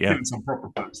though. But yeah, give him some proper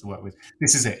opponents to work with.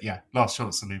 This is it. Yeah, last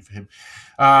chance saloon for him.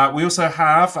 We also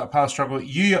have at Power Struggle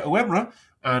Yuya Uemura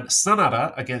and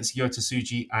Sanada against Yota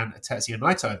Tsuji and Tetsuya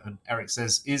Naito. And Eric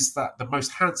says, is that the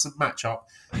most handsome matchup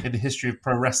in the history of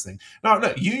pro wrestling? Now,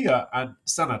 look, Yuya and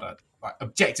Sanada,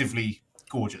 objectively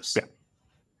gorgeous. Yeah.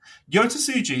 Yota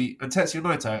Tsuji and Tetsuya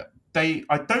Naito,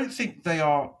 I don't think they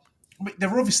are...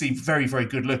 they're obviously very, very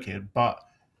good looking, but...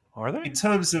 Are they? In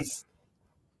terms of...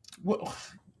 Well,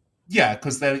 yeah,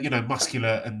 because they're,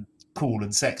 muscular and cool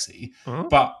and sexy. Uh-huh.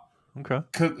 But okay.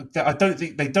 I don't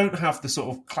think... They don't have the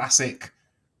sort of classic...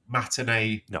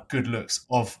 matinee No. good looks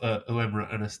of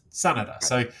Uemura and a Sanada. Right.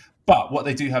 So, but what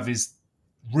they do have is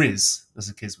Riz, as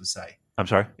the kids would say. I'm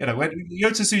sorry? You know, when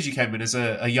Yota Tsuji came in as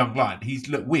a young lion, he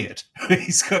looked weird.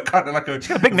 He's got kind of like he's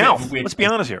got a big mouth. Let's be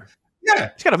honest here.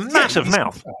 Yeah. He's got a massive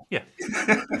mouth. Yeah.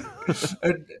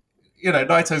 And, you know,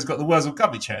 Naito's got the Wurzel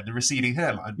gummy chair and the receding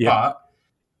hairline. Yeah. But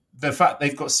the fact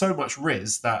they've got so much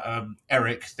Riz that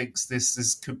Eric thinks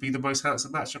this could be the most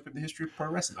handsome matchup in the history of pro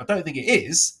wrestling. I don't think it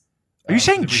is. Are you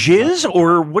saying jizz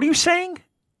or what are you saying?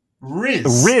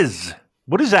 Riz. Riz.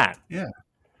 What is that? Yeah.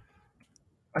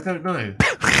 I don't know.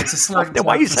 It's a slang term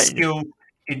for skill.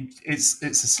 It's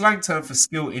a slang term for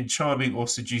skill in charming or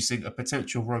seducing a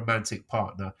potential romantic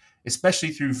partner, especially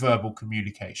through verbal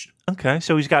communication. Okay,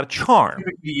 so he's got a charm.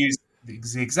 Typically used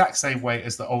the exact same way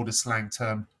as the older slang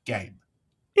term game.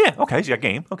 Yeah, okay, he's got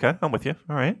game. Okay, I'm with you.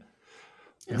 All right.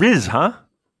 Yeah. Riz, huh?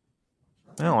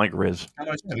 I don't like Riz.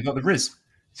 We got the Riz.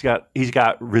 He's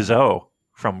got Rizzo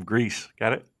from Greece.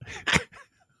 Got it?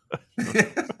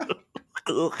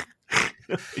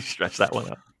 You stretch that one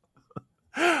out.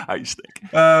 How you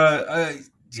think? I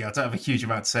don't have a huge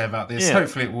amount to say about this. Yeah.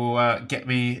 Hopefully it will get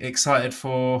me excited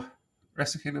for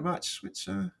Wrestle Kingdom match, which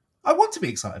I want to be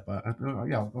excited by.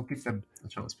 I'll give them a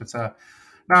chance. But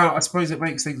now I suppose it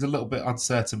makes things a little bit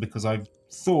uncertain because I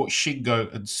thought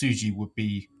Shingo and Tsuji would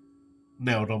be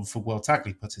nailed on for World Tag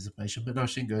League participation, but now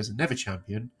Shingo is a never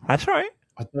champion. That's right.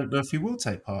 I don't know if he will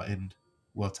take part in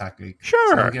World Tag League.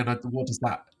 Sure. So again, what does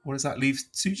that leave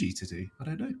Tsuji to do? I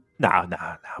don't know. No.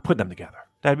 Put them together.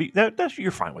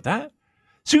 You're fine with that.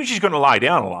 Tsuji's going to lie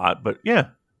down a lot, but yeah.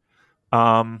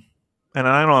 And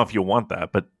I don't know if you want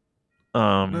that, but no,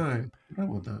 I don't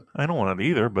want that. I don't want it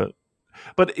either. But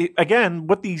again,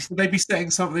 what these would they be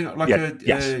setting something like a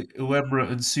Uemura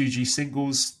and Tsuji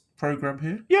singles program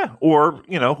here? Yeah, or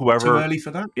whoever too early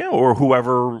for that. Yeah, or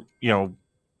whoever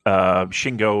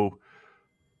Shingo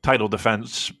title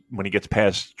defense when he gets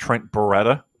past Trent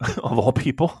Beretta of all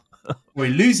people. Well,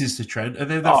 he loses to Trent, and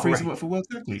then that frees him up for World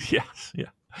Tag League. Yes, yeah.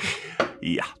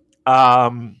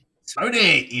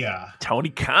 Tony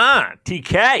Khan,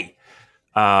 TK.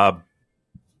 I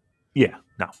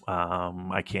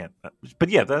can't. But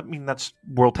yeah, that's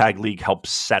World Tag League helps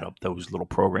set up those little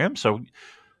programs. So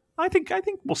I think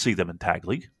we'll see them in Tag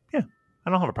League. Yeah, I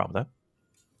don't have a problem with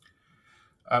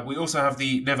that. We also have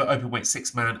the Never Openweight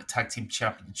 6-man Tag Team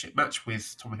Championship match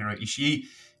with Tomohiro Ishii,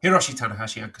 Hiroshi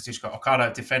Tanahashi, and Kazuchika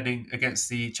Okada defending against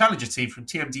the challenger team from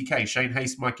TMDK, Shane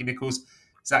Haste, Mikey Nichols,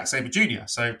 Zack Sabre Jr.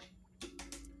 So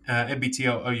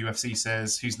NBTL OUFC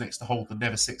says who's next to hold the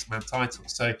Never 6-man title.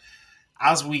 So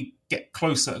as we get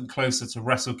closer and closer to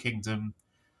Wrestle Kingdom,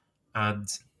 and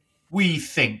we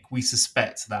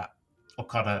suspect that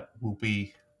Okada will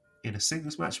be in a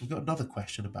singles match. We've got another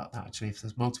question about that, actually. If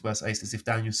there's multiverse aces, if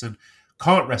Danielson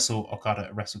can't wrestle Okada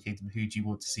at Wrestle Kingdom, who do you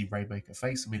want to see Rainmaker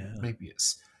face? I mean, maybe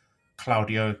it's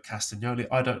Claudio Castagnoli.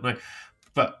 I don't know.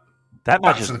 But that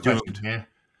match is doomed. Here.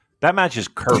 That match is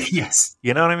cursed. Yes.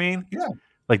 You know what I mean? Yeah.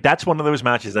 Like, that's one of those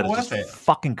matches that is just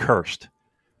fucking cursed.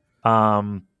 What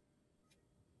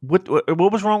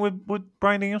was wrong with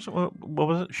Bryan Danielson? What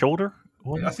was it? Shoulder?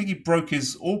 I think he broke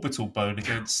his orbital bone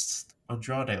against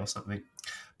Andrade or something.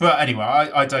 But anyway,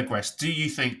 I digress. Do you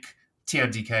think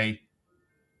TMDK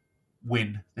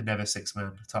win the Never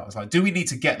 6-man titles? Like, do we need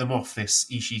to get them off this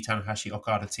Ishii, Tanahashi,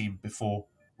 Okada team before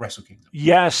Wrestle Kingdom?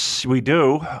 Yes, we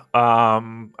do.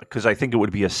 Because I think it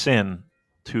would be a sin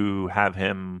to have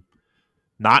him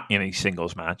not in a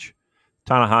singles match.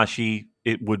 Tanahashi,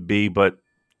 it would be, but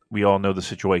we all know the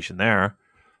situation there.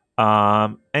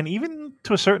 And even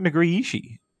to a certain degree,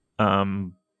 Ishii.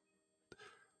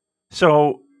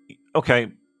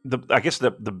 Okay. I guess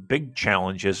the big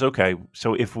challenge is, okay,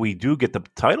 so if we do get the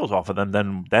titles off of them,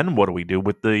 then what do we do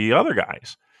with the other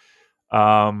guys?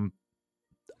 I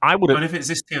would. But if it's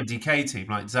this TMDK team,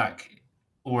 like Zach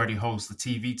already holds the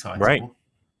TV title, right?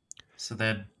 So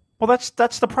then, well,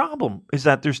 that's the problem. Is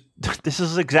that this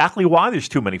is exactly why there's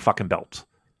too many fucking belts.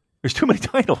 There's too many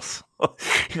titles.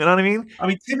 You know what I mean? I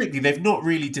mean, typically, they've not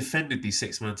really defended these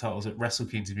 6-man titles at Wrestle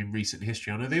Kingdom in recent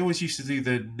history. I know they always used to do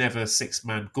the Never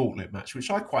 6-man gauntlet match,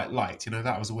 which I quite liked. You know,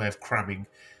 that was a way of cramming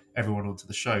everyone onto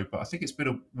the show. But I think it's been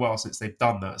a while since they've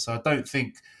done that. So I don't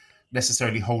think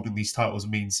necessarily holding these titles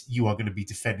means you are going to be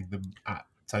defending them at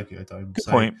Tokyo Dome. Good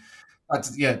point.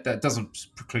 That doesn't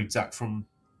preclude Zach from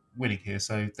winning here,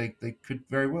 so they could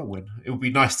very well win. It would be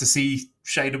nice to see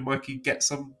Shane and Mikey get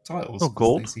some titles. Oh,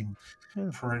 gold. They seem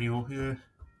perennial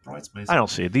bridesmaids. I don't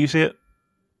see it. Do you see it?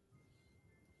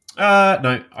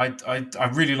 No. I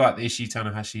really like the Ishii,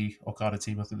 Tanahashi, Okada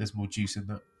team. I think there's more juice in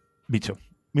that. Me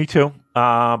too.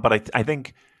 But I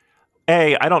think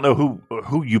I don't know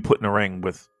who you put in the ring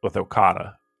with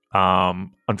Okada.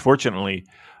 Unfortunately,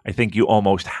 I think you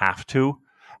almost have to.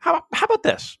 How about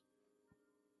this?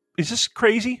 Is this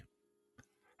crazy?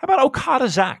 How about Okada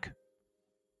Zach?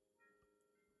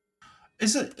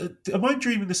 Is it? Am I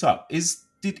dreaming this up?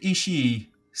 Did Ishii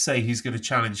say he's going to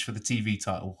challenge for the TV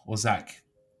title, or Zach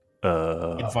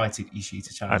invited Ishii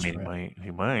to challenge? I mean,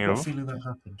 he might. I've got a feeling that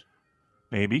happened.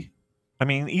 Maybe. I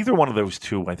mean, either one of those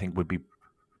two, I think, would be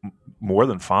more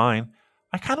than fine.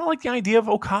 I kind of like the idea of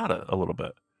Okada a little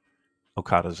bit.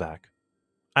 Okada Zach.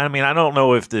 I mean, I don't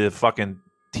know if the fucking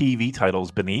TV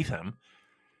title's beneath him,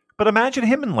 but imagine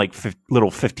him in like little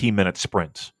 15-minute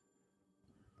sprints.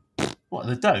 What,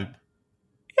 the Dome?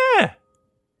 Yeah.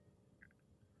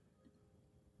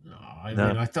 No, I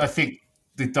mean, I think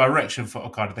the direction for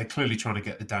Okada, they're clearly trying to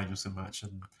get the Danielson match.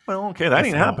 And well, okay, that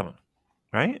ain't happening,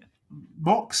 right?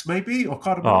 Mox, maybe?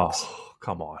 Okada Mox? Oh,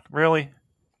 come on. Really?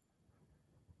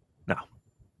 No.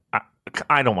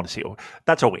 I don't want to see it.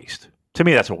 That's a waste. To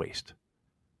me, that's a waste.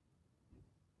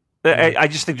 I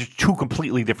just think there's two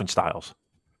completely different styles.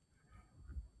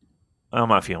 I'm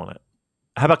not feeling it.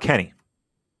 How about Kenny?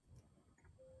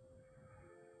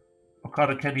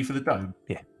 Okada Kenny for the Dome?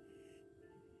 Yeah.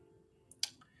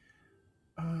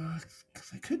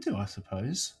 They could do, I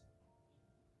suppose.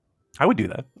 I would do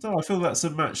that. I feel that's a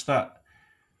match that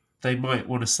they might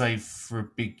want to save for a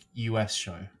big US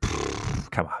show.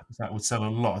 Come on. That would sell a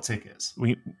lot of tickets.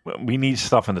 We need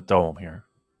stuff in the Dome here.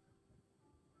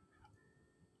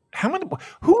 How many?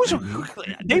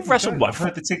 They've wrestled what? I've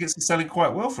heard the tickets are selling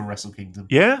quite well for Wrestle Kingdom.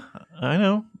 Yeah, I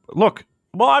know. Look,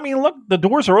 the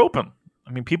doors are open.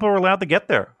 I mean, people are allowed to get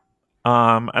there.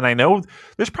 And I know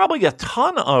there's probably a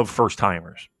ton of first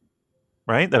timers,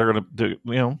 right? That are going to,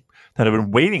 that have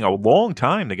been waiting a long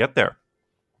time to get there.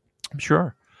 I'm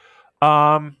sure.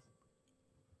 I'm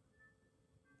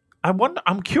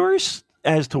curious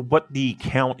as to what the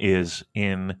count is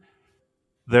in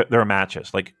their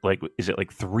matches. Like, is it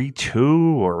like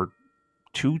 3-2 or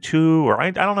 2-2 or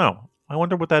I don't know. I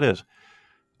wonder what that is.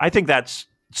 I think that's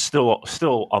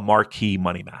still a marquee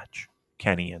money match.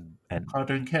 Kenny and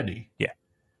Okada and Kenny. Yeah.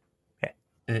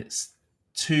 It's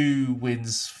 2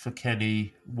 wins for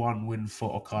Kenny, 1 win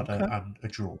for Okada, and a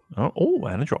draw. Oh,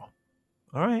 and a draw.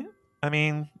 All right. I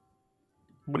mean,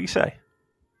 what do you say?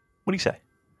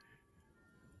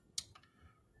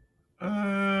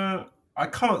 I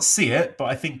can't see it, but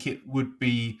I think it would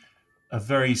be a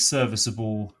very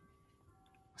serviceable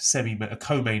a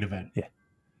co-main event. Yeah.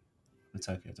 The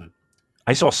Tokyo Dome.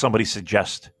 I saw somebody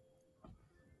suggest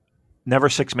never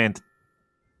 6-man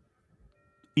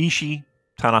Ishii,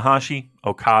 Tanahashi,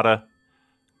 Okada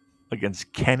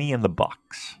against Kenny and the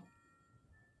Bucks.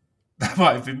 That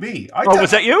might have been me.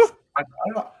 Was that you?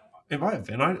 It might have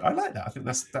been. I like that. I think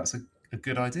that's a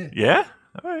good idea. Yeah?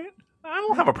 All right. I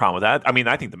don't have a problem with that. I mean,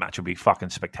 I think the match would be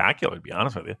fucking spectacular, to be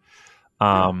honest with you.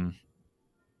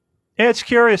 Yeah, it's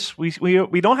curious. We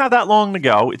don't have that long to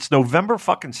go. It's November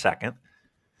fucking 2nd.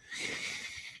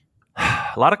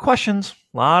 A lot of questions,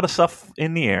 a lot of stuff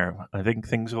in the air. I think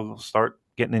things will start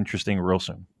getting interesting real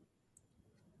soon.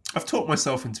 I've talked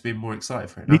myself into being more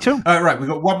excited for it now. Me too. Right, we've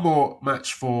got one more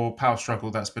match for Power Struggle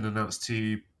that's been announced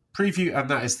to preview, and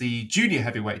that is the Junior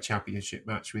Heavyweight Championship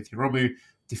match with Hiromu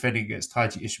defending against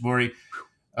Taiji Ishimori,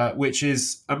 which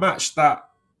is a match that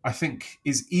I think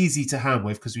is easy to hand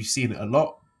with because we've seen it a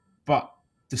lot, but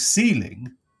the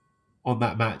ceiling on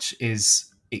that match is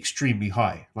extremely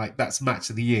high. Like, that's match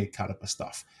of the year caliber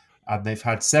stuff. And they've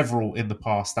had several in the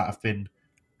past that have been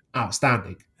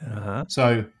outstanding. Uh-huh.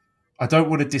 So I don't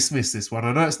want to dismiss this one.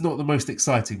 I know it's not the most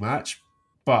exciting match,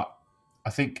 but I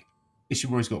think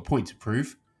Ishimori's got a point to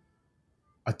prove.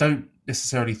 I don't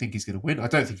necessarily think he's going to win. I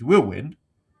don't think he will win.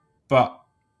 But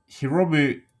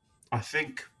Hiromu, I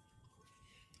think,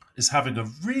 is having a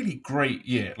really great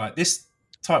year. Like, this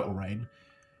title reign,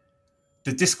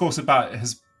 the discourse about it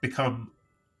has become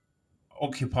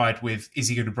occupied with, is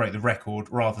he going to break the record,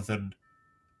 rather than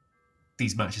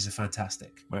these matches are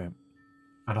fantastic. Right.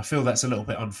 And I feel that's a little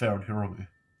bit unfair on Hiromu.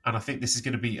 And I think this is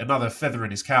going to be another feather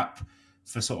in his cap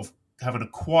for sort of having a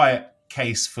quiet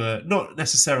case for not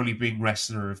necessarily being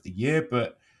Wrestler of the Year,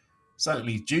 but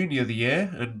certainly Junior of the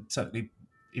Year, and certainly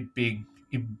it being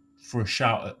in for a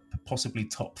shout at possibly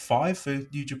top 5 for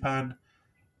New Japan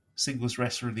Singles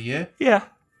Wrestler of the Year. Yeah.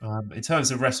 In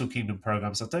terms of Wrestle Kingdom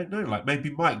programs, I don't know. Like,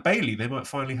 maybe Mike Bailey, they might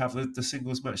finally have the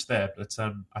singles match there. But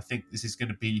I think this is going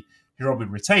to be Hiromu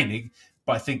retaining,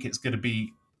 but I think it's going to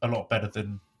be a lot better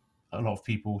than a lot of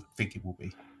people think it will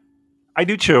be. I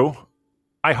do too.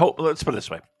 I hope. Let's put it this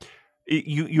way: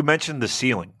 you mentioned the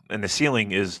ceiling, and the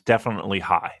ceiling is definitely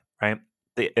high, right?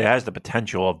 it has the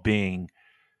potential of being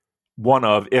one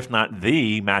of, if not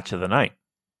the match of the night.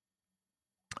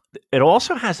 It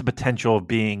also has the potential of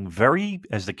being very,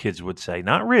 as the kids would say,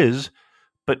 not Riz,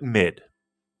 but mid,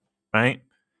 right?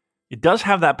 It does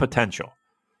have that potential,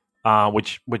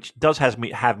 which does have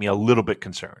me a little bit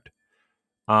concerned.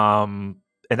 And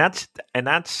that's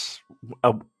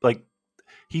like,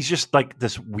 he's just like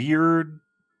this weird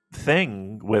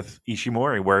thing with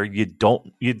Ishimori where you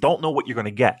don't know what you're going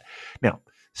to get. Now,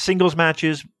 singles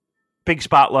matches, big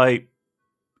spotlight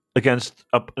against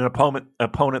an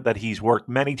opponent that he's worked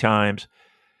many times.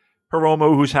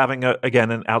 Hiromu, who's having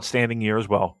again an outstanding year as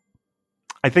well.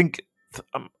 I think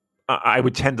I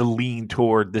would tend to lean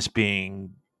toward this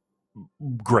being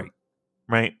great,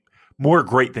 right? More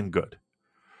great than good.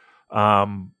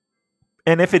 And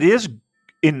if it is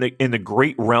in the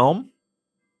great realm,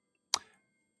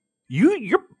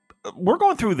 we're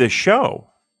going through this show.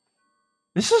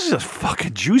 This is a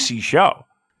fucking juicy show.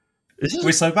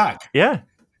 We're so back. Yeah,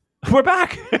 we're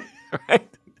back. Right?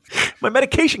 My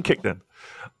medication kicked in.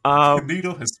 The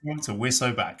needle has swung to we're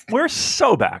so back. We're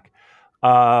so back.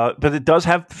 But it does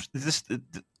have this.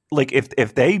 Like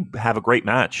if they have a great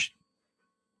match,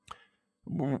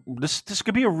 this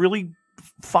could be a really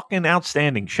fucking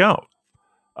outstanding show.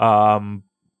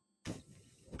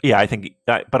 Yeah, I think,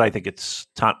 but I think it's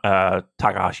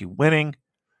Takahashi winning,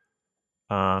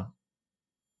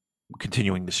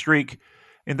 continuing the streak,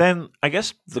 and then I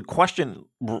guess the question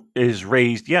is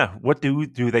raised: yeah, what do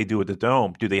they do at the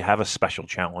Dome? Do they have a special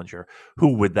challenger?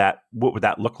 What would that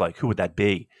look like? Who would that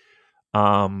be?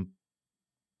 Can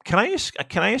I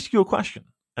ask you a question?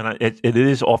 And it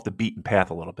is off the beaten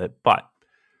path a little bit, but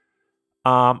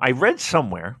I read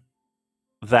somewhere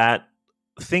that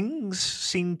things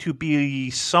seem to be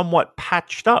somewhat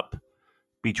patched up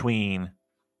between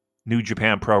New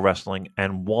Japan Pro Wrestling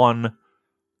and one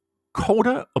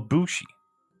Kota Ibushi.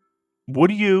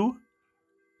 Would you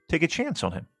take a chance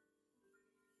on him?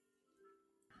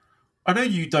 I know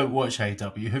you don't watch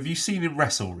AEW. Have you seen him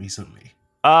wrestle recently?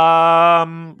 Yeah,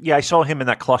 I saw him in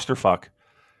that clusterfuck.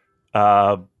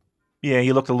 Yeah,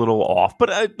 he looked a little off,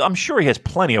 but I'm sure he has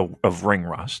plenty of ring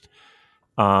rust.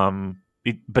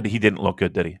 But he didn't look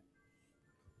good, did he?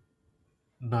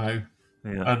 No.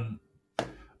 Yeah.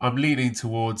 I'm leaning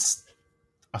towards,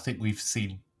 I think we've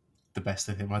seen the best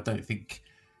of him. I don't think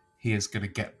he is going to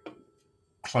get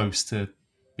close to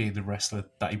being the wrestler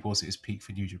that he was at his peak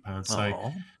for New Japan.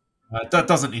 So that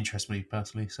doesn't interest me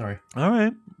personally. Sorry. All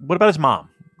right. What about his mom?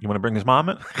 You want to bring his mom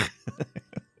in?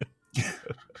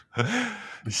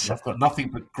 I've got nothing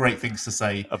but great things to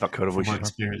say about Kota Ibushi. My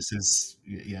experiences.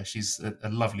 Yeah, she's a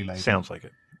lovely lady. Sounds like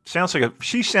it.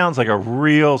 She sounds like a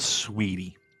real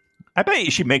sweetie. I bet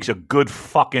you she makes a good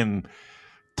fucking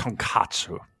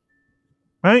tonkatsu.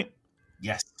 Right?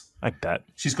 Yes. I bet.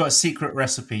 She's got a secret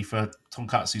recipe for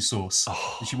tonkatsu sauce.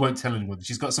 And she won't tell anyone.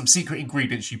 She's got some secret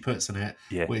ingredients she puts in it,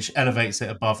 which elevates it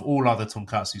above all other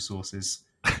tonkatsu sauces.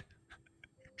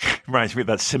 Reminds me of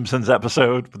that Simpsons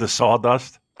episode with the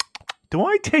sawdust. Do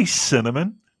I taste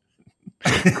cinnamon?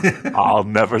 I'll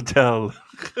never tell.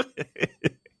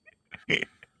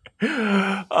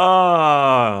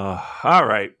 All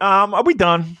right. Are we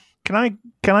done? Can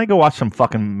I go watch some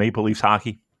fucking Maple Leafs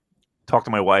hockey? Talk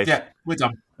to my wife. Yeah, we're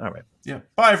done. All right. Yeah.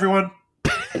 Bye, everyone.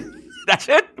 That's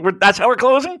it? That's how we're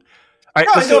closing? All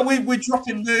right, no, we're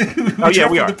dropping the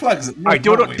we are. The plugs. All right,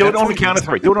 do it on the count of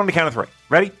three. Do it on the count of three.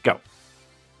 Ready? Go.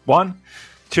 1,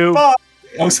 2. Bye.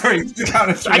 Oh, sorry. The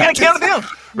count of three. I got to count it down.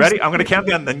 Ready? I'm going to count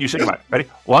down, then you say goodbye. Ready?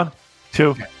 1,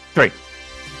 2, 3.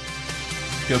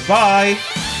 Goodbye.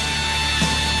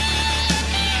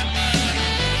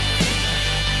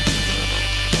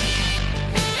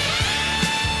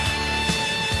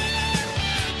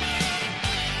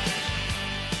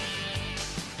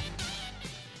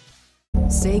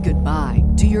 Say goodbye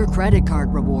to your credit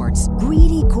card rewards.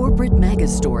 Greedy corporate mega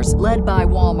stores, led by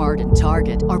Walmart and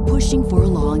Target, are pushing for a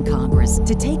law in Congress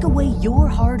to take away your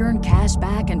hard-earned cash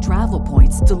back and travel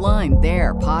points to line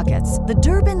their pockets. The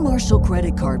Durbin-Marshall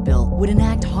credit card bill would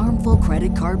enact harmful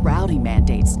credit card routing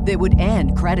mandates that would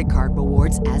end credit card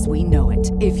rewards as we know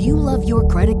it. If you love your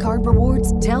credit card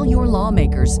rewards, tell your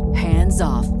lawmakers, hands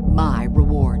off my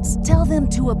rewards. Tell them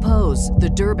to oppose the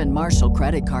Durbin-Marshall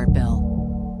credit card bill.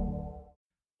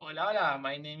 Hola,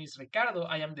 my name is Ricardo.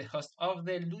 I am the host of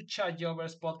the Lucha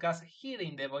Jovers podcast here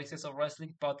in the Voices of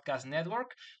Wrestling Podcast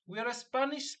Network. We are a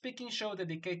Spanish-speaking show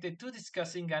dedicated to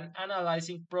discussing and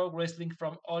analyzing pro wrestling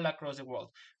from all across the world.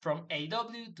 From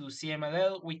AEW to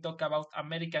CMLL, we talk about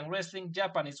American wrestling,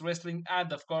 Japanese wrestling,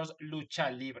 and of course, Lucha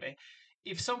Libre.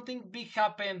 If something big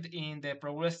happened in the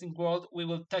pro wrestling world, we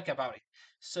will talk about it.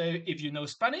 So if you know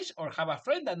Spanish or have a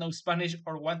friend that knows Spanish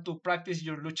or want to practice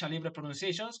your lucha libre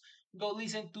pronunciations, go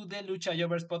listen to the Lucha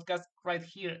Jovers podcast right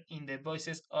here in the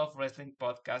Voices of Wrestling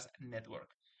Podcast Network.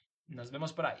 Nos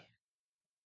vemos por ahí.